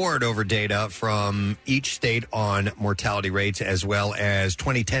researchers pored over data from each state on mortality rates as well as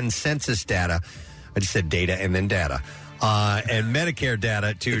 2010 census data. I just said data and then data. And Medicare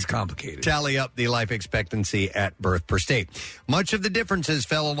data to tally up the life expectancy at birth per state. Much of the differences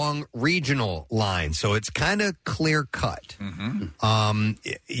fell along regional lines, so it's kind of clear cut. Americans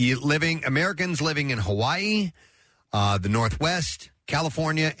living in Hawaii, the Northwest,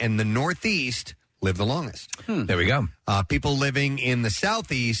 California, and the Northeast live the longest. There we go. People living in the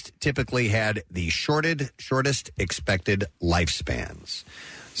Southeast typically had the shortest expected lifespans.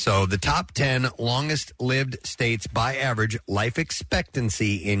 So the top 10 longest lived states by average life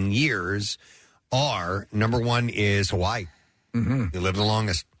expectancy in years are, number 1 is Hawaii. You live the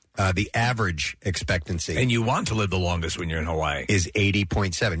longest. The average expectancy. And you want to live the longest when you're in Hawaii. Is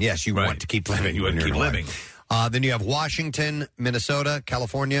 80.7. Yes, you want to keep living. You want to keep living. Then you have Washington, Minnesota,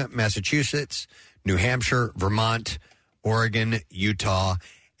 California, Massachusetts, New Hampshire, Vermont, Oregon, Utah,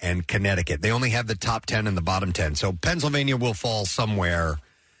 and Connecticut. They only have the top 10 and the bottom 10. So Pennsylvania will fall somewhere,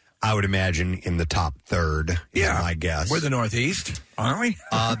 I would imagine, in the top third, is my guess. We're the Northeast, aren't we?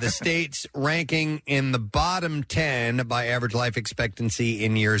 The states ranking in the bottom 10 by average life expectancy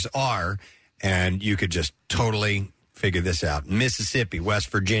in years are, and you could just totally figure this out, Mississippi, West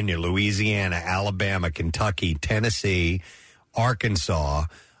Virginia, Louisiana, Alabama, Kentucky, Tennessee, Arkansas,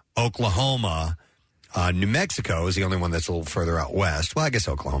 Oklahoma, New Mexico is the only one that's a little further out west. Well, I guess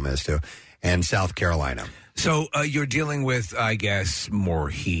Oklahoma is too. And South Carolina. So you're dealing with, I guess, more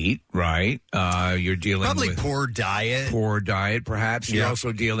heat, right? You're dealing probably with poor diet, perhaps. You're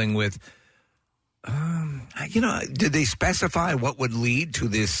also dealing with, did they specify what would lead to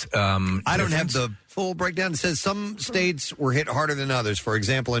this? I don't have the full breakdown. It says some states were hit harder than others. For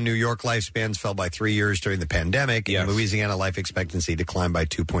example, in New York, lifespans fell by 3 years during the pandemic. In Louisiana, life expectancy declined by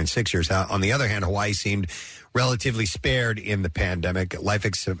 2.6 years. On the other hand, Hawaii seemed relatively spared in the pandemic. Life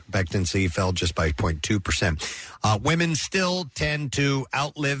expectancy fell just by 0.2%. Women still tend to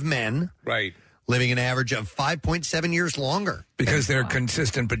outlive men. Right. Living an average of 5.7 years longer. Because they're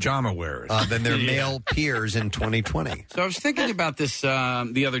consistent pajama wearers. Than their male peers in 2020. So I was thinking about this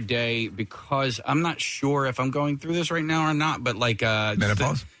the other day because I'm not sure if I'm going through this right now or not, but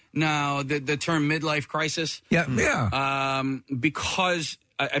menopause? No, the term midlife crisis. Yeah, yeah. Because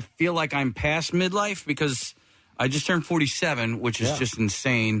I feel like I'm past midlife because I just turned 47, which is just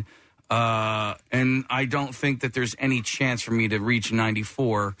insane. And I don't think that there's any chance for me to reach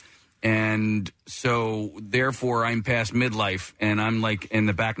 94. And so, therefore, I'm past midlife, and I'm like in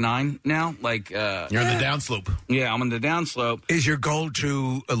the back nine now. Like you're on the downslope. Yeah, I'm on the downslope. Is your goal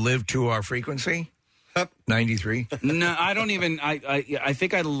to live to our frequency? 93? No, I don't even. I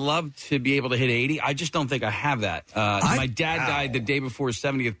think I'd love to be able to hit 80. I just don't think I have that. My dad died the day before his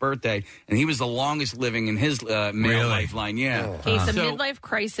 70th birthday, and he was the longest living in his male lifeline. Yeah. Okay, so midlife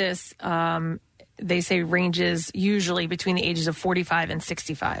crisis, they say ranges usually between the ages of 45 and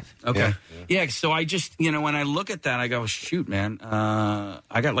 65. Okay. Yeah, so I just, when I look at that, I go, shoot, man,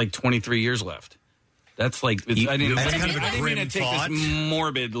 I got like 23 years left. That's like, I didn't mean to take this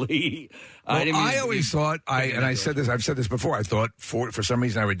morbidly. I always thought, I've said this before, I thought for some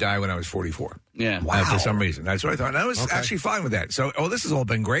reason I would die when I was 44. Yeah. Wow. For some reason. That's what I thought. And I was actually fine with that. So, this has all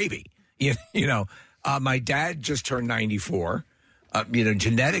been gravy. My dad just turned 94.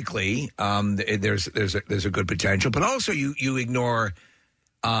 Genetically, there's a good potential, but also you ignore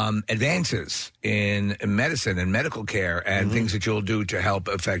advances in medicine and medical care and things that you'll do to help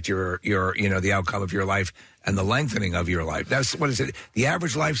affect your the outcome of your life and the lengthening of your life. That's what is it? The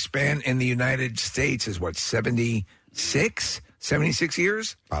average lifespan in the United States is what, 76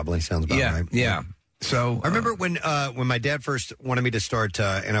 years? Probably sounds about right. Yeah. So I remember when my dad first wanted me to start,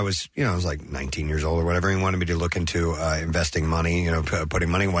 and I was like 19 years old or whatever. He wanted me to look into investing money, putting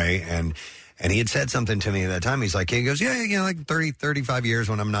money away, and he had said something to me at that time. He goes, like 30, 35 years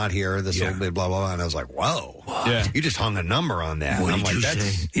when I'm not here, this will be blah, blah, blah. And I was like, whoa, you just hung a number on that. What and did you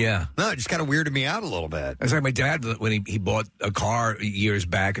say? Yeah. No, it just kind of weirded me out a little bit. It's like my dad, when he bought a car years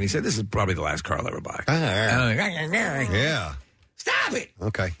back, and he said, this is probably the last car I'll ever buy. Yeah. Stop it.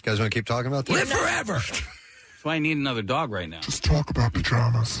 Okay. You guys want to keep talking about this? Live forever. That's why I need another dog right now. Just talk about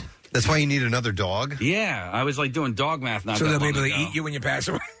pajamas. That's why you need another dog? Yeah. I was like doing dog math now. So they'll be able to eat you when you pass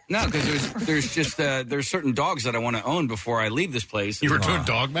away? No, because there's just there's certain dogs that I want to own before I leave this place. You were doing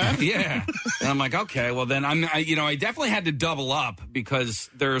dog math? Yeah. And I'm like, okay, well then I definitely had to double up because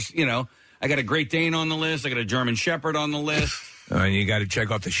there's, I got a Great Dane on the list. I got a German Shepherd on the list. And you got to check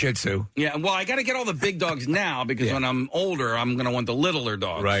off the Shih Tzu. Yeah, well, I got to get all the big dogs now because when I'm older, I'm going to want the littler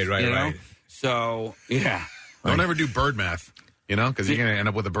dogs. Right. So, yeah. Don't ever do bird math, because you're going to end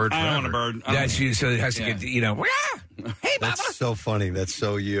up with a bird forever. I don't want a bird. That's you, so it has to get, hey, Mama. That's so funny. That's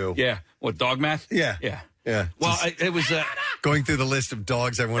so you. Yeah. What, dog math? Yeah. Yeah. Well, it was... going through the list of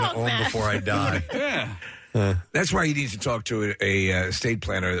dogs I want to own before I die. Yeah. That's why you need to talk to a estate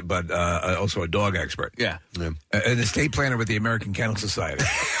planner, but also a dog expert. Yeah. An estate planner with the American Kennel Society.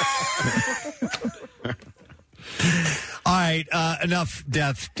 All right, enough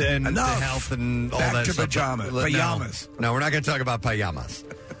death and health and all Back that to stuff. pajamas. No, we're not going to talk about pajamas.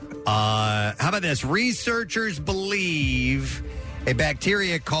 How about this? Researchers believe a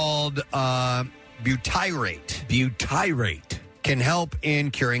bacteria called butyrate can help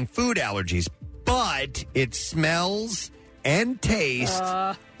in curing food allergies, but it smells and tastes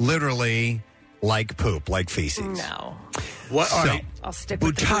literally like poop, like feces. No. What? So, all right. I'll stick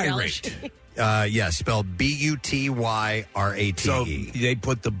with butyrate. Spelled Butyrate. So they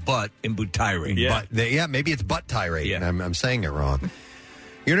put the butt in butyrate. Yeah, maybe it's butt tirate. Yeah. And I'm saying it wrong.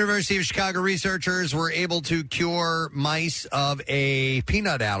 University of Chicago researchers were able to cure mice of a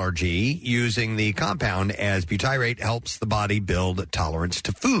peanut allergy using the compound, as butyrate helps the body build tolerance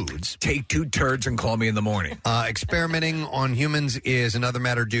to foods. Take 2 turds and call me in the morning. Experimenting on humans is another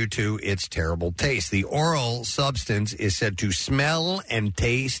matter due to its terrible taste. The oral substance is said to smell and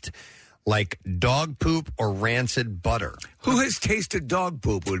taste like dog poop or rancid butter. Who has tasted dog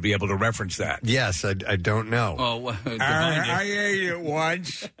poop would be able to reference that? Yes, I don't know. Oh, I ate it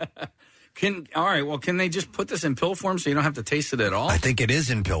once. Can they just put this in pill form so you don't have to taste it at all? I think it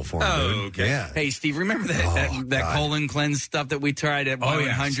is in pill form. Oh, dude. okay. Yeah. Hey, Steve, remember that colon cleanse stuff that we tried at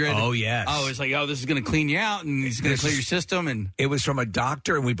 100? Oh, yes. Oh, it's like, this is going to clean you out and it's going to clear your system. And it was from a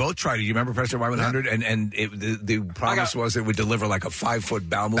doctor, and we both tried it. You remember Preston Y100? Yeah. And the promise was it would deliver like a 5-foot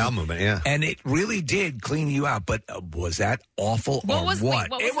bowel movement. Bowel movement, yeah. And it really did clean you out. But was that awful what or was,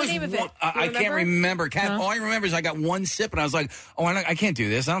 what? Wait, what was the name of it? I can't remember. All I remember is I got one sip, and I was like, I can't do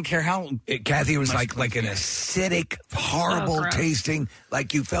this. I don't care how... Kathy was like an acidic, horrible tasting,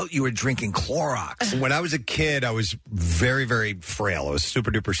 like you felt you were drinking Clorox. When I was a kid, I was very, very frail. I was super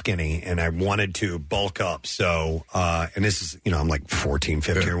duper skinny, and I wanted to bulk up. So, and this is, I'm like 14,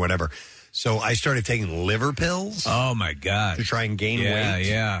 15 or whatever. So I started taking liver pills. Oh, my God. To try and gain weight.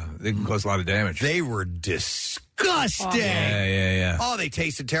 Yeah. They can cause a lot of damage. They were disgusting. disgusting. Yeah. Oh, they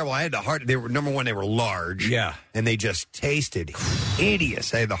tasted terrible. I had the hard. They were number one. They were large. Yeah, and they just tasted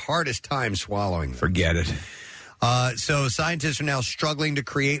hideous. I had the hardest time swallowing them. Forget it. So scientists are now struggling to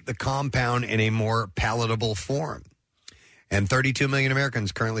create the compound in a more palatable form. And 32 million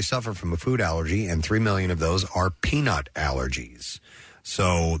Americans currently suffer from a food allergy, and 3 million of those are peanut allergies.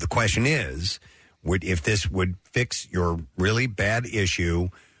 So the question is, if this would fix your really bad issue,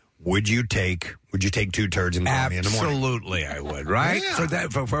 would you take 2 turds and coffee in the morning? Absolutely, I would. Right? Yeah.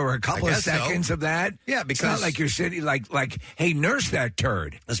 For a couple of seconds of that. Yeah, because it's not like you're sitting like, hey, nurse that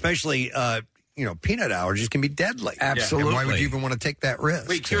turd. Especially, peanut allergies can be deadly. Absolutely. And why would you even want to take that risk?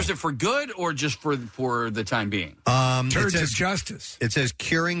 Wait, cures it for good or just for the time being? Turds of justice. It says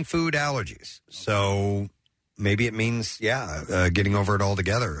curing food allergies. So maybe it means, getting over it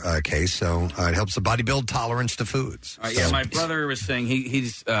altogether, Case. So it helps the body build tolerance to foods. My brother was saying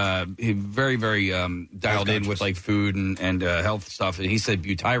he's very, very dialed in with like food and health stuff. And he said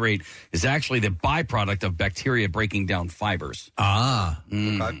butyrate is actually the byproduct of bacteria breaking down fibers.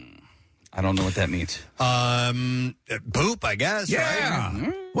 Okay. I don't know what that means. Poop, I guess. Yeah.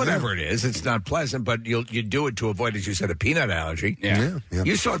 Right? Whatever it is, it's not pleasant, but you do it to avoid, as you said, a peanut allergy. Yeah.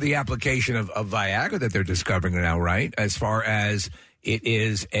 You saw the application of Viagra that they're discovering now, right? As far as it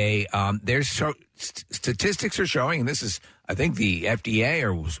is statistics are showing, and this is, I think, the FDA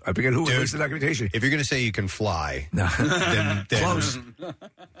or I forget who released the documentation. If you're going to say you can fly, then close.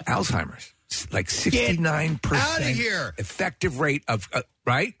 Alzheimer's, like 69% out of here. Effective rate of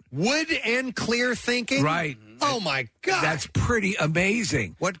right? Wood and clear thinking? Right. Oh, my God. That's pretty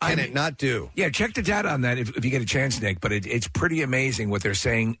amazing. What can it not do? Yeah, check the data on that if you get a chance, Nick. But it's pretty amazing what they're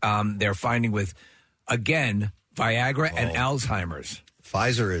saying they're finding with, again, Viagra and Alzheimer's.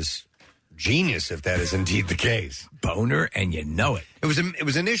 Pfizer is genius if that is indeed the case. Boner, and you know it. It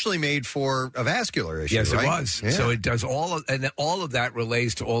was initially made for a vascular issue, yes, right? It was. Yeah. So it does all of that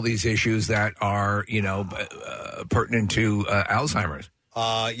relates to all these issues that are, pertinent to Alzheimer's.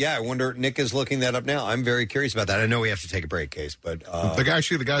 I wonder. Nick is looking that up now. I'm very curious about that. I know we have to take a break, Case, but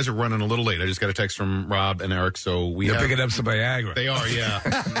the guys are running a little late. I just got a text from Rob and Eric, so they're picking up some Viagra. They are, yeah.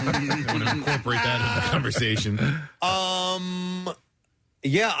 I want to incorporate that into the conversation.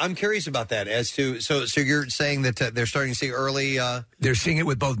 Yeah, I'm curious about that. As to so you're saying that they're starting to see early. They're seeing it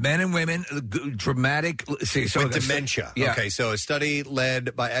with both men and women. Dramatic. With dementia. Yeah. Okay, so a study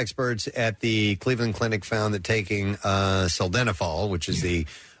led by experts at the Cleveland Clinic found that taking sildenafil, which is the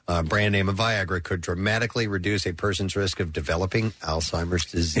brand name of Viagra, could dramatically reduce a person's risk of developing Alzheimer's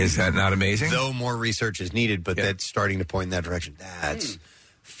disease. Is that not amazing? Though more research is needed, but that's starting to point in that direction. That's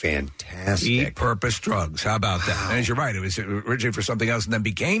fantastic. Eat purpose drugs. How about that? And you're right. It was originally for something else and then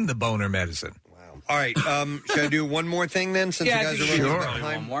became the boner medicine. Wow. All right. Should I do one more thing then? Since you guys are running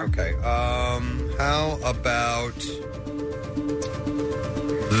behind? One more. Okay. How about...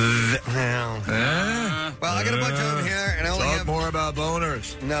 Well, I got a bunch of them here, and I only have more about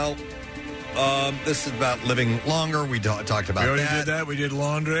boners. No. This is about living longer. We talked about We already that. did that. We did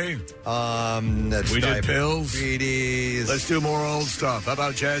laundry. That's we did pills. diabetes. Let's do more old stuff. How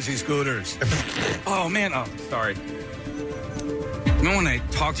about jazzy scooters? Oh, man. Oh, sorry. You know, when I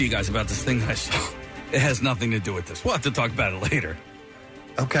talk to you guys about this thing that I saw, it has nothing to do with this. We'll have to talk about it later.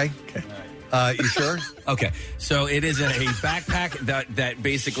 Okay. You sure? Okay. So it is a backpack that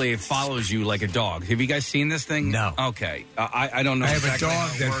basically follows you like a dog. Have you guys seen this thing? No. Okay. I don't know. I have exactly a dog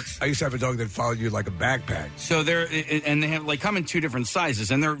how it that works. I used to have a dog that followed you like a backpack. So they have like come in two different sizes,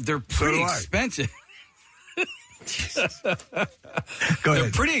 and they're pretty do I. expensive. Go They're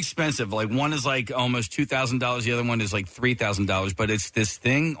ahead. pretty expensive. Like one is like almost $2,000. The other one is like $3,000. But it's this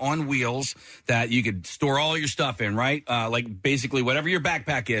thing on wheels that you could store all your stuff in, right? Like basically whatever your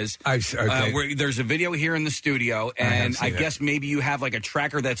backpack is. Okay. There's a video here in the studio, and I guess maybe you have like a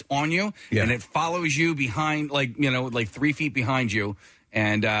tracker that's on you, and it follows you behind, like 3 feet behind you,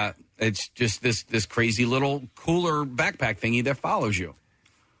 and it's just this crazy little cooler backpack thingy that follows you.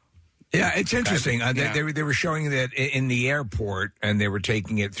 Yeah, it's interesting. They were showing that in the airport, and they were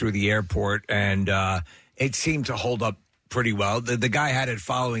taking it through the airport, and it seemed to hold up pretty well. The guy had it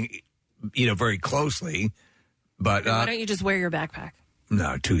following, very closely, but Why don't you just wear your backpack?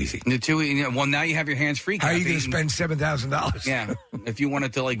 no, too easy. Well, now you have your hands free. How are you Kathy. going to spend $7,000? Yeah, if you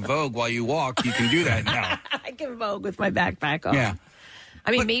wanted to like Vogue while you walk, you can do that now. I can Vogue with my backpack on. Yeah.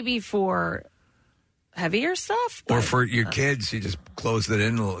 I mean, maybe for heavier stuff. Or for your kids, you just close it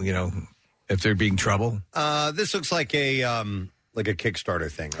in, if they're being trouble. This looks like a Kickstarter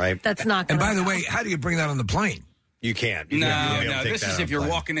thing, right? That's not And gonna by the way, how do you bring that on the plane? You can't. No. This is if you're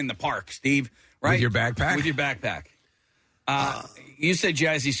walking in the park, Steve. Right? With your backpack? With your backpack. You said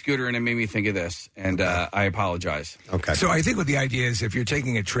Jazzy Scooter, and it made me think of this, and I apologize. Okay. So I think what the idea is, if you're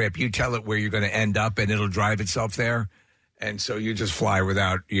taking a trip, you tell it where you're going to end up, and it'll drive itself there. And so you just fly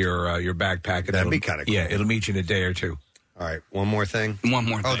without your backpack. And That'd be kind of cool. Yeah, it'll meet you in a day or two. All right, one more thing. One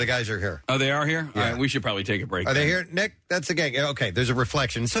more thing. Oh, the guys are here. Oh, they are here? Yeah. All right, we should probably take a break. Are they here, Nick? That's the gang. Okay, there's a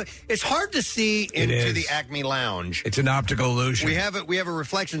reflection. So it's hard to see into the Acme Lounge. It's an optical illusion. We have a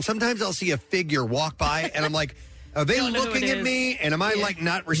reflection. Sometimes I'll see a figure walk by, and I'm like, are they looking at me? And am I like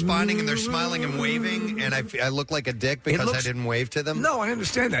not responding? And they're smiling and waving, and I look like a dick because I didn't wave to them. No, I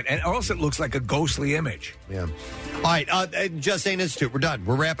understand that, and also it looks like a ghostly image. Yeah. All right, Just Saying Institute. We're done.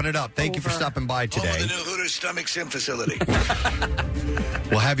 We're wrapping it up. Thank you for stopping by today. Home of the new Hooters Stomach Sim facility.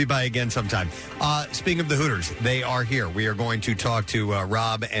 We'll have you by again sometime. Speaking of the Hooters, they are here. We are going to talk to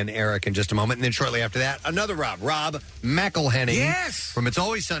Rob and Eric in just a moment. And then shortly after that, another Rob McElhenney. Yes! From It's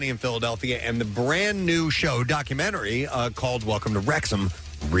Always Sunny in Philadelphia and the brand new show, documentary called Welcome to Wrexham.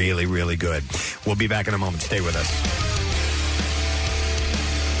 Really, really good. We'll be back in a moment. Stay with us.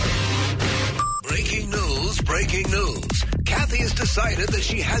 Breaking news. Kathy has decided that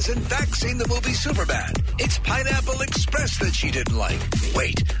she has in fact seen the movie Superbad. It's Pineapple Express that she didn't like.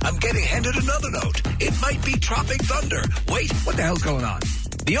 Wait, I'm getting handed another note. It might be Tropic Thunder. Wait, what the hell's going on?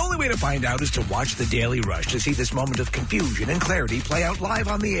 The only way to find out is to watch The Daily Rush to see this moment of confusion and clarity play out live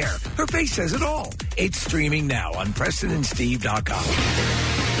on the air. Her face says it all. It's streaming now on PrestonandSteve.com.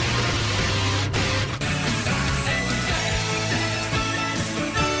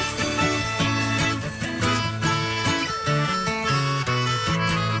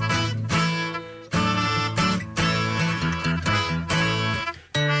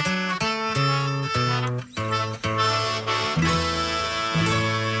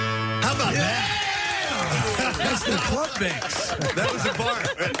 That was a bar.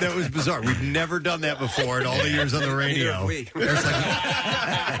 That was bizarre. We've never done that before in all the years on the radio.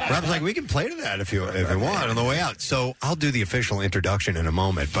 Rob's like, we can play to that if you want on the way out. So I'll do the official introduction in a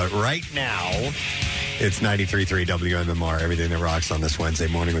moment. But right now, it's 93.3 WMMR, everything that rocks on this Wednesday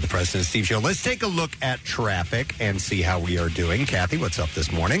morning with the Preston and Steve Show. Let's take a look at traffic and see how we are doing. Kathy, what's up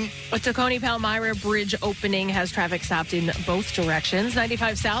this morning? A Tacony-Palmyra Bridge opening has traffic stopped in both directions.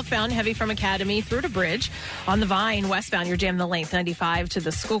 95 southbound, heavy from Academy through to Bridge. On the Vine, westbound, you're jammed the length. 95 to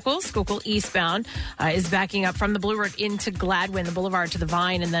the Schuylkill. Schuylkill eastbound is backing up from the Blue Road into Gladwin, the Boulevard to the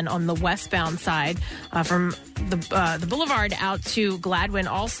Vine, and then on the westbound side from the Boulevard out to Gladwin.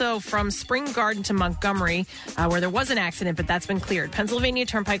 Also from Spring Garden to Montgomery, where there was an accident, but that's been cleared. Pennsylvania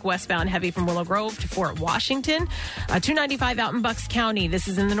Turnpike westbound, heavy from Willow Grove to Fort Washington. 295 out in Bucks County. This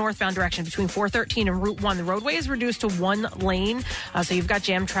is in the northbound direction between 413 and Route 1. The roadway is reduced to one lane, so you've got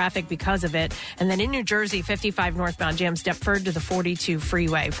jam traffic because of it. And then in New Jersey, 55 northbound jams Deptford to the 42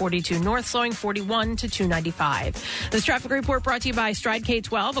 freeway. 42 north slowing 41 to 295. This traffic report brought to you by Stride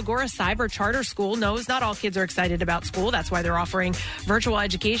K-12. Agora Cyber Charter School knows not all kids are excited about school. That's why they're offering virtual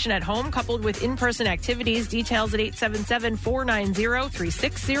education at home coupled with in-person activities. Details at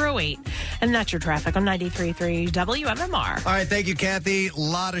 877-490-3608. And that's your traffic on 93.3 WMMR. All right, thank you, Kathy. A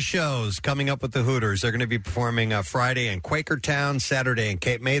lot of shows coming up with the Hooters. They're going to be performing Friday in Quakertown, Saturday in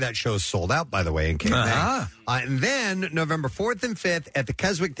Cape May. That show's sold out, by the way, in Cape May. And then November 4th and 5th at the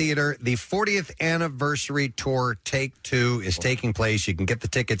Keswick Theater, the 40th anniversary tour Take Two is taking place. You can get the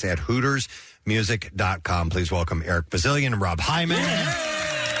tickets at HootersMusic.com. Please welcome Eric Bazillion and Rob Hyman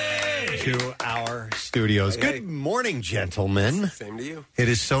to our studios. Good morning, gentlemen. Same to you. It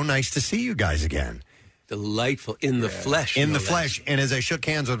is so nice to see you guys again. Delightful. In the flesh. In the flesh. And as I shook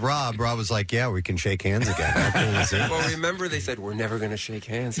hands with Rob was like, yeah, we can shake hands again. How cool is it? Well, remember they said we're never going to shake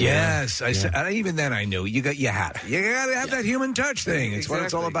hands. Yes. I said, even then I knew. You got to have that human touch thing. It's what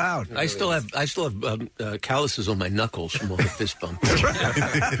it's all about. I still have calluses on my knuckles from all the fist bump.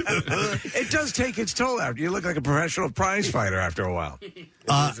 It does take its toll after. You look like a professional prize fighter after a while.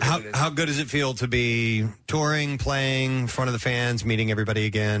 How good does it feel to be touring, playing, in front of the fans, meeting everybody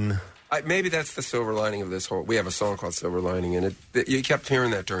again? Maybe that's the silver lining of this whole. We have a song called "Silver Lining," and you kept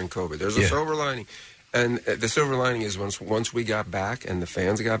hearing that during COVID. There's a silver lining, and the silver lining is once we got back and the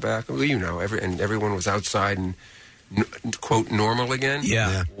fans got back. Well, and everyone was outside and quote normal again.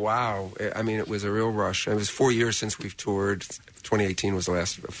 Yeah. Wow. I mean, it was a real rush. It was 4 years since we've toured. 2018 was the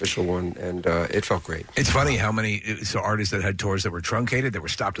last official one, and it felt great. It's funny how many artists that had tours that were truncated, that were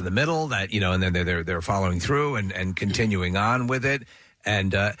stopped in the middle, and then they're following through and continuing on with it.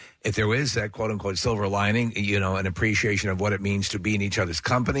 And if there is that quote-unquote silver lining, an appreciation of what it means to be in each other's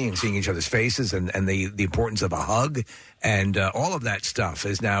company and seeing each other's faces and the importance of a hug and all of that stuff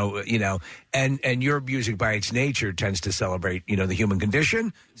is now, and your music by its nature tends to celebrate, the human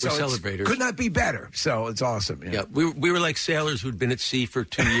condition. We're So celebrators. could not be better. So it's awesome. Yeah, we were like sailors who'd been at sea for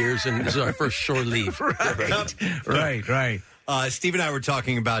 2 years, and this is our first shore leave. Right. Steve and I were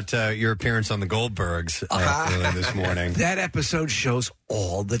talking about your appearance on the Goldbergs earlier this morning. That episode shows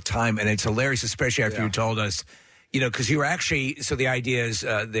all the time, and it's hilarious, especially after you told us, because you were actually, so the idea is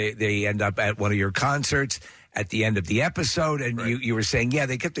they end up at one of your concerts at the end of the episode, and you were saying,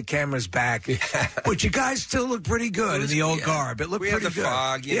 they kept the cameras back, but you guys still look pretty good in the old garb. It looked we pretty had the good.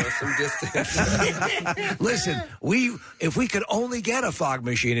 fog, some distance. Listen, if we could only get a fog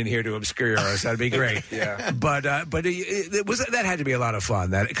machine in here to obscure us, that'd be great. But that had to be a lot of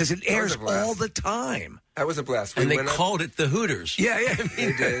fun, because it airs all the time. That was a blast. And they called it the Hooters. Yeah.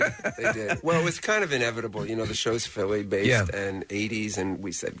 They did. Well, it was kind of inevitable. The show's Philly-based and 80s, and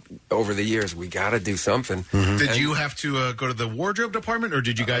we said, over the years, we got to do something. Mm-hmm. Did you have to go to the wardrobe department, or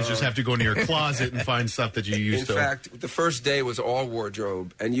did you guys just have to go into your closet and find stuff that you used to? In fact, the first day was all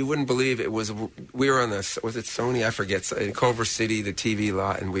wardrobe, and you wouldn't believe it was, we were on was it Sony? I forget, in Culver City, the TV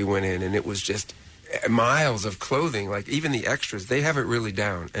lot, and we went in, and it was just miles of clothing. Like even the extras, they have it really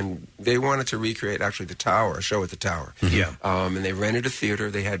down, and they wanted to recreate actually the Tower, a show at the Tower. And they rented a theater.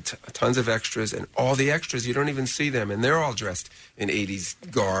 They had tons of extras, and all the extras you don't even see them, and they're all dressed in 80s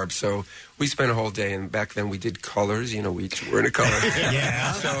garb. So we spent a whole day, and back then we did colors. We each were in a color.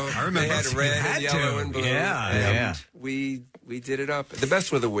 So I remember they had red and yellow and blue. Yeah. We did it up. The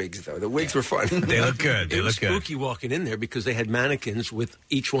best were the wigs, though. The wigs were fun. They look good. It was spooky walking in there because they had mannequins with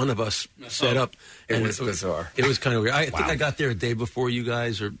each one of us set up. It was bizarre. It was kind of weird. I think I got there a day before you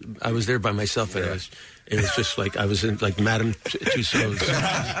guys, or I was there by myself, and it was just like I was in like Madame Tussauds.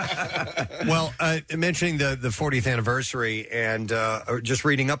 Well, mentioning the 40th anniversary and just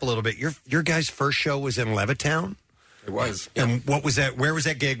reading up a little bit, your guys' first show was in Levittown? It was. And what was that? Where was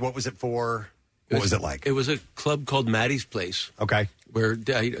that gig? What was it for? What was it like? It was a club called Maddie's Place. Okay. Where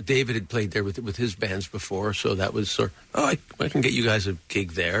David had played there with his bands before, so that was I can get you guys a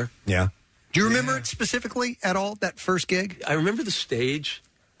gig there. Yeah. Do you remember it specifically at all, that first gig? I remember the stage.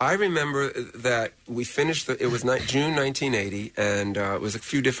 I remember that we finished, it was June 1980, and it was a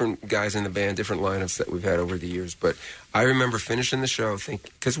few different guys in the band, different lineups that we've had over the years. But I remember finishing the show,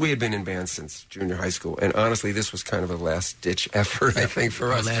 because we had been in bands since junior high school, and honestly, this was kind of a last-ditch effort, I think,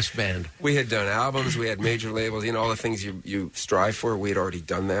 for us. Our last band. We had done albums, we had major labels, all the things you strive for. We had already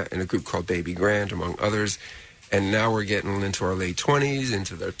done that in a group called Baby Grand, among others. And now we're getting into our late 20s,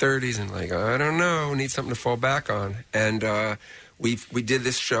 into their 30s, and I don't know, need something to fall back on. And we did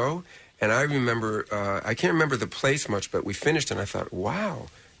this show, and I remember, I can't remember the place much, but we finished, and I thought, wow,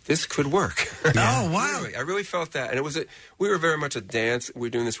 this could work. Oh, wow. Really, I really felt that. And we were very much a dance. We were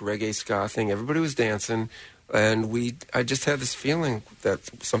doing this reggae ska thing. Everybody was dancing. And I just had this feeling that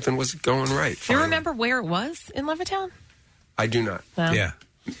something was going right. Do you remember where it was in Levittown? I do not. Well. Yeah.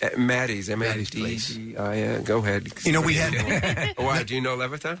 Maddie's, Place. Go ahead. We had... Why, do you know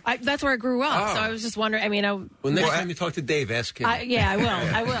Levittown? That's where I grew up, so I was just wondering. Well, next time you talk to Dave, ask him. I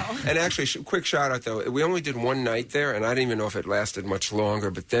will. And actually, quick shout out, though. We only did one night there, and I didn't even know if it lasted much longer,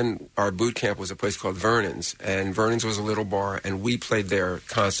 but then our boot camp was a place called Vernon's, and Vernon's was a little bar, and we played there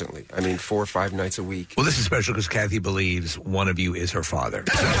constantly. 4 or 5 nights a week. Well, this is special because Kathy believes one of you is her father.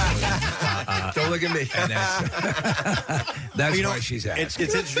 Don't look at me. And that's why she's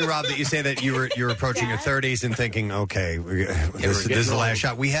asking. It's interesting, Rob, that you say that you were approaching your 30s and thinking, okay, this is the last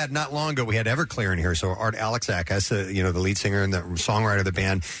shot. We had not long ago. We had Everclear in here, so Art Alexakis, the lead singer and the songwriter of the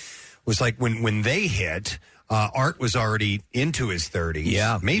band, was like when they hit. Art was already into his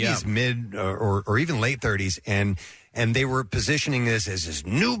 30s, maybe his mid or even late 30s, and they were positioning this as this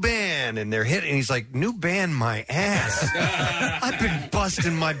new band, and they're hitting. And he's like, "New band, my ass! I've been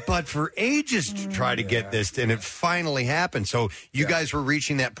busting my butt for ages to try to get this, and it finally happened." So you guys were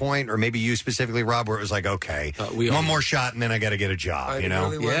reaching that point, or maybe you specifically, Rob, where it was like, "Okay, one more shot, and then I got to get a job."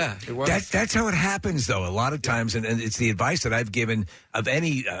 Really it was. That's how it happens, though. A lot of times, and it's the advice that I've given of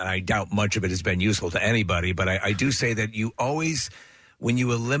any. I doubt much of it has been useful to anybody, but I do say that you always. When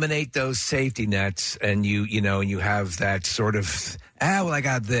you eliminate those safety nets and you have that sort of, I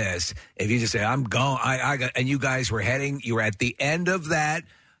got this. If you just say, I'm going, I got, and you guys were you were at the end of that,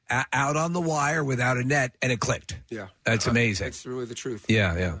 out on the wire without a net, and it clicked. Yeah. That's amazing. It's really the truth.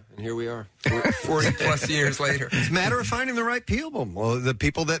 Yeah. And here we are, 40 plus years later. It's a matter of finding the right people. Well, the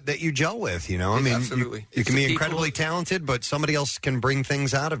people that you gel with, you know. I mean, absolutely. You can be incredibly talented, but somebody else can bring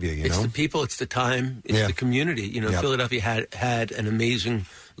things out of you, you It's know. the people, it's the time, it's the community. You know, Philadelphia had an amazing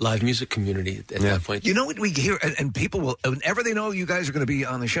live music community at that point. You know what we hear, and people will, whenever they know you guys are going to be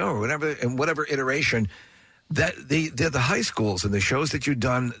on the show or whatever, in whatever iteration, that the high schools and the shows that you've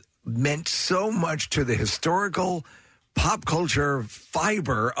done meant so much to the historical pop culture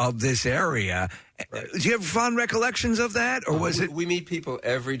fiber of this area. Right. Do you have fond recollections of that, or was it? We meet people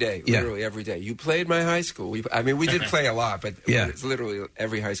every day, Yeah. literally every day. You played my high school. We did play a lot, but it's literally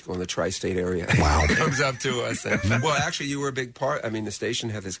every high school in the tri-state area. Wow, comes up to us. And, well, actually, you were a big part. I mean, the station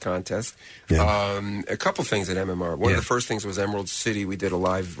had this contest. A couple things at MMR. One of the first things was Emerald City. We did a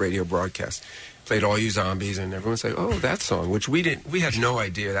live radio broadcast. Played All You Zombies, and everyone's like, "Oh, that song," which we had no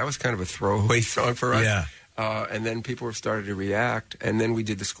idea. That was kind of a throwaway song for us. Yeah. And then people started to react, and then we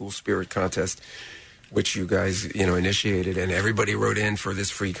did the school spirit contest, which you guys, initiated, and everybody wrote in for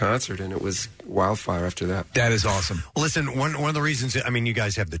this free concert, and it was wildfire after that. That is awesome. Well, listen, one of the reasons, I mean, you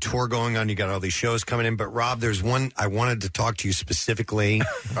guys have the tour going on, you got all these shows coming in, but Rob, there's one I wanted to talk to you specifically.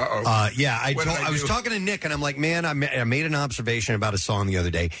 Uh-oh. I was talking to Nick, and I'm like, man, I made an observation about a song the other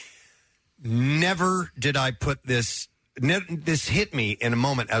day. Never did I put this hit me in a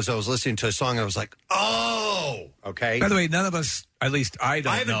moment as I was listening to a song. I was like, oh, okay. By the way, none of us, at least I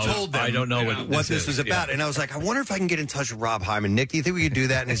haven't told them I don't know what this was about. Yeah. And I was like, I wonder if I can get in touch with Rob Hyman. Nick, do you think we could do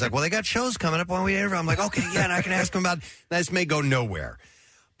that? And he's like, well, they got shows coming up on we. I'm like, okay, yeah, and I can ask him about. This may go nowhere,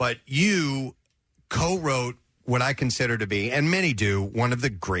 but you co-wrote what I consider to be, and many do, one of the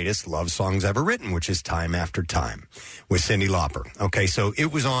greatest love songs ever written, which is Time After Time with Cyndi Lauper. Okay, so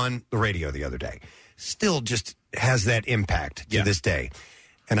it was on the radio the other day. Still just has that impact to this day.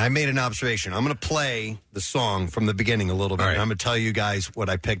 And I made an observation. I'm going to play the song from the beginning a little bit, and I'm going to tell you guys what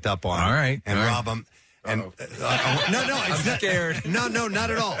I picked up on. All right. And all Rob, right. no, it's I'm scared. No,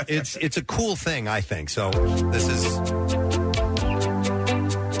 not at all. It's a cool thing, I think. So this is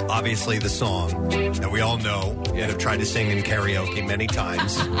obviously the song that we all know and have tried to sing in karaoke many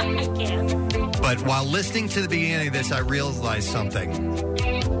times. I can't. But while listening to the beginning of this, I realized something.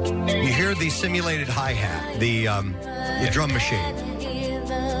 You hear the simulated hi-hat, the drum machine.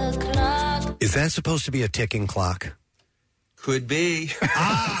 Is that supposed to be a ticking clock? Could be.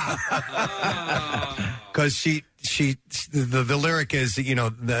 Because the lyric is,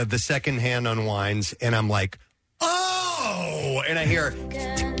 the second hand unwinds, and I'm like, oh! And I hear,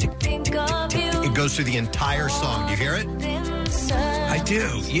 it goes through the entire song. Do you hear it? I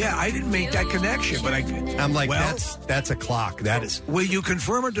do. Yeah, I didn't make that connection, but I'm like, that's a clock. That is. Will you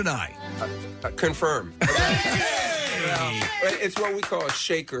confirm or deny? Confirm. It's what we call a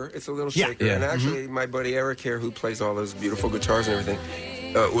shaker. It's a little shaker. Yeah. And actually, my buddy Eric here, who plays all those beautiful guitars and everything,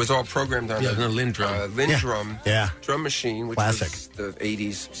 was all programmed on the Lynn drum. Drum machine, which classic. was the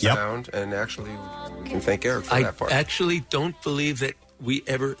 80s sound. And actually, we can thank Eric for that part. I actually don't believe that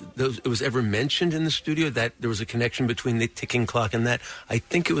it was ever mentioned in the studio that there was a connection between the ticking clock and that. I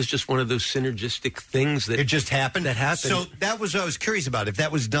think it was just one of those synergistic things that it just happened. That happened. So that was what I was curious about. If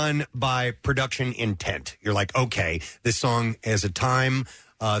that was done by production intent, you're like, okay, this song has a time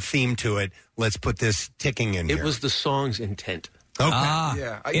theme to it. Let's put this ticking in here. It was the song's intent.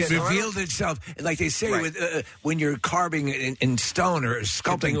 Okay. It revealed itself, like they say, with when you're carving in stone or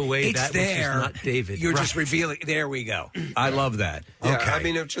sculpting away. It's that there. Was not David. You're just revealing. There we go. I love that. Yeah, Okay. I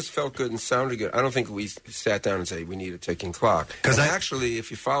mean, it just felt good and sounded good. I don't think we sat down and said we need a ticking clock. Because actually, if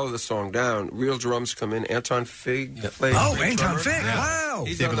you follow the song down, real drums come in. Anton Fig plays. Oh, Anton drummer. Fig! Yeah. Wow.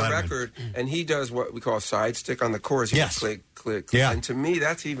 He's David on the Letterman. record, and he does what we call a side stick on the chorus. He Yes. click, click. Yeah. And to me,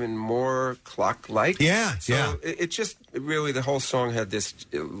 that's even more clock-like. Yeah, So yeah. it just really the whole song had this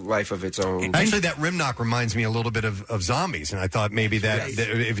life of its own. Actually, that rim knock reminds me a little bit of Zombies, and I thought maybe that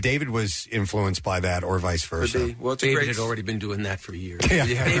if David was influenced by that or vice versa. Well, it's David had already been doing that for years. Yeah.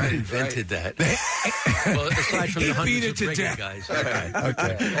 David invented that. Well, aside from the hundreds of reggae guys.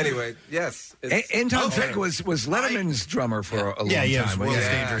 Okay. Anyway, yes. Anton Fig was Letterman's drummer for a long time. It was World's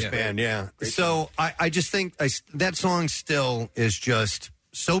Dangerous Band, yeah. So I just think that song still is just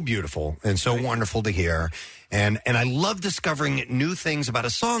so beautiful and so wonderful to hear. And I love discovering new things about a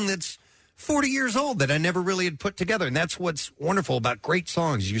song that's 40 years old that I never really had put together. And that's what's wonderful about great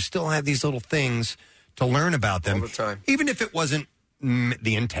songs. You still have these little things to learn about them. All the time. Even if it wasn't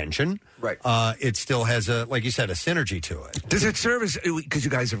the intention. Right. It still has, like you said, a synergy to it. Does it serve as, because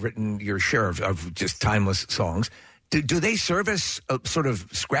you guys have written your share of just timeless songs, Do they serve as sort of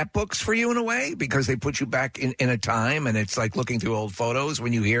scrapbooks for you in a way? Because they put you back in a time, and it's like looking through old photos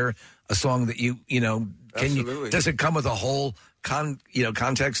when you hear a song that you know. Does it come with a whole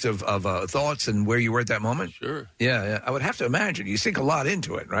context of thoughts and where you were at that moment? Sure. Yeah, I would have to imagine you sink a lot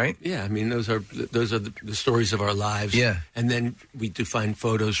into it, right? Yeah, I mean those are the stories of our lives. Yeah, and then we do find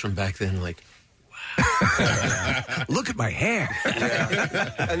photos from back then, like. Look at my hair.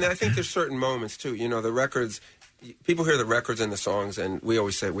 Yeah. And I think there's certain moments too. You know, the records. People hear the records and the songs, and we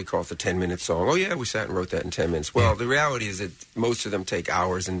always say we call it the 10-minute song. Oh yeah, we sat and wrote that in 10 minutes. Well, the reality is that most of them take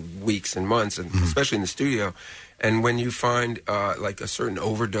hours and weeks and months, and especially in the studio. And when you find like a certain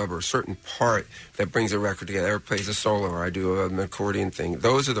overdub or a certain part that brings a record together, or plays a solo, or I do an accordion thing,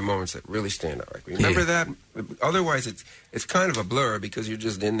 those are the moments that really stand out. Like, remember that? Otherwise, it's kind of a blur because you're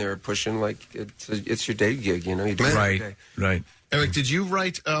just in there pushing like it's your day gig. You know, you do it every day. Right. Eric, did you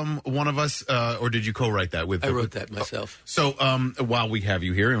write One of Us, or did you co-write that with? I wrote that myself. So while we have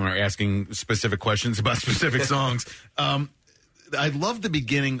you here and we're asking specific questions about specific songs, I love the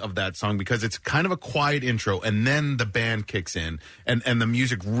beginning of that song because it's kind of a quiet intro, and then the band kicks in, and the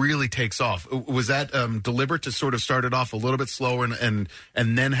music really takes off. Was that deliberate to sort of start it off a little bit slower and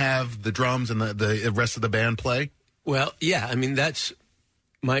then have the drums and the rest of the band play? Well, yeah. I mean, that's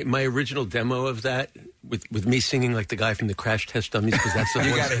my original demo of that with me singing like the guy from the Crash Test Dummies, because that's the you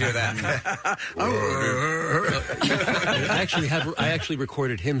voice. got to hear that. I actually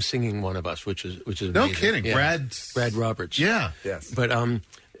recorded him singing One of Us, which is no amazing. kidding. Yeah. Brad Roberts. Yeah. Yes. But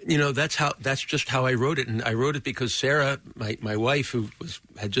you know, that's just how I wrote it, and I wrote it because Sarah, my wife, who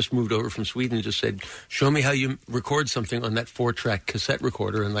had just moved over from Sweden, just said, "Show me how you record something on that 4-track cassette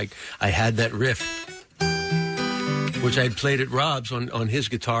recorder," and like I had that riff, which I had played at Rob's on his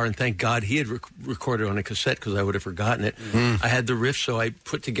guitar, and thank God he had recorded on a cassette because I would have forgotten it. I had the riff, so I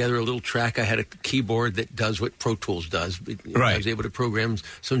put together a little track. I had a keyboard that does what Pro Tools does. Right. I was able to program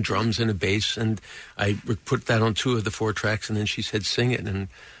some drums and a bass, and I put that on 2 of the 4 tracks, and then she said, sing it, and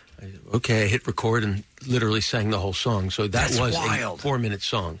I hit record and literally sang the whole song. So that's was wild. A 4-minute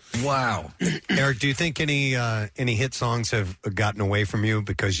song. Wow. Eric, do you think any hit songs have gotten away from you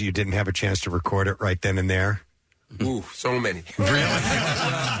because you didn't have a chance to record it right then and there? Ooh, so many. Really?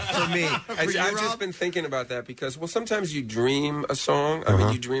 For me. I've just been thinking about that because, well, sometimes you dream a song. I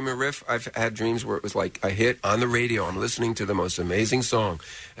mean, you dream a riff. I've had dreams where it was like a hit on the radio. I'm listening to the most amazing song,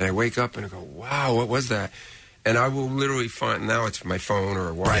 and I wake up and I go, wow, what was that? And I will literally find, now it's my phone or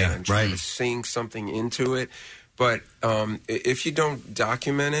a wire, and trying to sing something into it. But if you don't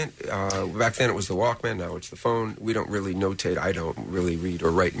document it, back then it was the Walkman, now it's the phone. We don't really notate. I don't really read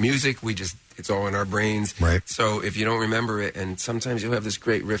or write music. It's all in our brains. Right. So if you don't remember it, and sometimes you'll have this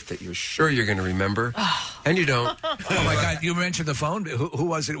great riff that you're sure you're going to remember, and you don't. Oh my God! You mentioned the phone. Who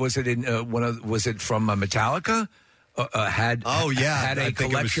was it? Was it in was it from Metallica? Had a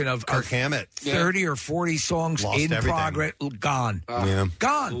collection of Kirk Hammett, 30 or 40 songs Lost in everything. progress, gone,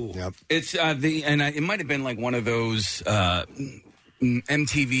 gone. Yep. It's it might have been like one of those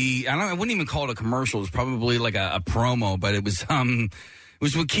MTV. I wouldn't even call it a commercial. It was probably like a promo, but it was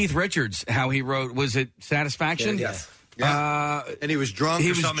with Keith Richards. How he wrote, was it Satisfaction? Yes. Yeah. And he was drunk. He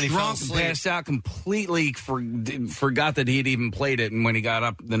or was something, drunk, he fell asleep. passed out, completely forgot that he had even played it. And when he got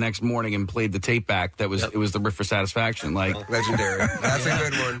up the next morning and played the tape back, it was the riff for Satisfaction. Like legendary. That's a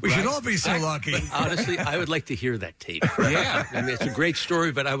good one. We should all be so lucky. Honestly, I would like to hear that tape. Yeah, I mean, it's a great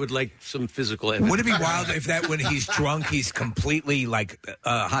story, but I would like some physical evidence. Would it be wild if that when he's drunk, he's completely like,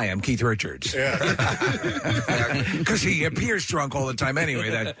 "Hi, I'm Keith Richards," because he appears drunk all the time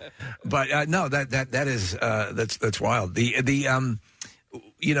anyway. No, that is that's wild.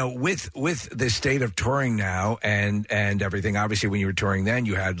 You know, with the state of touring now and everything, obviously when you were touring then,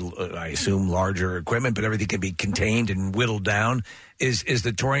 you had, I assume, larger equipment, but everything can be contained and whittled down. Is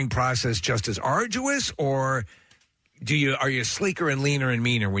the touring process just as arduous, or are you sleeker and leaner and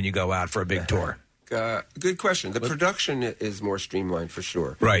meaner when you go out for a big tour? Good question. The production is more streamlined for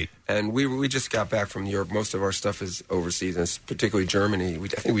sure. Right. And we just got back from Europe. Most of our stuff is overseas, and particularly Germany. I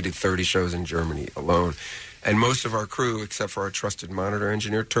think we did 30 shows in Germany alone. And most of our crew, except for our trusted monitor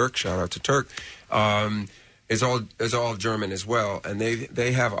engineer, Turk, shout out to Turk, is all German as well. And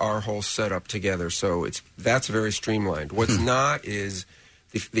they have our whole setup together. So that's very streamlined. What's not is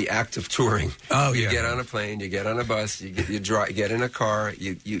the act of touring. Oh, you get on a plane, you get on a bus, you get in a car,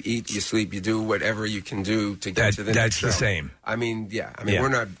 you eat, you sleep, you do whatever you can do to get to the next show. That's the same. I mean, we're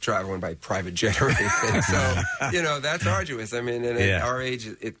not traveling by private jet or anything, so that's arduous. I mean, and at our age,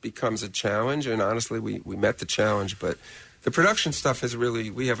 it becomes a challenge. And honestly, we met the challenge, but the production stuff is really,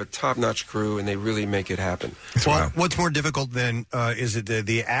 we have a top-notch crew, and they really make it happen. Well, what's more difficult then? Is it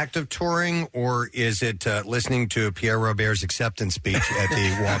the act of touring, or is it listening to Pierre Robert's acceptance speech at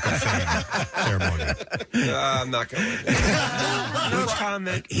the Walk of Fame ceremony? I'm not going to. No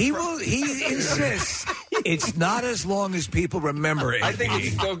comment. He insists it's not as long as people remember it. I think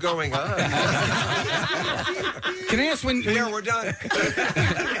it's still going on. Can I ask when we're done?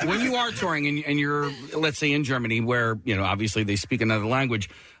 When you are touring and you're, let's say, in Germany, where obviously they speak another language,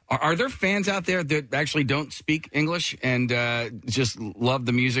 are there fans out there that actually don't speak English and just love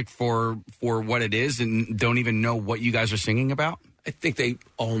the music for what it is and don't even know what you guys are singing about? I think they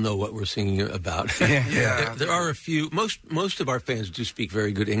all know what we're singing about. Yeah. There are a few. Most of our fans do speak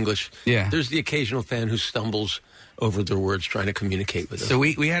very good English. Yeah. There's the occasional fan who stumbles over their words trying to communicate with us. So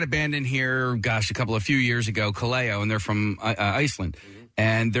we had a band in here, a few years ago, Kaleo, and they're from Iceland.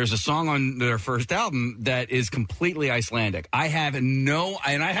 And there's a song on their first album that is completely Icelandic. I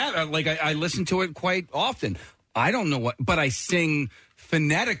listen to it quite often. I don't know what, but I sing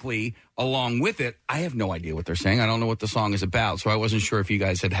phonetically along with it. I have no idea what they're saying. I don't know what the song is about. So I wasn't sure if you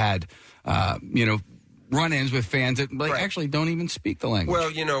guys had run-ins with fans that actually don't even speak the language.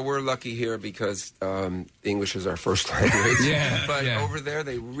 Well, we're lucky here because English is our first language. But over there,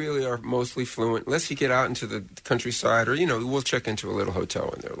 they really are mostly fluent. Unless you get out into the countryside or, we'll check into a little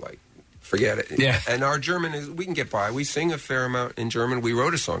hotel and they're like, forget it. Yeah. And our German we can get by. We sing a fair amount in German. We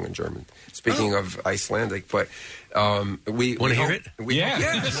wrote a song in German, speaking of Icelandic, but we want to hear it?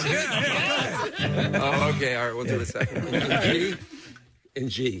 Yes. Oh, okay. All right. We'll do a second. In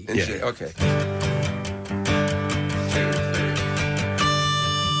G. In G. Okay.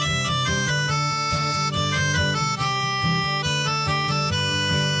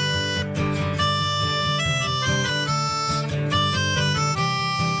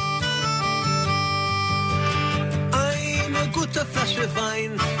 Gute Flasche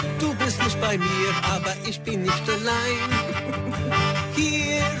Wein, du bist nicht bei mir, aber ich bin nicht allein.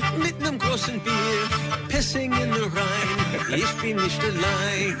 Hier mit nem großen Bier, pissing in the Rhine, ich bin nicht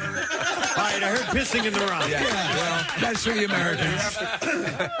allein. All right, I heard pissing in the Rhine. Yeah, well, that's for the Americans.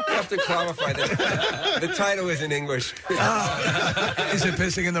 I have to qualify that. The title is in English. Is it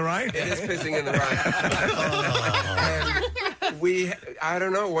Pissing in the Rhine? It is Pissing in the Rhine. I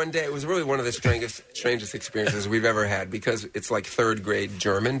don't know, one day, it was really one of the strangest experiences we've ever had because it's like third grade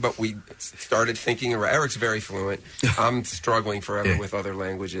German, but we started thinking, Eric's very fluent. I'm struggling forever with other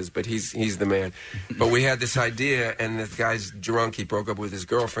languages, but he's the man. But we had this idea, and this guy's drunk. He broke up with his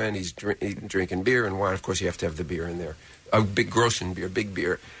girlfriend. He's drinking beer and wine. Of course, you have to have the beer in there. A big grossen beer, big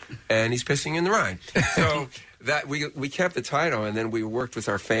beer. And he's pissing in the Rhine. So that we kept the title, and then we worked with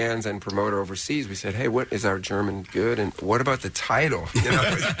our fans and promoter overseas. We said, hey, what is our German good? And what about the title? Is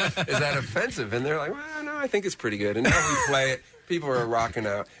that offensive? And they're like, well, no, I think it's pretty good. And now we play it. People are rocking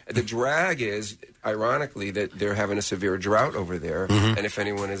out. The drag is, ironically, that they're having a severe drought over there. Mm-hmm. And if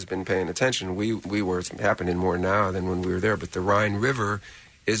anyone has been paying attention, we were, it's happening more now than when we were there. But the Rhine River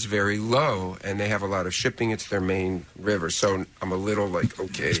is very low, and they have a lot of shipping. It's their main river. So I'm a little like,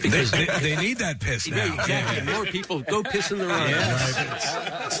 okay. Because they need that piss now. Exactly. More people go piss in the Rhine.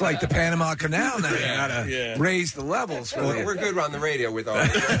 Yeah. It's like the Panama Canal now. You gotta raise the levels. We're good on the radio with all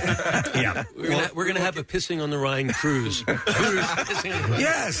that. Yeah. We're going to have a pissing on the Rhine cruise.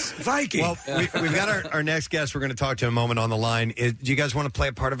 Yes, Viking. Well, we've got our next guest we're going to talk to in a moment on the line. Do you guys want to play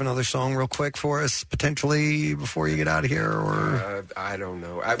a part of another song real quick for us, potentially, before you get out of here? Or I don't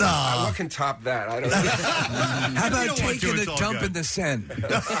know. What can top that? I don't know. How about taking a dump in the Seine?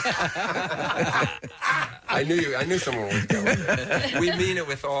 I knew someone was going. We mean it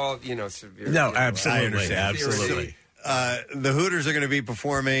with all, severe. No, absolutely. I understand. Absolutely. The Hooters are going to be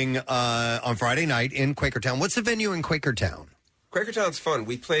performing on Friday night in Quakertown. What's the venue in Quakertown? Quakertown's fun.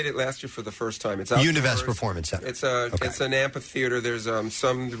 We played it last year for the first time. It's Univest Performance Center. It's an amphitheater. There's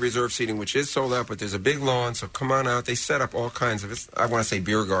some reserve seating, which is sold out, but there's a big lawn, so come on out. They set up all kinds of, I want to say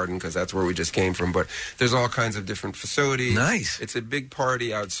beer garden because that's where we just came from, but there's all kinds of different facilities. Nice. It's a big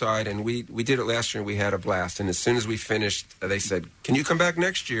party outside, and we did it last year, and we had a blast. And as soon as we finished, they said, can you come back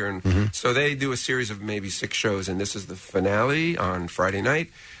next year? And so they do a series of maybe 6 shows, and this is the finale on Friday night.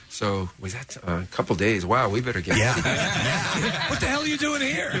 So was that a couple days? Wow, we better get. Yeah. What the hell are you doing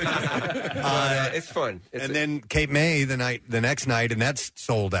here? It's fun. Then Cape May the next night, and that's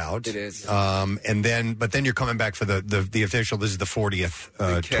sold out. It is. But then you're coming back for the official. This is the 40th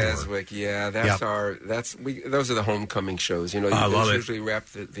tour. Keswick, yeah, those are the homecoming shows. I love it. Usually wrap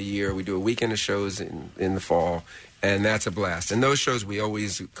the year. We do a weekend of shows in the fall. and that's a blast. And those shows, we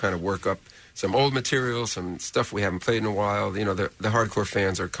always kind of work up some old material, some stuff we haven't played in a while. You know, the hardcore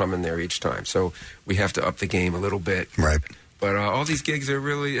fans are coming there each time, so we have to up the game a little bit. Right. But all these gigs are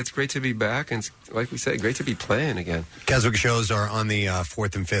really, it's great to be back, and it's, like we said, great to be playing again. Keswick shows are on the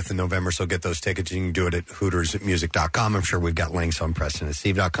 4th and 5th of November, so get those tickets. You can do it at HootersMusic.com. I'm sure we've got links on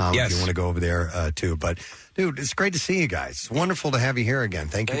PrestonandSteve.com if you want to go over there, too. But, dude, it's great to see you guys. It's wonderful to have you here again.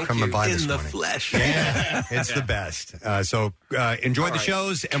 Thank you for coming by this morning. In the flesh. Yeah, it's the best. So enjoy the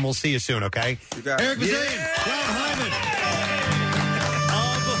shows, and we'll see you soon, okay? You got it. Eric Bazane, John Hyman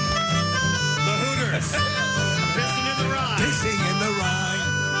of the Hooters. Pissing in the Rhine.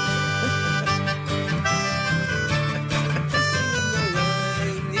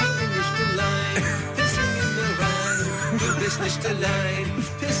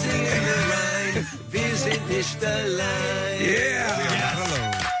 Yeah.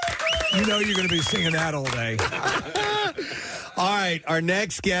 You know you're going to be singing that all day. All right, our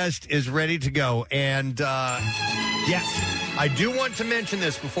next guest is ready to go. And, yes, I do want to mention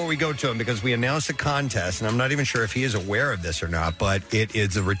this before we go to him because we announced a contest, and I'm not even sure if he is aware of this or not, but it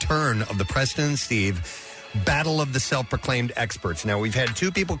is the return of the Preston and Steve Battle of the Self-Proclaimed Experts. Now, we've had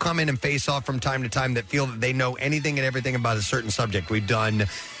two people come in and face off from time to time that feel that they know anything and everything about a certain subject. We've done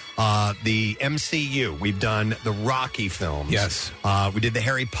the MCU. We've done the Rocky films. Yes. We did the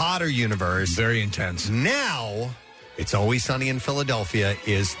Harry Potter universe. Very intense. Now, It's Always Sunny in Philadelphia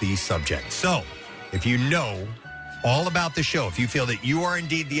is the subject. So, if you know all about the show, if you feel that you are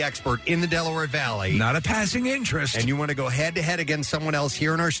indeed the expert in the Delaware Valley, not a passing interest, and you want to go head-to-head against someone else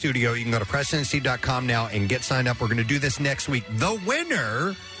here in our studio, you can go to PrestonandSteve.com now and get signed up. We're going to do this next week. The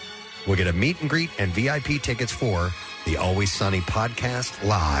winner will get a meet and greet and VIP tickets for the Always Sunny podcast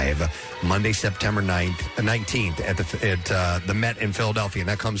live Monday, September 19th at the Met in Philadelphia. And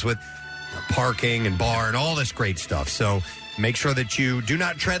that comes with parking and bar and all this great stuff. So make sure that you do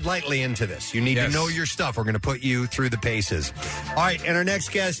not tread lightly into this. You need to know your stuff. We're going to put you through the paces. All right, and our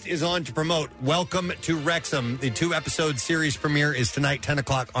next guest is on to promote Welcome to Wrexham. The 2-episode series premiere is tonight, 10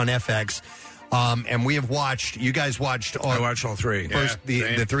 o'clock on FX. And we have watched, you guys watched all, I watched all three.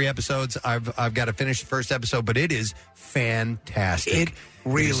 The 3 episodes. I've got to finish the first episode, but it is fantastic. It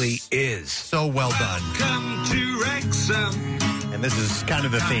really is. So well done. Welcome to Wrexham. And this is kind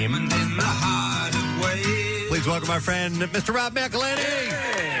of the theme. In the heart of Wales. Please welcome our friend, Mr. Rob McElhenney.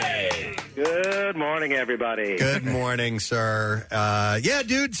 Hey. Good morning, everybody. Good morning, sir. Yeah,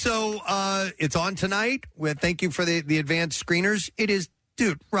 dude, so it's on tonight. Thank you for the advanced screeners. It is,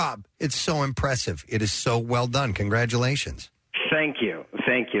 dude, Rob, it's so impressive. It is so well done. Congratulations. Thank you.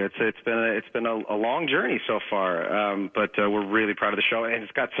 It's been a long journey so far, but we're really proud of the show, and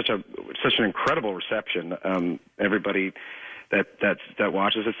it's got such an incredible reception. Everybody that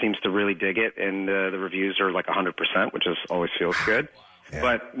watches it seems to really dig it, and the reviews are like 100%, which always feels good. Yeah.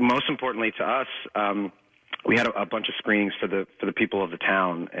 But most importantly to us, we had a bunch of screenings for the people of the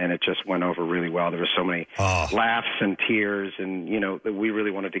town, and it just went over really well. There were so many laughs and tears, and we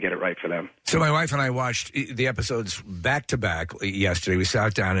really wanted to get it right for them. So my wife and I watched the episodes back to back yesterday. We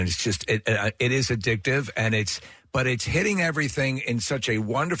sat down, and it's just it is addictive, but it's hitting everything in such a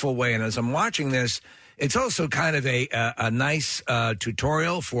wonderful way. And as I'm watching this, it's also kind of a nice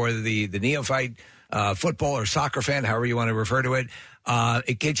tutorial for the neophyte football or soccer fan, however you want to refer to it.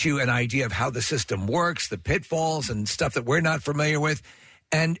 It gets you an idea of how the system works, the pitfalls and stuff that we're not familiar with.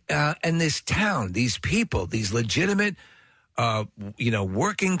 And this town, these people, these legitimate,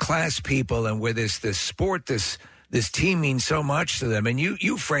 working class people, and where this sport, this team means so much to them. And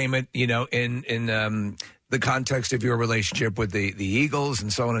you frame it, in the context of your relationship with the Eagles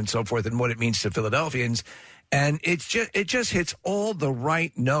and so on and so forth, and what it means to Philadelphians. And it just hits all the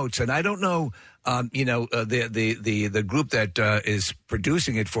right notes. And I don't know, the group that is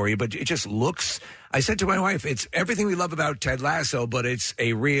producing it for you, but it just looks. I said to my wife, it's everything we love about Ted Lasso, but it's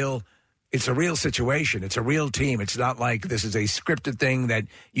a real situation. It's a real team. It's not like this is a scripted thing that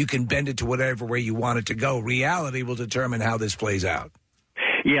you can bend it to whatever way you want it to go. Reality will determine how this plays out.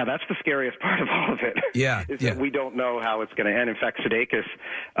 Yeah, that's the scariest part of all of it. Yeah, that we don't know how it's going to end. In fact, Sudeikis,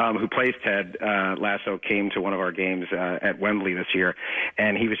 who plays Ted Lasso, came to one of our games at Wembley this year,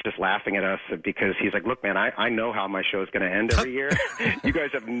 and he was just laughing at us because he's like, "Look, man, I know how my show is going to end every year. You guys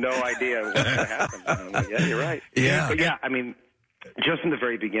have no idea what's going to happen." And I'm like, "Yeah, you're right." Yeah, but yeah, I mean, just in the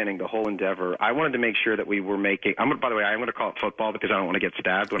very beginning, the whole endeavor, I wanted to make sure that we were making. By the way, I'm going to call it football because I don't want to get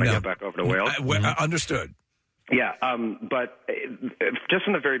stabbed when I get back over to Wales. Understood. Yeah, but just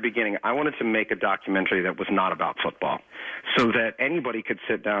in the very beginning, I wanted to make a documentary that was not about football so that anybody could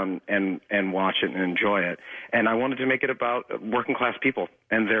sit down and watch it and enjoy it. And I wanted to make it about working class people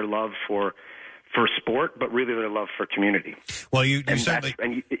and their love for for sport, but really their love for community. Well, you and certainly...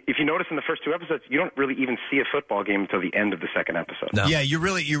 if you notice in the first 2 episodes, you don't really even see a football game until the end of the second episode. Yeah, you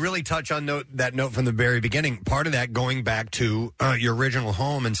really touch on that note from the very beginning. Part of that going back to your original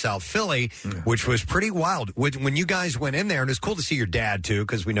home in South Philly, which was pretty wild. When you guys went in there, and it's cool to see your dad too,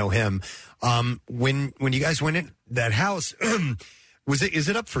 because we know him. When you guys went in that house, is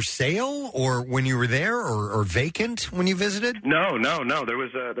it up for sale, or when you were there, or vacant when you visited? No. There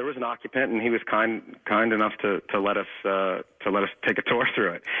was an occupant, and he was kind enough to let us take a tour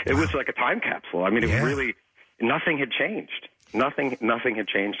through it. It was like a time capsule. I mean, it really nothing had changed. Nothing had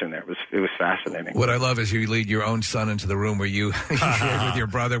changed in there. It was fascinating. What I love is you lead your own son into the room where you shared with your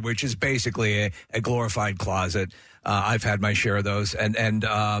brother, which is basically a glorified closet. I've had my share of those, and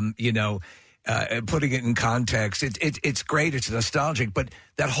putting it in context, it's great. It's nostalgic, but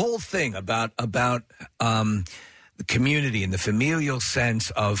that whole thing about the community and the familial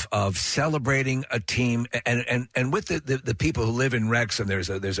sense of celebrating a team, and with the people who live in Wrexham, there's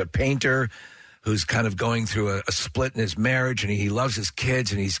a painter who's kind of going through a split in his marriage, and he loves his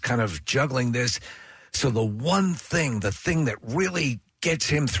kids, and he's kind of juggling this. So the thing that really gets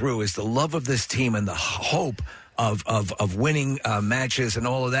him through is the love of this team and the hope of winning matches and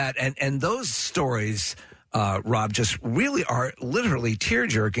all of that. And those stories, Rob, just really are literally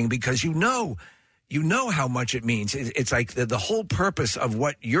tear-jerking, because you know how much it means. It's like the whole purpose of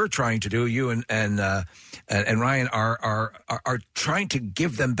what you're trying to do, you and Ryan are trying to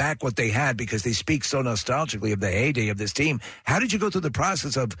give them back what they had, because they speak so nostalgically of the heyday of this team. How did you go through the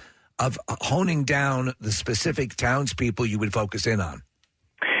process of honing down the specific townspeople you would focus in on?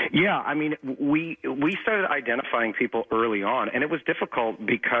 Yeah, I mean, we started identifying people early on, and it was difficult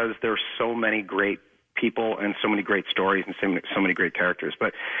because there are so many great people and so many great stories and so many great characters.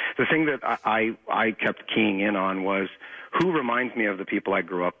 But the thing that I kept keying in on was who reminds me of the people I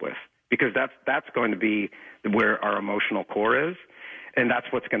grew up with, because that's going to be where our emotional core is, and that's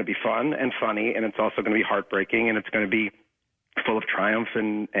what's going to be fun and funny, and it's also going to be heartbreaking, and it's going to be full of triumph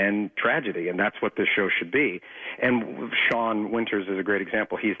and tragedy, and that's what this show should be. And Sean Winters is a great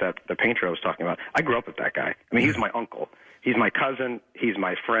example. He's the painter I was talking about. I grew up with that guy. I mean, he's my uncle. He's my cousin. He's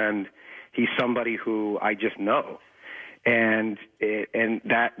my friend. He's somebody who I just know. And those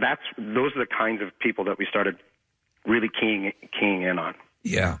are the kinds of people that we started really keying in on.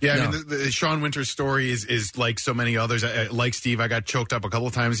 Yeah. I mean, the Sean Winters story is like so many others. Like Steve, I got choked up a couple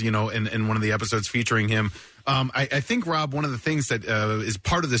of times, in one of the episodes featuring him. I think, Rob, one of the things that is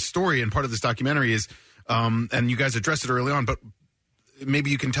part of this story and part of this documentary is, and you guys addressed it early on, but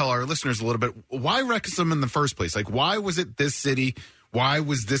maybe you can tell our listeners a little bit, why Wrexham in the first place? Like, why was it this city? Why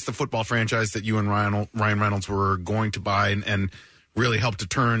was this the football franchise that you and Ryan Reynolds were going to buy and really help to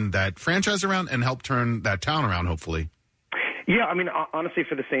turn that franchise around and help turn that town around, hopefully? Yeah, I mean, honestly,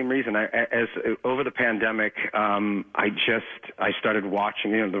 for the same reason. As over the pandemic, I started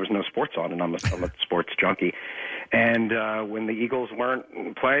watching. There was no sports on, and I'm a sports junkie. And when the Eagles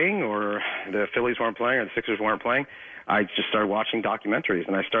weren't playing, or the Phillies weren't playing, or the Sixers weren't playing, I just started watching documentaries,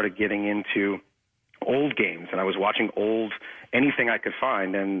 and I started getting into old games, and I was watching anything I could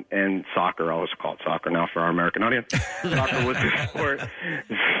find, and soccer. I'll always call it soccer now for our American audience. Soccer was the sport.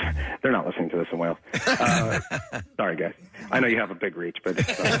 They're not listening to this in Wales. Sorry, guys. I know you have a big reach, but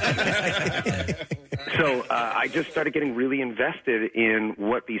so I just started getting really invested in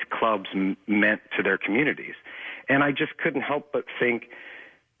what these clubs meant to their communities, and I just couldn't help but think,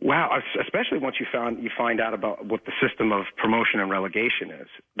 wow, especially once you find out about what the system of promotion and relegation is.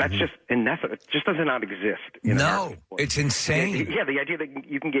 That's just ineffable. It just does not exist. No, it's insane. Yeah, the idea that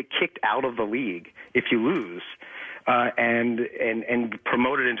you can get kicked out of the league if you lose, and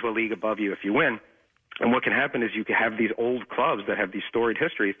promoted into a league above you if you win. And what can happen is you can have these old clubs that have these storied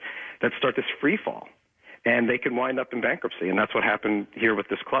histories that start this free fall, and they can wind up in bankruptcy. And that's what happened here with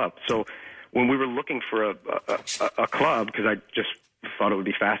this club. So when we were looking for a club, because I just thought it would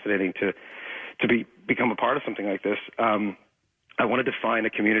be fascinating to become a part of something like this, I wanted to find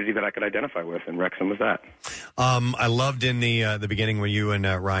a community that I could identify with, and Wrexham was that. I loved in the beginning when you and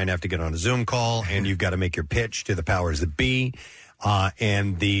Ryan have to get on a Zoom call, and you've got to make your pitch to the powers that be.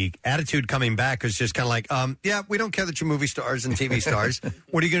 And the attitude coming back is just kind of like, yeah, we don't care that you're movie stars and TV stars.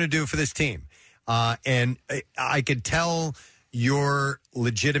 What are you going to do for this team? And I could tell your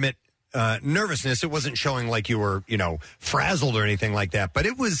legitimate nervousness. It wasn't showing like you were, frazzled or anything like that. But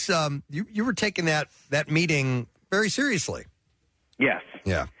it was, you were taking that meeting very seriously. Yes.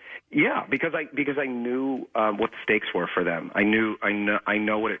 Yeah. Yeah, because I knew what the stakes were for them. I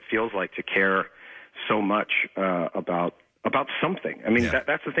know what it feels like to care so much about something. I mean,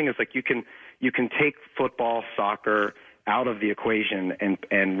 that's the thing, is like you can take football, soccer, out of the equation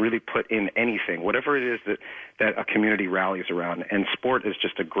and really put in anything, whatever it is that a community rallies around. And sport is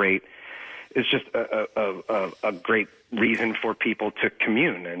just a great reason for people to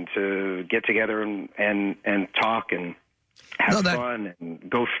commune and to get together and talk and have fun and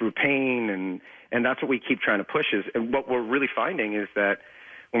go through pain. And that's what we keep trying to push is, and what we're really finding is that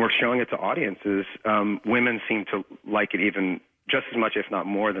when we're showing it to audiences, women seem to like it even just as much, if not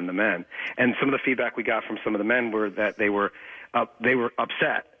more, than the men. And some of the feedback we got from some of the men were that they were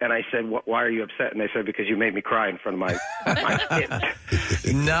upset. And I said, "Why are you upset?" And they said, "Because you made me cry in front of my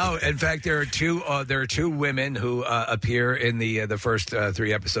kids." No, in fact, there are two women who appear in the first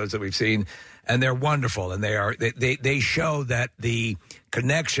 3 episodes that we've seen, and they're wonderful. And they show that the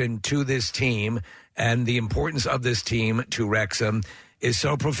connection to this team and the importance of this team to Wrexham is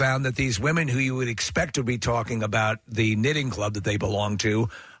so profound that these women who you would expect to be talking about the knitting club that they belong to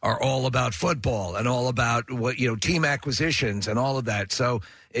are all about football and all about team acquisitions and all of that. So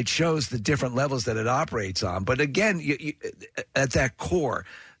it shows the different levels that it operates on. But again, at that core,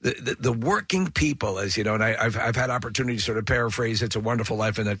 the working people, as you know, and I've had opportunity to sort of paraphrase "It's a Wonderful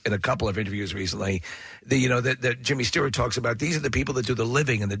Life" in a couple of interviews recently. That Jimmy Stewart talks about. These are the people that do the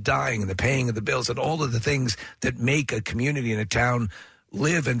living and the dying and the paying of the bills and all of the things that make a community and a town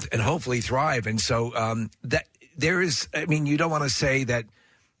live and hopefully thrive. And so that there is, I mean, you don't want to say that,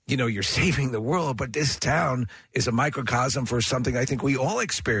 you're saving the world, but this town is a microcosm for something I think we all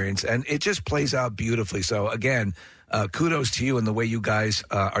experience, and it just plays out beautifully. So again, kudos to you and the way you guys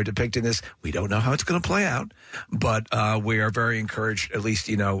are depicting this. We don't know how it's going to play out, but we are very encouraged, at least,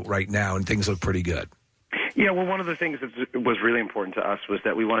 right now, and things look pretty good. Yeah, well, one of the things that was really important to us was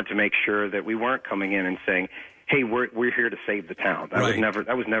that we wanted to make sure that we weren't coming in and saying, "Hey, we're here to save the town." That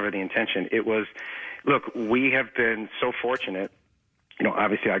was never the intention. It was, look, we have been so fortunate.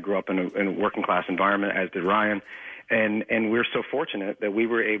 Obviously, I grew up in a working class environment, as did Ryan, and we're so fortunate that we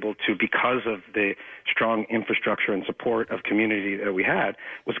were able to, because of the strong infrastructure and support of community that we had,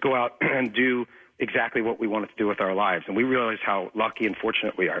 was go out and do exactly what we wanted to do with our lives, and we realized how lucky and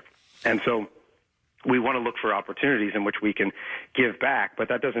fortunate we are, and so we want to look for opportunities in which we can give back, but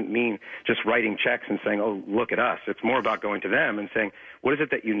that doesn't mean just writing checks and saying, "Oh, look at us." It's more about going to them and saying, "What is it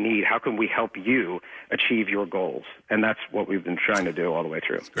that you need? How can we help you achieve your goals?" And that's what we've been trying to do all the way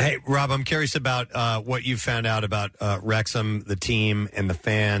through. Hey, Rob, I'm curious about what you found out about Wrexham, the team, and the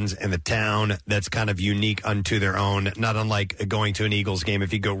fans, and the town that's kind of unique unto their own, not unlike going to an Eagles game.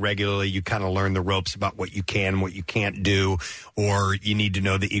 If you go regularly, you kind of learn the ropes about what you can and what you can't do, or you need to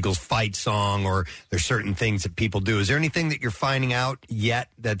know the Eagles fight song, or there's certain things that people do. Is there anything that you're finding out yet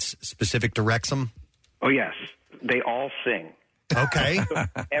that's specific to Wrexham? Oh, yes. They all sing. Okay.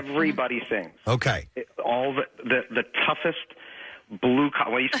 Everybody sings. Okay. All the toughest blue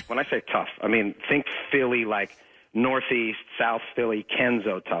collar. When I say tough, I mean think Philly, like Northeast, South Philly,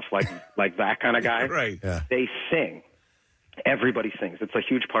 Kenzo tough, like that kind of guy. Right. Yeah. They sing. Everybody sings. It's a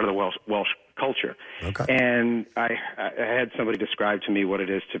huge part of the Welsh culture. Okay. And I had somebody describe to me what it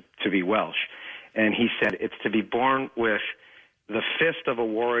is to be Welsh, and he said it's to be born with the fist of a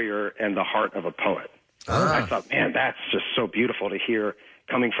warrior and the heart of a poet. I thought, man, that's just so beautiful to hear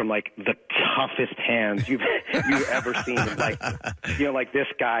coming from like the toughest hands you've ever seen. Like this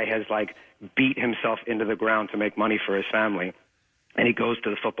guy has like beat himself into the ground to make money for his family, and he goes to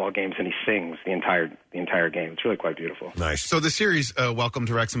the football games and he sings the entire game. It's really quite beautiful. Nice. So the series, Welcome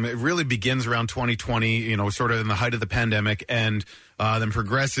to Wrexham, it really begins around 2020, sort of in the height of the pandemic, and then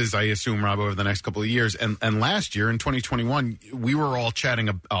progresses, I assume, Rob, over the next couple of years. And last year, in 2021, we were all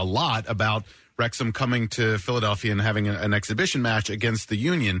chatting a lot about Wrexham coming to Philadelphia and having an exhibition match against the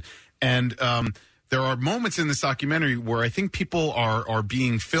Union. And there are moments in this documentary where I think people are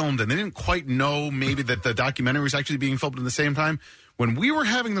being filmed, and they didn't quite know maybe that the documentary was actually being filmed at the same time. When we were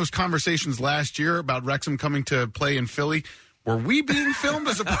having those conversations last year about Wrexham coming to play in Philly, were we being filmed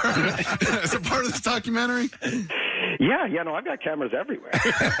as a part of this documentary? Yeah, no, I've got cameras everywhere.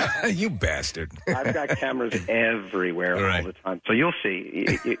 You bastard. I've got cameras everywhere all the time. So you'll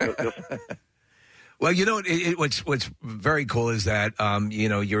see. You'll see. Well, what's very cool is that I'm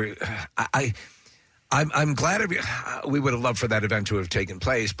glad we would have loved for that event to have taken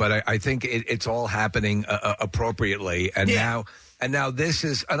place, but I think it's all happening appropriately. And now this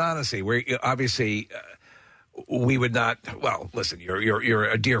is, and honestly, we're obviously we would not. Well, listen, you're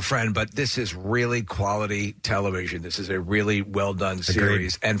a dear friend, but this is really quality television. This is a really well done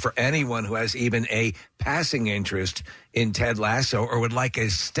series, and for anyone who has even a passing interest in Ted Lasso or would like a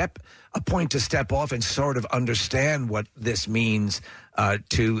point to step off and sort of understand what this means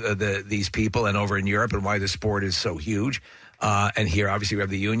to these people and over in Europe and why the sport is so huge. And here, obviously, we have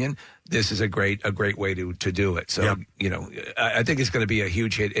the union. This is a great way to do it. So, I think it's going to be a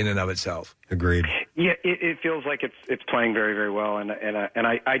huge hit in and of itself. Agreed. Yeah, it feels like it's playing very, very well, and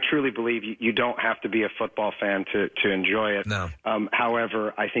I truly believe you don't have to be a football fan to enjoy it. No.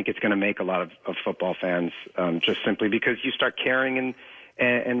 However, I think it's going to make a lot of football fans just simply because you start caring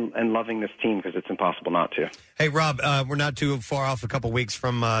and loving this team because it's impossible not to. Hey, Rob, we're not too far off, a couple weeks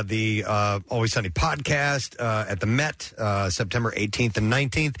from the Always Sunny podcast at the Met, September 18th and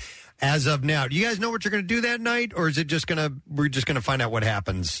 19th. As of now, do you guys know what you're going to do that night, or is it we're just going to find out what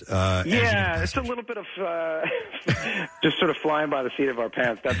happens? Yeah, it's a little bit of just sort of flying by the seat of our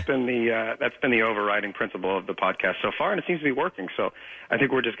pants. That's been the overriding principle of the podcast so far, and it seems to be working. So I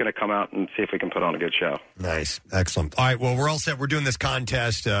think we're just going to come out and see if we can put on a good show. Nice. Excellent. All right, well, we're all set. We're doing this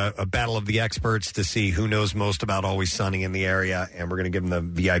contest, a battle of the experts to see who knows most about Always Sunny in the area, and we're going to give them the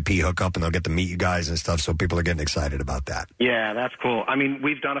VIP hookup, and they'll get to meet you guys and stuff, so people are getting excited about that. Yeah, that's cool. I mean,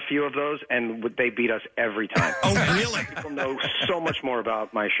 we've done a few of those, and they beat us every time. Oh, really? People know so much more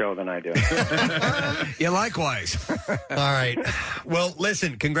about my show than I do. Yeah, likewise. All right. Well,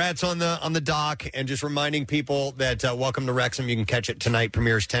 listen, congrats on the doc, and just reminding people that Welcome to Wrexham, you can catch it tonight,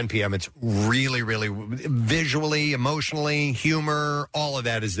 premieres 10 p.m. It's really, really visually, emotionally, humor, all of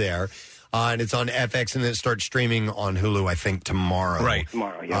that is there. And it's on FX, and then it starts streaming on Hulu, I think, tomorrow. Right.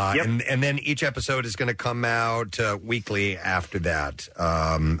 Tomorrow, yeah. Yep. And then each episode is going to come out weekly after that.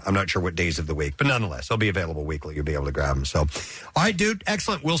 I'm not sure what days of the week, but nonetheless, they'll be available weekly. You'll be able to grab them. So, all right, dude,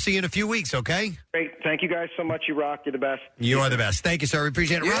 excellent. We'll see you in a few weeks, okay? Great. Thank you guys so much. You rock. You're the best. You are the best. Thank you, sir. We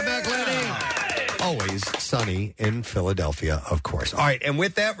appreciate it. Yeah. Rob Backlady. Always sunny in Philadelphia, of course. All right, and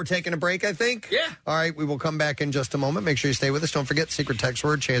with that, we're taking a break, I think. Yeah. All right, we will come back in just a moment. Make sure you stay with us. Don't forget, secret text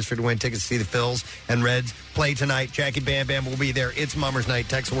word, chance for you to win tickets to see the Phils and Reds play tonight. Jackie Bam Bam will be there. It's Mummers Night.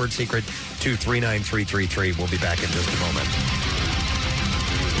 Text word secret to 39333. We'll be back in just a moment.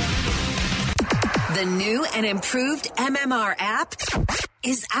 The new and improved MMR app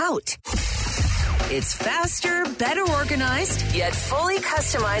is out. It's faster, better organized, yet fully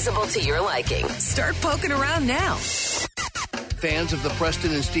customizable to your liking. Start poking around now. Fans of the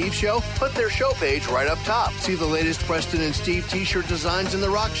Preston and Steve Show? Put their show page right up top. See the latest Preston and Steve t-shirt designs in the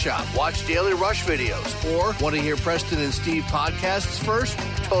Rock Shop. Watch Daily Rush videos. Or want to hear Preston and Steve podcasts first?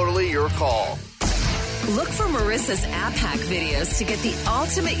 Totally your call. Look for Marissa's app hack videos to get the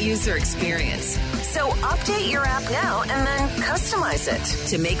ultimate user experience. So update your app now and then customize it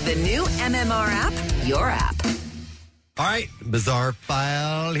to make the new MMR app your app. All right, Bizarre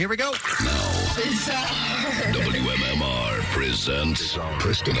File. Here we go. WMMR presents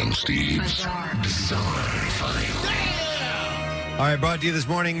Preston and Steve's Bizarre File. All right, brought to you this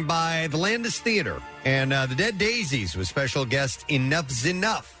morning by the Landis Theater and the Dead Daisies with special guest Enough's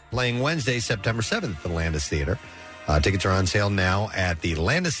Enough, playing Wednesday, September 7th at the Landis Theater. Tickets are on sale now at the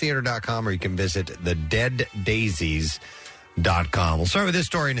landistheater.com, or you can visit thedeaddaisies.com. We'll start with this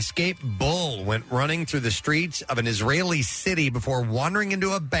story. An escaped bull went running through the streets of an Israeli city before wandering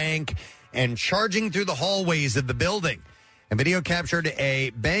into a bank and charging through the hallways of the building. A video captured a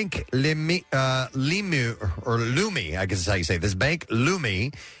bank Lumi, I guess is how you say this, bank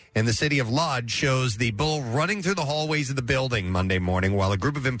Lumi in the city of Lodz shows the bull running through the hallways of the building Monday morning while a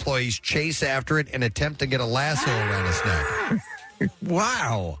group of employees chase after it and attempt to get a lasso around its neck.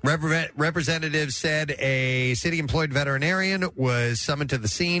 Wow. Representatives said a city-employed veterinarian was summoned to the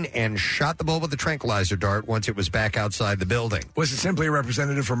scene and shot the bull with a tranquilizer dart once it was back outside the building. Was it simply a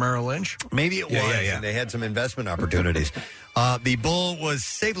representative from Merrill Lynch? Maybe it was, and they had some investment opportunities. The bull was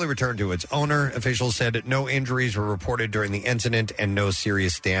safely returned to its owner. Officials said no injuries were reported during the incident and no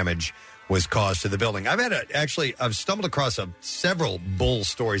serious damage was caused to the building. I've stumbled across several bull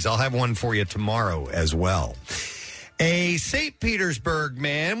stories. I'll have one for you tomorrow as well. A St. Petersburg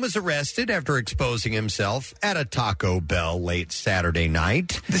man was arrested after exposing himself at a Taco Bell late Saturday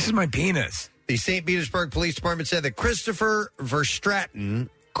night. This is my penis. The St. Petersburg Police Department said that Christopher Verstraeten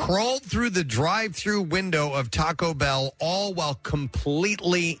crawled through the drive-through window of Taco Bell all while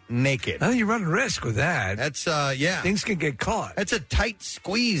completely naked. Oh, you run a risk with that. That's, yeah. Things can get caught. That's a tight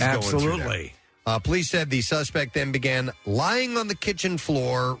squeeze going through there. Absolutely. Police said the suspect then began lying on the kitchen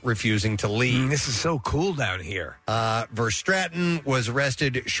floor, refusing to leave. This is so cool down here. Verstraeten was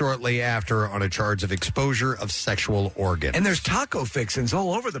arrested shortly after on a charge of exposure of sexual organs. And there's taco fixins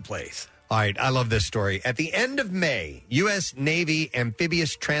all over the place. All right, I love this story. At the end of May, U.S. Navy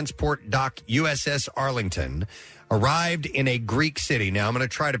amphibious transport dock USS Arlington arrived in a Greek city. Now, I'm going to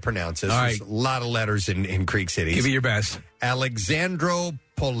try to pronounce this. All There's a lot of letters in Greek cities. Give it your best.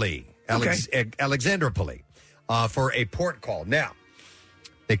 Alexandropoli. Alexandropoli for a port call. Now,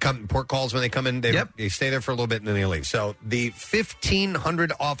 they come port calls when they come in. They stay there for a little bit and then they leave. So the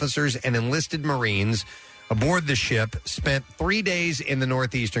 1,500 officers and enlisted Marines aboard the ship spent 3 days in the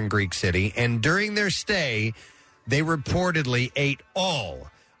northeastern Greek city, and during their stay, they reportedly ate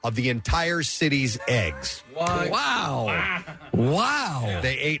all of the entire city's eggs. What? Wow.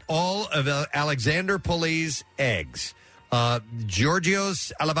 They ate all of Alexandropoli's eggs.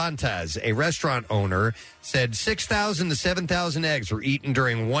 Georgios Alavantas, a restaurant owner, said 6,000 to 7,000 eggs were eaten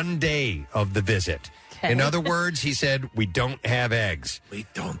during 1 day of the visit. In other words, he said, we don't have eggs. We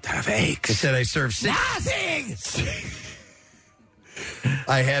don't have eggs. He said, I serve nothing.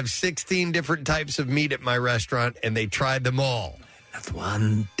 I have 16 different types of meat at my restaurant, and they tried them all. Not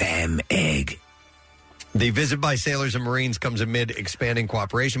one damn egg. The visit by sailors and Marines comes amid expanding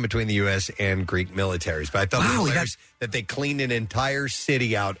cooperation between the U.S. and Greek militaries. But I thought it was hilarious that they cleaned an entire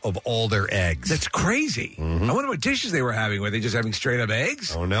city out of all their eggs. That's crazy. Mm-hmm. I wonder what dishes they were having. Were they just having straight up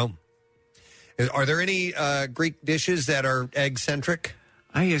eggs? Oh, no. Are there any Greek dishes that are egg-centric?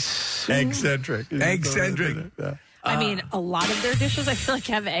 I assume. Egg-centric. Egg-centric. I mean, a lot of their dishes I feel like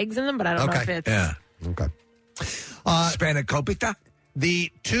have eggs in them, but I don't know if it's... Yeah. Okay. Spanakopita?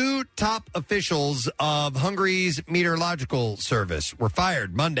 The two top officials of Hungary's meteorological service were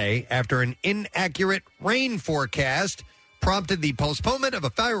fired Monday after an inaccurate rain forecast prompted the postponement of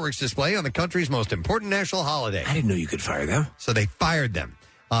a fireworks display on the country's most important national holiday. I didn't know you could fire them. So they fired them.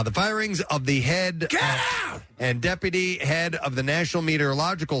 The firings of the head and deputy head of the National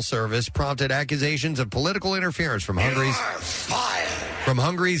Meteorological Service prompted accusations of political interference from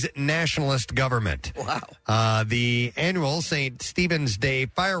Hungary's nationalist government. Wow. The annual St. Stephen's Day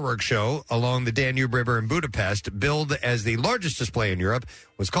fireworks show along the Danube River in Budapest, billed as the largest display in Europe,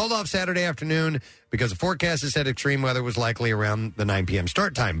 was called off Saturday afternoon because the forecast said extreme weather was likely around the 9 p.m.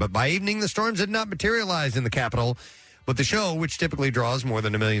 start time. But by evening, the storms had not materialized in the capital. But the show, which typically draws more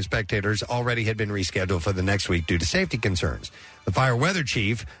than 1 million spectators, already had been rescheduled for the next week due to safety concerns. The fire weather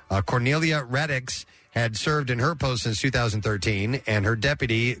chief, Cornelia Radix, had served in her post since 2013, and her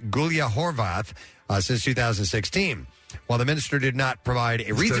deputy, Gulia Horvath, since 2016. While the minister did not provide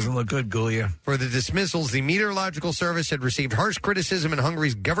a reason doesn't look good, Gulia. for the dismissals, the Meteorological Service had received harsh criticism in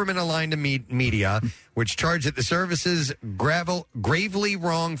Hungary's government-aligned media, which charged that the service's gravely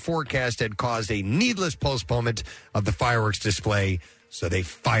wrong forecast had caused a needless postponement of the fireworks display, so they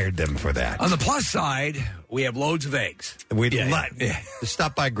fired them for that. On the plus side, we have loads of eggs. We'd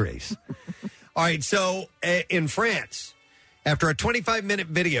stop by Grace. All right, so in France, after a 25-minute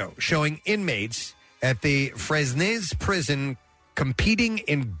video showing inmates at the Fresnes prison competing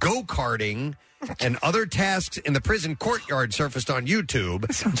in go-karting and other tasks in the prison courtyard surfaced on YouTube.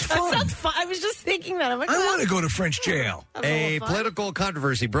 That sounds fun. That sounds fun. I was just thinking that. I'm like, I want to go to French jail. A political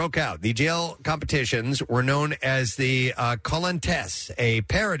controversy broke out. The jail competitions were known as the Collantes, a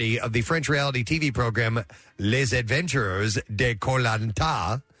parody of the French reality TV program Les Adventures de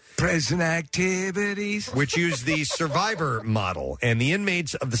Koh-Lanta. Prison activities. Which used the Survivor model. And the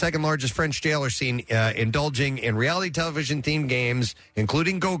inmates of the second largest French jail are seen indulging in reality television-themed games,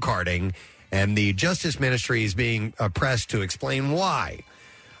 including go-karting. And the Justice Ministry is being pressed to explain why.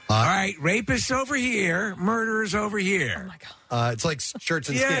 All right, rapists over here, murderers over here. Oh, my God. It's like shirts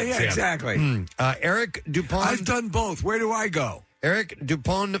and skins. Yeah, exactly. Eric Dupont. I've done both. Where do I go? Eric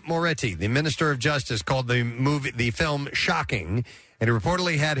Dupond-Moretti, the Minister of Justice, called the film shocking, and he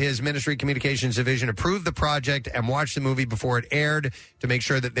reportedly had his Ministry Communications Division approve the project and watch the movie before it aired to make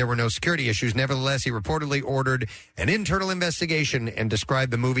sure that there were no security issues. Nevertheless, he reportedly ordered an internal investigation and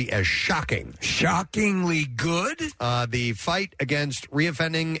described the movie as shocking. Shockingly good? The fight against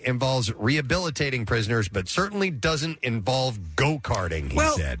reoffending involves rehabilitating prisoners, but certainly doesn't involve go-karting, he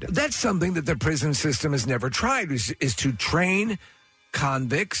said. That's something that the prison system has never tried, is to train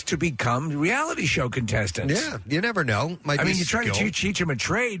convicts to become reality show contestants. Yeah, you never know. You try to teach them a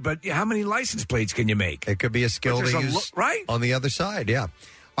trade, but how many license plates can you make? It could be a skill to use right? on the other side, yeah.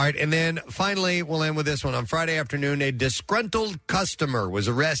 All right, and then finally, we'll end with this one. On Friday afternoon, a disgruntled customer was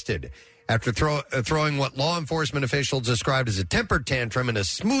arrested after throwing what law enforcement officials described as a temper tantrum in a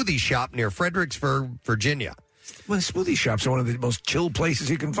smoothie shop near Fredericksburg, Virginia. Well, smoothie shops are one of the most chill places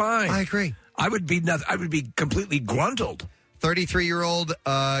you can find. I agree. I would be completely gruntled. 33-year-old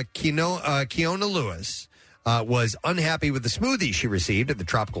Keona Lewis was unhappy with the smoothie she received at the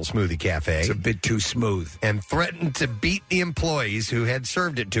Tropical Smoothie Cafe. It's a bit too smooth. And threatened to beat the employees who had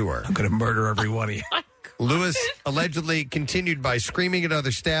served it to her. I'm going to murder every one of you. Lewis allegedly continued by screaming at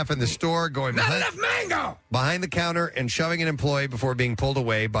other staff in the store, going behind the counter and shoving an employee before being pulled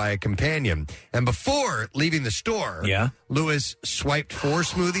away by a companion. And before leaving the store, Lewis swiped 4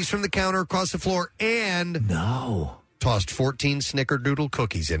 smoothies from the counter across the floor and tossed 14 Snickerdoodle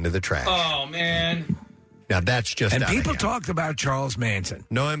cookies into the trash. Oh, man. Now, that's just And out of people hand. talked about Charles Manson.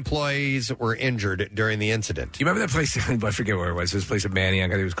 No employees were injured during the incident. You remember that place? I forget where it was. This place in Manioc. I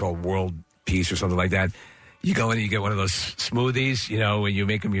think it was called World Peace or something like that. You go in and you get one of those smoothies, and you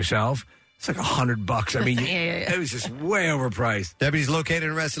make them yourself. It's like $100. I mean, it was just way overpriced. Deputies located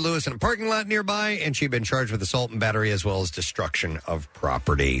and arrested Lewis in a parking lot nearby, and she'd been charged with assault and battery as well as destruction of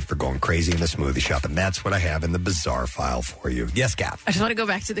property for going crazy in the smoothie shop. And that's what I have in the bizarre file for you. Yes, Gav. I just want to go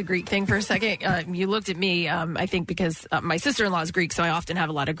back to the Greek thing for a second. You looked at me, I think, because my sister-in-law is Greek, so I often have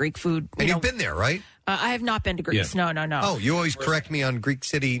a lot of Greek food. And you've been there, right? I have not been to Greece. No. Oh, you always correct me on Greek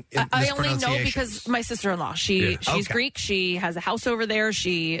city I only know because my sister-in-law, she's Okay. Greek. She has a house over there.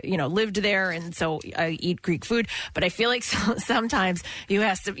 She, lived there, and so I eat Greek food. But I feel like sometimes you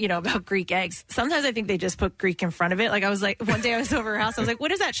asked, about Greek eggs. Sometimes I think they just put Greek in front of it. Like I was like, one day I was over her house. I was like,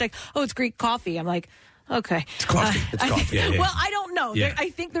 what is that? She's like, oh, it's Greek coffee. I'm like, okay. It's coffee. It's coffee. Well, I don't know. Yeah. I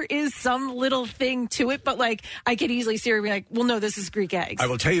think there is some little thing to it, but like I could easily see her be like, well, no, this is Greek eggs. I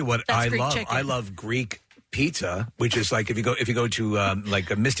will tell you what That's I Greek love. chicken. I love Greek pizza, which is like if you go to like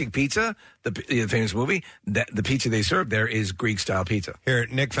a Mystic Pizza, the famous movie, the pizza they serve there is Greek style pizza. Here,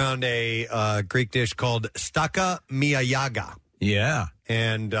 Nick found a Greek dish called staka miyaga. Yeah.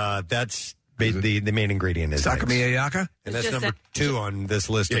 And that's the main ingredient is Staka eggs. miyaga? And that's number 2 on this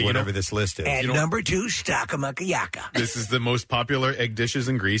list of whatever this list is. And number 2, staka miyaga. This is the most popular egg dishes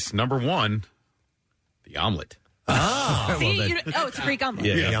in Greece. Number 1, the omelet. Ah. See, it's a Greek omelet.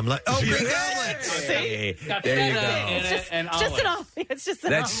 Yeah. Omelet. Oh, Greek omelet. Hey, Got there you feta go. in it and It's just an olives. omelet. It's just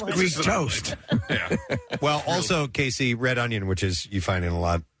an That's omelet. Greek toast. Well, also, Casey, red onion, which is you find in a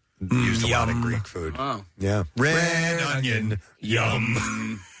lot, used a lot in Greek food. Oh. Yeah. Red onion.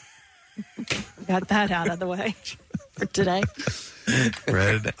 Yum. Got that out of the way for today.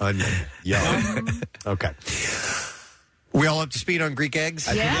 Red onion. Yum. Okay. We all up to speed on Greek eggs?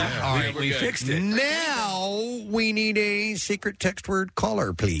 Yeah. All right, we fixed it. Now we need a secret text word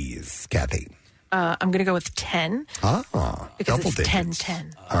caller, please, Kathy. I'm going to go with 10. Because double it's digits.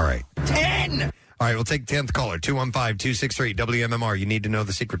 10-10. All right. 10! All right, we'll take 10th caller, 215-263 WMMR. You need to know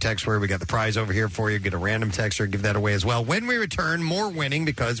the secret text word. We got the prize over here for you. Get a random texter, give that away as well. When we return, more winning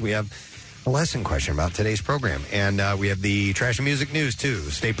because we have a lesson question about today's program. And we have the trash and music news, too.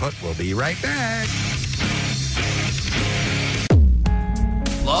 Stay put. We'll be right back.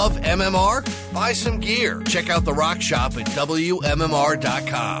 Love MMR? Buy some gear. Check out the rock shop at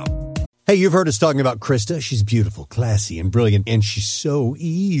WMMR.com. Hey, you've heard us talking about Krista. She's beautiful, classy, and brilliant, and she's so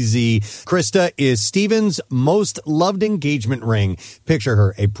easy. Krista is Steven's most loved engagement ring. Picture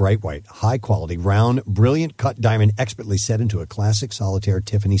her, a bright white, high-quality, round, brilliant cut diamond expertly set into a classic solitaire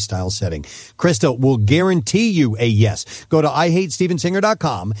Tiffany-style setting. Krista will guarantee you a yes. Go to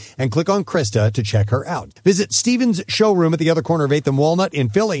IHateStevenSinger.com and click on Krista to check her out. Visit Steven's showroom at the other corner of 8th and Walnut in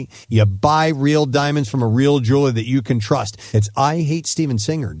Philly. You buy real diamonds from a real jeweler that you can trust. It's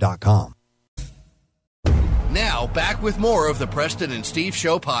IHateStevenSinger.com. Now, back with more of the Preston and Steve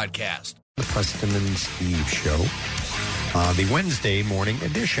Show podcast. The Preston and Steve Show, the Wednesday morning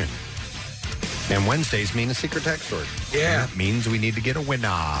edition. And Wednesdays mean a secret text word. Yeah. And that means we need to get a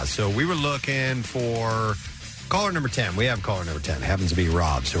winner. So we were looking for caller number 10. We have caller number 10. It happens to be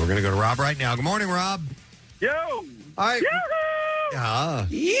Rob. So we're going to go to Rob right now. Good morning, Rob. Yo! All right.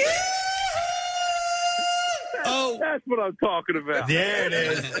 Yeah. Oh, that's what I'm talking about. There it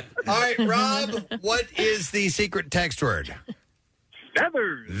is. All right, Rob, what is the secret text word?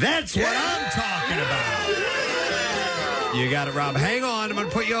 Feathers. That's what I'm talking about. You got it, Rob. Hang on. I'm going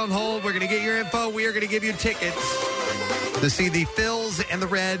to put you on hold. We're going to get your info. We are going to give you tickets to see the Phils and the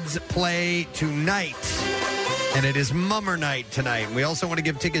Reds play tonight. And it is Mummer Night tonight. We also want to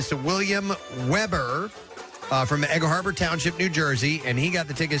give tickets to William Weber from Egg Harbor Township, New Jersey. And he got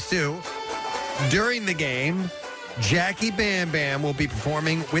the tickets, too. During the game, Jackie Bam Bam will be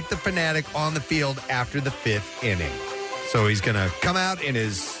performing with the Fanatic on the field after the 5th inning. So he's going to come out in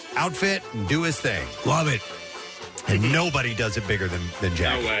his outfit and do his thing. Love it. And nobody does it bigger than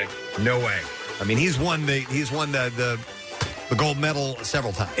Jackie. No way. No way. I mean, he's won the the gold medal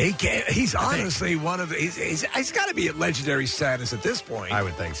several times. He's honestly one of the. He's got to be at legendary status at this point. I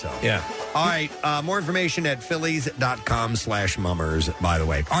would think so. Yeah. All right. More information at phillies.com/mummers, by the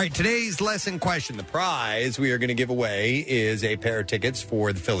way. All right. Today's lesson question. The prize we are going to give away is a pair of tickets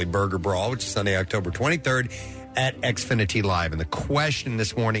for the Philly Burger Brawl, which is Sunday, October 23rd at Xfinity Live. And the question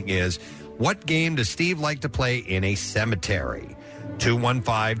this morning is, what game does Steve like to play in a cemetery?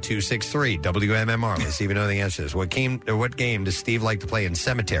 215-263-WMMR. Let's see if you know the answer to this. What game does Steve like to play in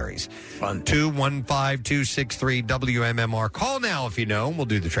cemeteries? Fun. 215-263-WMMR. Call now if you know, and we'll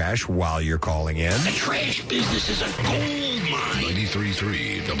do the trash while you're calling in. The trash business is a gold mine.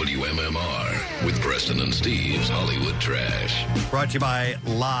 93.3 WMMR with Preston and Steve's Hollywood Trash. Brought to you by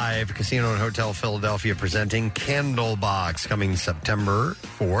Live Casino and Hotel Philadelphia, presenting Candlebox, coming September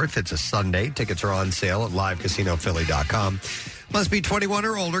 4th. It's a Sunday. Tickets are on sale at livecasinophilly.com. Must be 21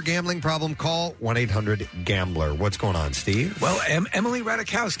 or older. Gambling problem? Call 1-800-GAMBLER. What's going on, Steve? Well, Emily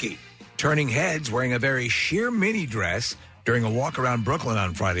Ratajkowski turning heads wearing a very sheer mini dress during a walk around Brooklyn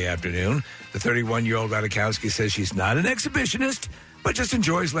on Friday afternoon. The 31-year-old Ratajkowski says she's not an exhibitionist, but just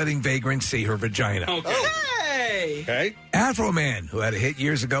enjoys letting vagrants see her vagina. Okay. Hey! Okay. Afro Man, who had a hit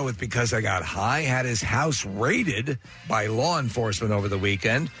years ago with Because I Got High, had his house raided by law enforcement over the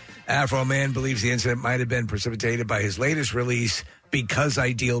weekend. Afro Man believes the incident might have been precipitated by his latest release, Because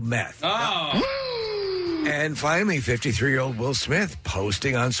I Deal Meth. Oh. And finally, 53-year-old Will Smith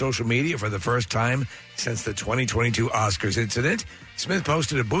posting on social media for the first time since the 2022 Oscars incident. Smith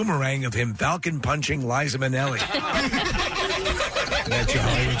posted a boomerang of him falcon punching Liza Minnelli. That's your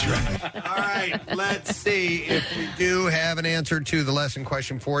Hollywood Trash. All right, let's see if we do have an answer to the lesson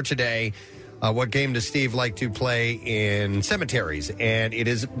question for today. What game does Steve like to play in cemeteries? And it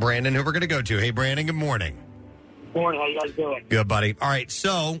is Brandon who we're going to go to. Hey, Brandon, good morning. Morning, how you guys doing? Good, buddy. All right,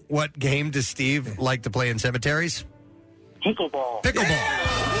 so what game does Steve like to play in cemeteries? Pickleball.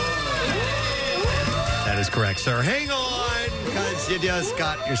 That is correct, sir. Hang on, because you just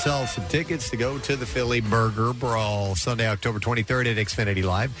got yourself some tickets to go to the Philly Burger Brawl, Sunday, October 23rd at Xfinity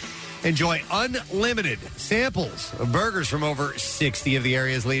Live. Enjoy unlimited samples of burgers from over 60 of the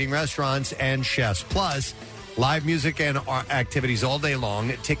area's leading restaurants and chefs. Plus, live music and activities all day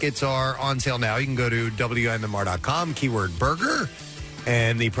long. Tickets are on sale now. You can go to WMMR.com, keyword burger.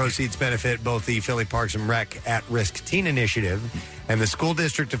 And the proceeds benefit both the Philly Parks and Rec at-risk teen initiative and the School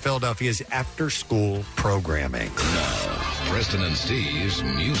District of Philadelphia's after-school programming. Now, Preston and Steve's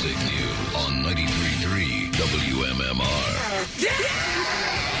Music News on 93.3 WMMR.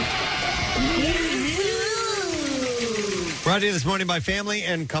 Brought to you this morning by Family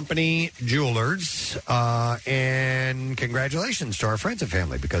and Company Jewelers. And congratulations to our friends at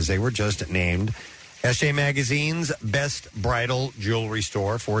Family, because they were just named SJ Magazine's Best Bridal Jewelry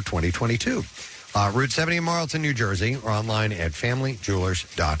Store for 2022. Route 70 in Marlton, New Jersey, or online at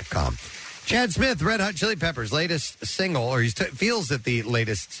familyjewelers.com. Chad Smith, Red Hot Chili Peppers' latest single, or he feels that the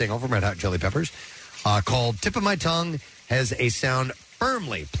latest single from Red Hot Chili Peppers, called Tip of My Tongue, has a sound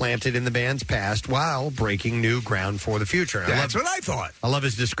firmly planted in the band's past while breaking new ground for the future. And That's what I thought. I love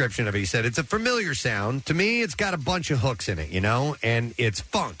his description of it. He said, it's a familiar sound. To me, it's got a bunch of hooks in it, you know, and it's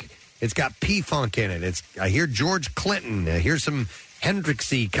funk. It's got P-funk in it. I hear George Clinton. I hear some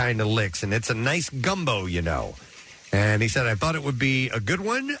Hendrixy kind of licks, and it's a nice gumbo, you know. And he said, I thought it would be a good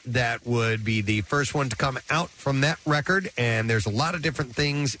one that would be the first one to come out from that record. And there's a lot of different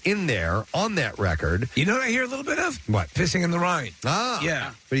things in there on that record. You know what I hear a little bit of? What? Pissing in the Rhine. Ah.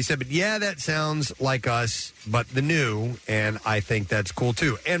 Yeah. But he said, but yeah, that sounds like us, but the new. And I think that's cool,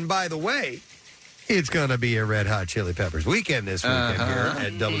 too. And by the way, it's going to be a Red Hot Chili Peppers weekend this weekend here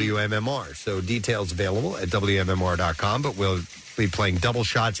at WMMR. So details available at WMMR.com. But we'll be playing double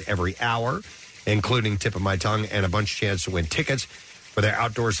shots every hour, including Tip of My Tongue, and a bunch of chance to win tickets for their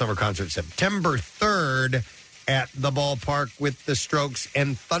outdoor summer concert September 3rd at the ballpark with the Strokes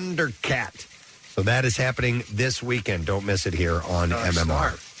and Thundercat. So that is happening this weekend. Don't miss it here on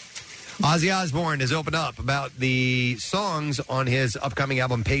MMR. Ozzy Osbourne has opened up about the songs on his upcoming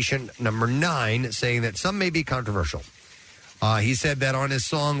album, Patient Number 9, saying that some may be controversial. He said that on his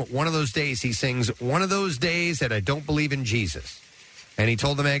song, One of Those Days, he sings, one of those days that I don't believe in Jesus. And he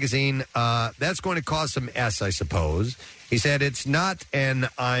told the magazine, that's going to cause some S, I suppose. He said, it's not an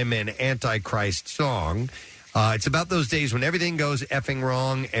I'm an Antichrist song. It's about those days when everything goes effing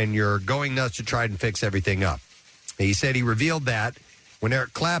wrong and you're going nuts to try and fix everything up. He said he revealed that when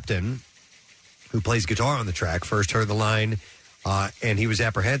Eric Clapton, who plays guitar on the track, first heard the line, and he was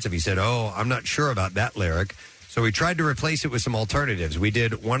apprehensive. He said, I'm not sure about that lyric. So we tried to replace it with some alternatives. We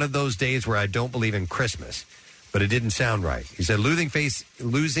did One of Those Days Where I Don't Believe in Christmas. but it didn't sound right. He said, losing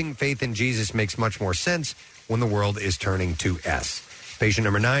faith in Jesus makes much more sense when the world is turning to S. Patient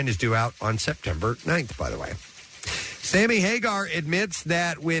number 9 is due out on September 9th, by the way. Sammy Hagar admits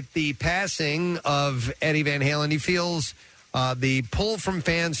that with the passing of Eddie Van Halen, he feels the pull from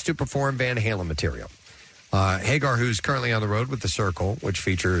fans to perform Van Halen material. Hagar, who's currently on the road with The Circle, which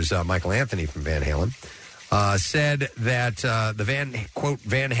features Michael Anthony from Van Halen, said that the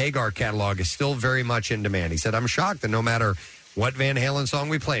Van Hagar catalog is still very much in demand. He said, I'm shocked that no matter what Van Halen song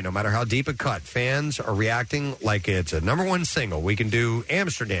we play, no matter how deep a cut, fans are reacting like it's a number one single. We can do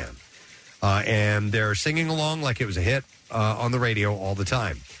Amsterdam. And they're singing along like it was a hit on the radio all the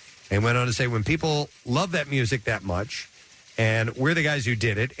time. And went on to say, when people love that music that much, and we're the guys who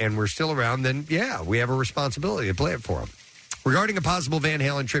did it, and we're still around, then, yeah, we have a responsibility to play it for them. Regarding a possible Van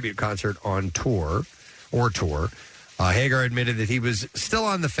Halen tribute concert on tour, Hagar admitted that he was still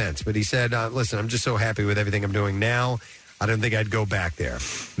on the fence, but he said, listen, I'm just so happy with everything I'm doing now. I don't think I'd go back there.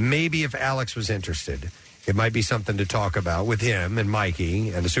 Maybe if Alex was interested, it might be something to talk about with him and Mikey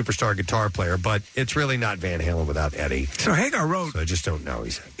and a superstar guitar player, but it's really not Van Halen without Eddie. So Hagar wrote... So I just don't know, he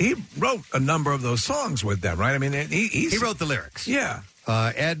said. He wrote a number of those songs with them, right? I mean, he wrote the lyrics. Yeah.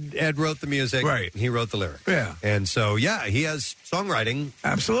 Ed wrote the music. Right. He wrote the lyrics. Yeah. And so, yeah, he has songwriting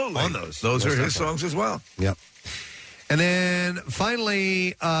Absolutely. on those. Those are his songs as well. Yep. And then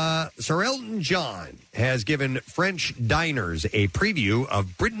finally, Sir Elton John has given French diners a preview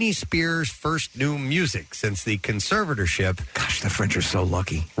of Britney Spears' first new music since the conservatorship. Gosh, the French are so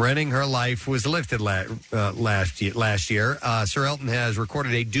lucky. Running Her Life was lifted last year. Sir Elton has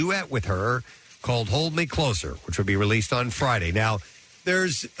recorded a duet with her called Hold Me Closer, which will be released on Friday. Now,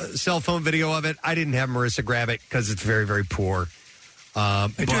 there's a cell phone video of it. I didn't have Marissa grab it because it's very, very poor. I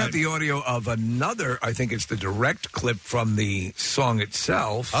do have the audio of another, I think it's the direct clip from the song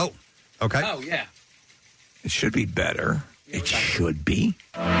itself. Oh, okay. Oh, yeah. It should be better. It should be.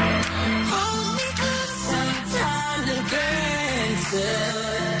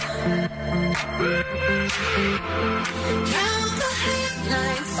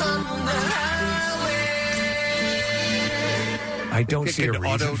 I don't see a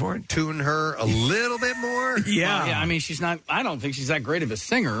reason for it. Tune her a little bit more. Yeah. I mean, she's not. I don't think she's that great of a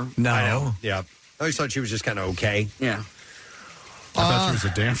singer. No. I know. Yeah. I always thought she was just kind of okay. Yeah. I thought she was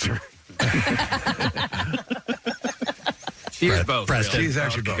a dancer. She is both. Preston. Really. She's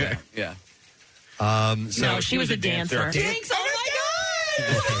actually both. Yeah. No, she was a dancer. Jinx, oh my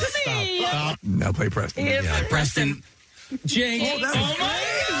God! Stop. Now play Preston. Yeah. Preston. Jinx. Oh my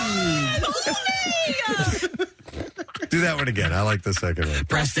God! Do that one again. I like the second one.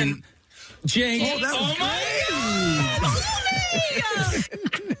 Preston. Jinx. Oh my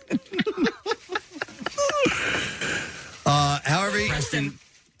God! However, Preston.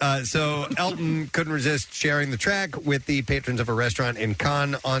 So Elton couldn't resist sharing the track with the patrons of a restaurant in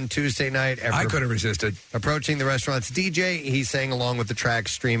Cannes on Tuesday night. I could have resisted. Approaching the restaurant's DJ, he sang along with the track,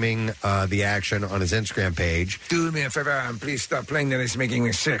 streaming the action on his Instagram page. Do me a favor and please stop playing that. It's making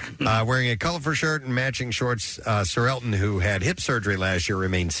me sick. Wearing a colorful shirt and matching shorts, Sir Elton, who had hip surgery last year,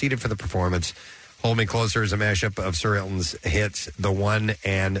 remained seated for the performance. Hold Me Closer is a mashup of Sir Elton's hits, The One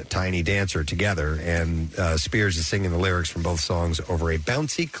and Tiny Dancer together, and Spears is singing the lyrics from both songs over a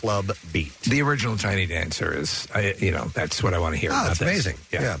bouncy club beat. The original Tiny Dancer is, that's what I want to hear. Oh, that's amazing.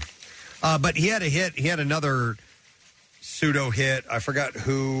 Yeah. But he had a hit. He had another pseudo hit. I forgot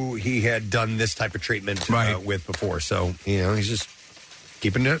who he had done this type of treatment with before. So, he's just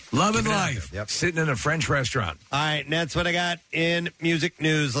keeping it. Loving keeping life. Yep. Sitting in a French restaurant. All right, and that's what I got in music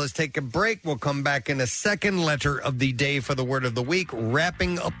news. Let's take a break. We'll come back in a second letter of the day for the word of the week,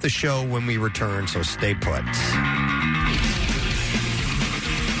 wrapping up the show when we return, so stay put.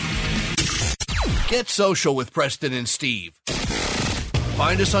 Get social with Preston and Steve.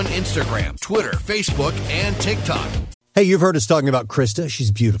 Find us on Instagram, Twitter, Facebook, and TikTok. Hey, you've heard us talking about Krista.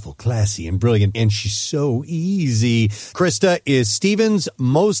 She's beautiful, classy, and brilliant, and she's so easy. Krista is Steven's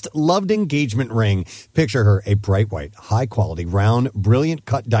most loved engagement ring. Picture her, a bright white, high-quality, round, brilliant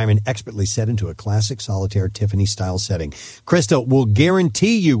cut diamond expertly set into a classic solitaire Tiffany-style setting. Krista will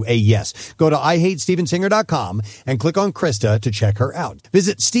guarantee you a yes. Go to IHateStevenSinger.com and click on Krista to check her out.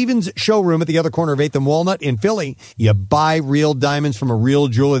 Visit Steven's showroom at the other corner of 8th and Walnut in Philly. You buy real diamonds from a real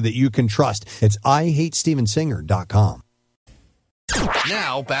jeweler that you can trust. It's IHateStevenSinger.com.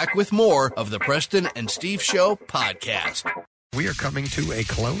 Now, back with more of the Preston and Steve Show podcast. We are coming to a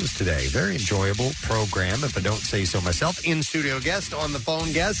close today. Very enjoyable program, if I don't say so myself. In-studio guest,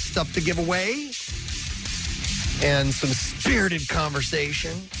 on-the-phone guest, stuff to give away, and some spirited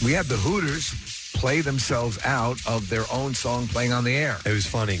conversation. We had the Hooters play themselves out of their own song playing on the air. It was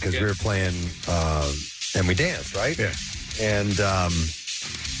funny because we were playing And we danced, right? Yeah. And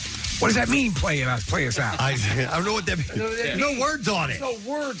what does that mean? Play us out. I don't know what that means. There's no words on it. No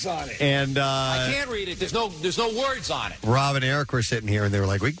words on it. And I can't read it. There's no words on it. Rob and Eric were sitting here, and they were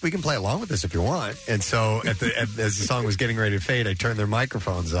like, "We can play along with this if you want." And so, as the song was getting ready to fade, I turned their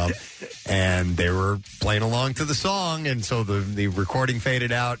microphones up, and they were playing along to the song. And so the recording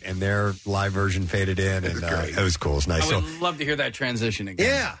faded out, and their live version faded in, and it was cool. It's nice. I would love to hear that transition again.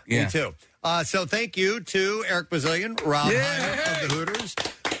 Yeah, me too. So thank you to Eric Bazillion, Rob Heiner of the Hooters.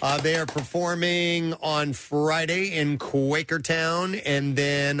 They are performing on Friday in Quakertown, and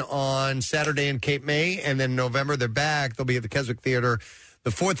then on Saturday in Cape May, and then in November they're back. They'll be at the Keswick Theater the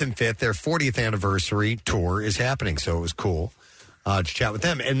 4th and 5th. Their 40th anniversary tour is happening, so it was cool to chat with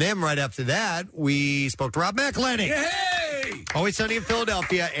them. And then right after that, we spoke to Rob McElhenney. Yay! Always Sunny in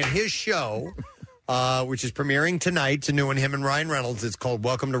Philadelphia, and his show, which is premiering tonight. It's a new one, him and Ryan Reynolds. It's called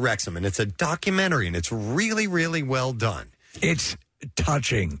Welcome to Wrexham, and it's a documentary, and it's really, really well done. It's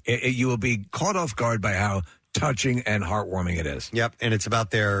touching. You will be caught off guard by how touching and heartwarming it is. Yep, and it's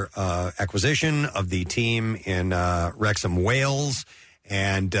about their acquisition of the team in Wrexham, Wales,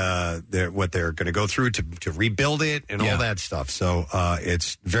 and what they're going to go through to rebuild it and all that stuff. So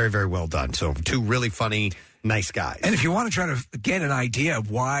it's very, very well done. So two really funny, nice guys. And if you want to try to get an idea of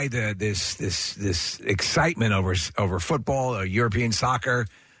why this excitement over football or European soccer,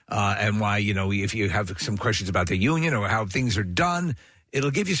 and why, if you have some questions about the union or how things are done, it'll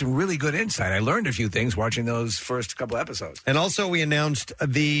give you some really good insight. I learned a few things watching those first couple episodes. And also, we announced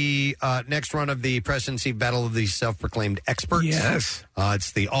the next run of the Preston Steve Battle of the Self-Proclaimed Experts. Yes.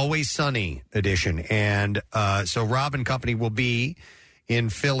 It's the Always Sunny edition. And so Rob and company will be in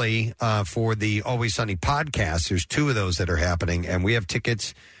Philly for the Always Sunny podcast. There's 2 of those that are happening, and we have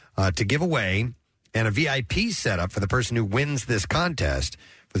tickets to give away and a VIP setup for the person who wins this contest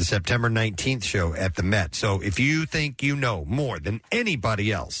for the September 19th show at the Met. So if you think you know more than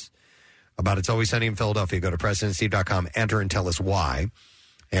anybody else about It's Always Sunny in Philadelphia, go to PrestonandSteve.com, enter and tell us why,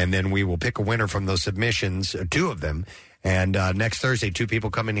 and then we will pick a winner from those submissions, 2 of them. And next Thursday, 2 people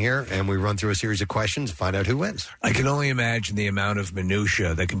come in here, and we run through a series of questions and find out who wins. I can only imagine the amount of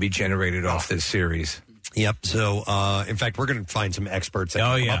minutia that can be generated off this series. Yep. So, in fact, we're going to find some experts that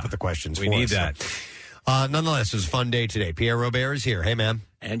can come up with the questions we for need us. that. Nonetheless, it was a fun day today. Pierre Robert is here. Hey, man.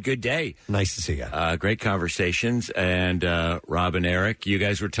 And good day. Nice to see you. Great conversations. And Rob and Eric, you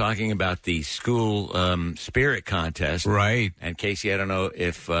guys were talking about the school spirit contest. Right. And Casey, I don't know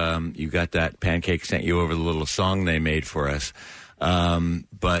if you got that. Pancake sent you over the little song they made for us.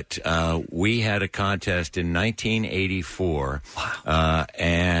 But we had a contest in 1984. Wow.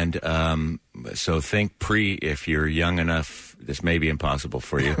 So think if you're young enough, this may be impossible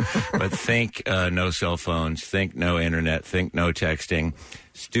for you, but think no cell phones, think no internet, think no texting.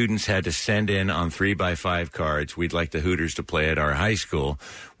 Students had to send in on 3x5 cards. We'd like the Hooters to play at our high school.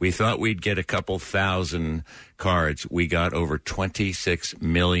 We thought we'd get a couple thousand cards. We got over 26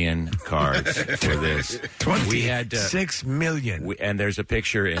 million cards for this. 26 million. And there's a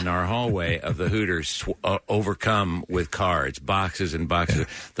picture in our hallway of the Hooters overcome with cards, boxes and boxes. Yeah.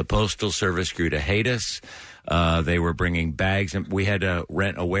 The Postal Service grew to hate us. They were bringing bags, and we had to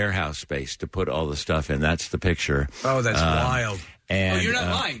rent a warehouse space to put all the stuff in. That's the picture. Oh, that's wild. And, you're not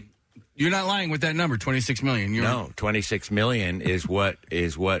lying. You're not lying with that number, 26 million. No, 26 million is what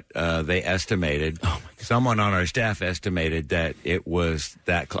they estimated. Oh my God. Someone on our staff estimated that it was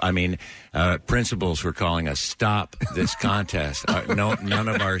that. Principals were calling us, stop this contest. None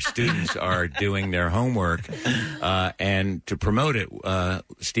of our students are doing their homework. And to promote it,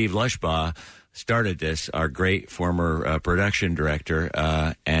 Steve Lushbaugh started this, our great former production director,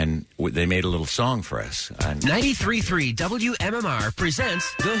 and they made a little song for us. 93.3 WMMR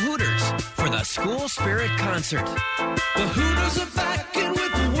presents The Hooters for the School Spirit Concert. The Hooters are back and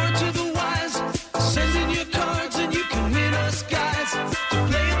with the word to the wise. Send in your cards and you can win us guys. To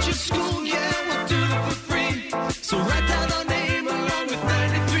play at your school, yeah, we'll do it for free. So write down our name along with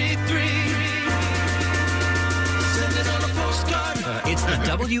 93.3. Send it on a postcard. It's the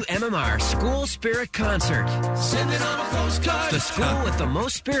WMMR School Spirit Concert. Send it on a postcard. The school with the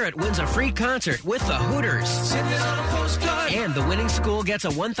most spirit wins a free concert with the Hooters. Send it on a postcard. And the winning school gets a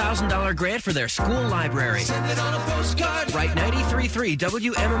 $1,000 grant for their school library. Send it on a postcard. Write 93.3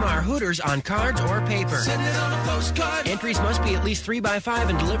 WMMR Hooters on cards or paper. Send it on a postcard. Entries must be at least 3x5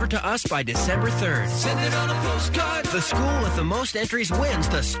 and delivered to us by December 3rd. Send it on a postcard. The school with the most entries wins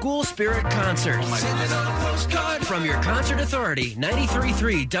the School Spirit Concert. Send it on a postcard. From your concert authority,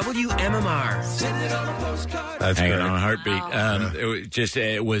 93.3 WMMR. Send it on a postcard. That's hanging on a heartbeat.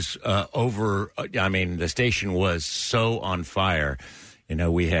 It was over. I mean, the station was so on fire.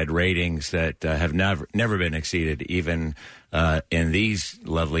 we had ratings that have never been exceeded, even in these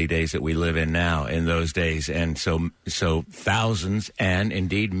lovely days that we live in now, in those days. And so thousands and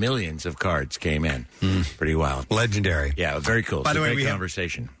indeed millions of cards came in. Pretty wild. Legendary. Yeah, very cool. By the way, great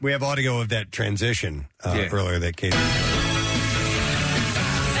conversation. We have audio of that transition earlier that came in.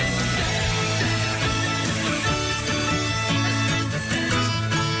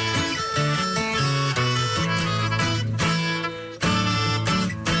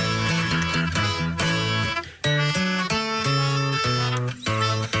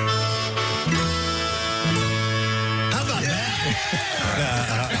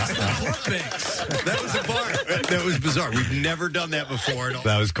 That was bizarre. We've never done that before.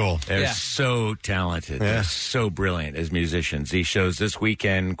 That was cool. They're so talented. They're so brilliant as musicians. These shows this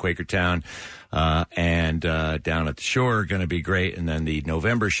weekend, Quakertown, and down at the shore are going to be great. And then the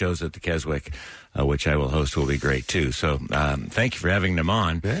November shows at the Keswick, which I will host, will be great too. So thank you for having them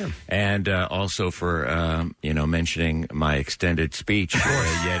on, and also for mentioning my extended speech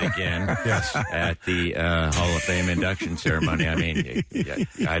yet again at the Hall of Fame induction ceremony. I mean,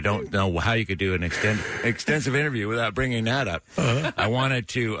 I don't know how you could do an extensive interview without bringing that up. I wanted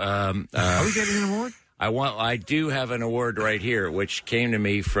to. Are we getting an award? I do have an award right here, which came to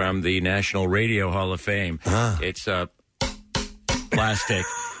me from the National Radio Hall of Fame. It's plastic,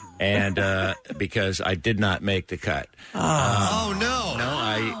 and because I did not make the cut. No!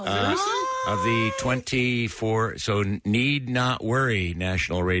 Of the 24, so need not worry,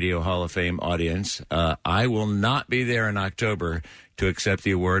 National Radio Hall of Fame audience. I will not be there in October to accept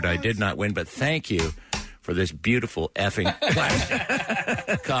the award. I did not win, but thank you for this beautiful effing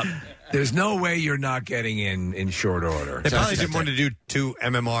plastic cup. There's no way you're not getting in short order. They probably didn't want to do two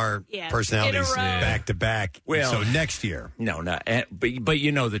MMR personalities back to back. Well, so next year. No, not. But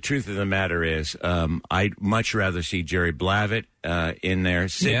the truth of the matter is, I'd much rather see Jerry Blavitt in there.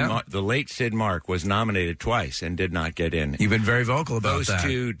 The late Sid Mark was nominated twice and did not get in. You've been very vocal about that. Those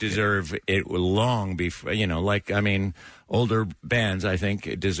two deserve it long before, older bands, I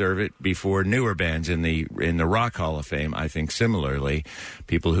think, deserve it before newer bands in the Rock Hall of Fame. I think similarly,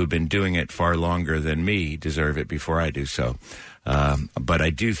 people who've been doing it far longer than me deserve it before I do so. But I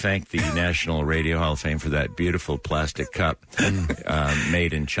do thank the National Radio Hall of Fame for that beautiful plastic cup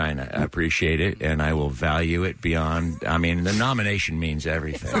made in China. I appreciate it, and I will value it beyond. I mean, the nomination means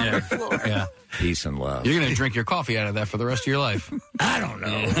everything. Yeah. Peace and love. You're going to drink your coffee out of that for the rest of your life. I don't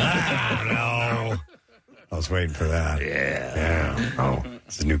know. I was waiting for that. Yeah. Oh,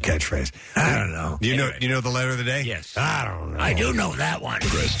 it's a new catchphrase. I don't know. Do you know the letter of the day? Yes. I don't know. I do know that one.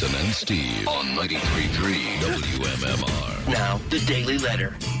 Preston and Steve on 93.3 WMMR. Now, the Daily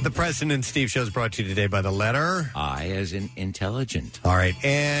Letter. The Preston and Steve show is brought to you today by the letter I, as in intelligent. All right,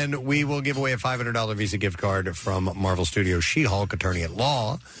 and we will give away a $500 Visa gift card from Marvel Studios' She-Hulk, Attorney at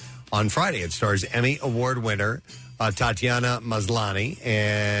Law, on Friday. It stars Emmy Award winner Tatiana Maslany,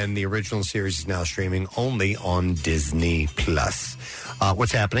 and the original series is now streaming only on Disney+.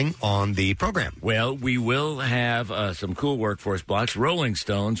 What's happening on the program? Well, we will have some cool workforce blocks. Rolling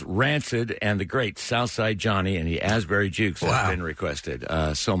Stones, Rancid, and the great Southside Johnny and the Asbury Jukes have been requested.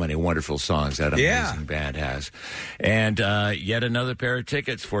 So many wonderful songs that amazing band has. And yet another pair of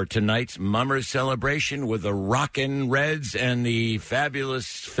tickets for tonight's Mummers celebration with the Rockin' Reds and the Fabulous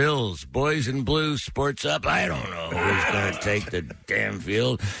Phils. Boys in Blue, Sports Up. I don't know who's going to take the damn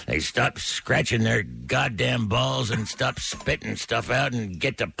field. They stop scratching their goddamn balls and stop spitting stuff out and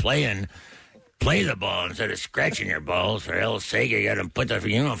get to play the ball instead of scratching your balls. For hell's sake, you got to put the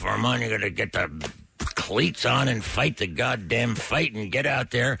uniform on. You got to get the cleats on and fight the goddamn fight and get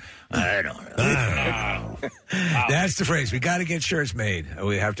out there. I don't know. That's the phrase. We got to get shirts made.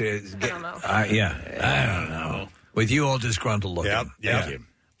 We have to. I don't know. I don't know. With you all disgruntled looking. Yep. Thank you.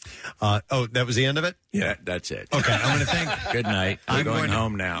 That was the end of it? Yeah, that's it. Okay, I'm going to thank... Good night. I'm going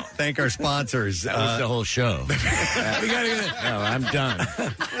home now. Thank our sponsors. That was the whole show. We gotta get it. No, I'm done.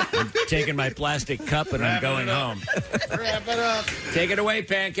 I'm taking my plastic cup and I'm going home. Wrap it up. Take it away,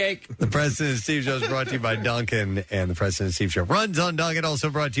 Pancake. The Preston and Steve Show is brought to you by Dunkin', and the Preston and Steve Show runs on Dunkin'. Also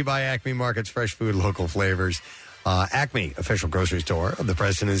brought to you by Acme Markets, fresh food, local flavors. Acme, official grocery store of the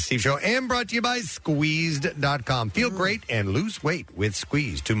Preston and Steve Show, and brought to you by Squeezed.com. Feel great and lose weight with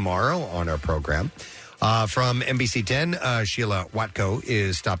Squeezed. Tomorrow on our program, from NBC 10, Sheila Watko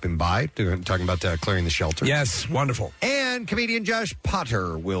is stopping by, talking about clearing the shelter. Yes, wonderful. And comedian Josh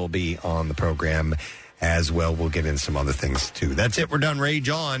Potter will be on the program as well. We'll get into some other things, too. That's it. We're done. Rage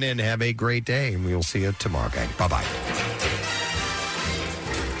on, and have a great day, and we'll see you tomorrow, gang. Bye-bye.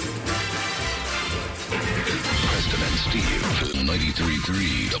 Steve,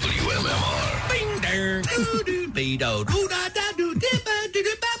 93.3 WMMR. Bing, there. Doo, doo, be, do, doo, da, da, doo, dippa,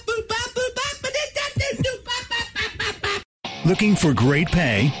 Looking for great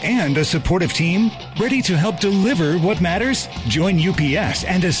pay and a supportive team? Ready to help deliver what matters? Join UPS,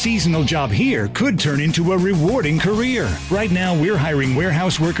 and a seasonal job here could turn into a rewarding career. Right now, we're hiring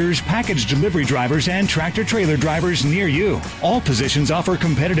warehouse workers, package delivery drivers, and tractor-trailer drivers near you. All positions offer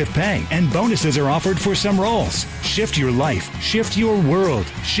competitive pay, and bonuses are offered for some roles. Shift your life. Shift your world.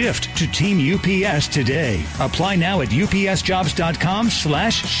 Shift to Team UPS today. Apply now at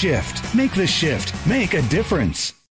upsjobs.com/shift. Make the shift. Make a difference.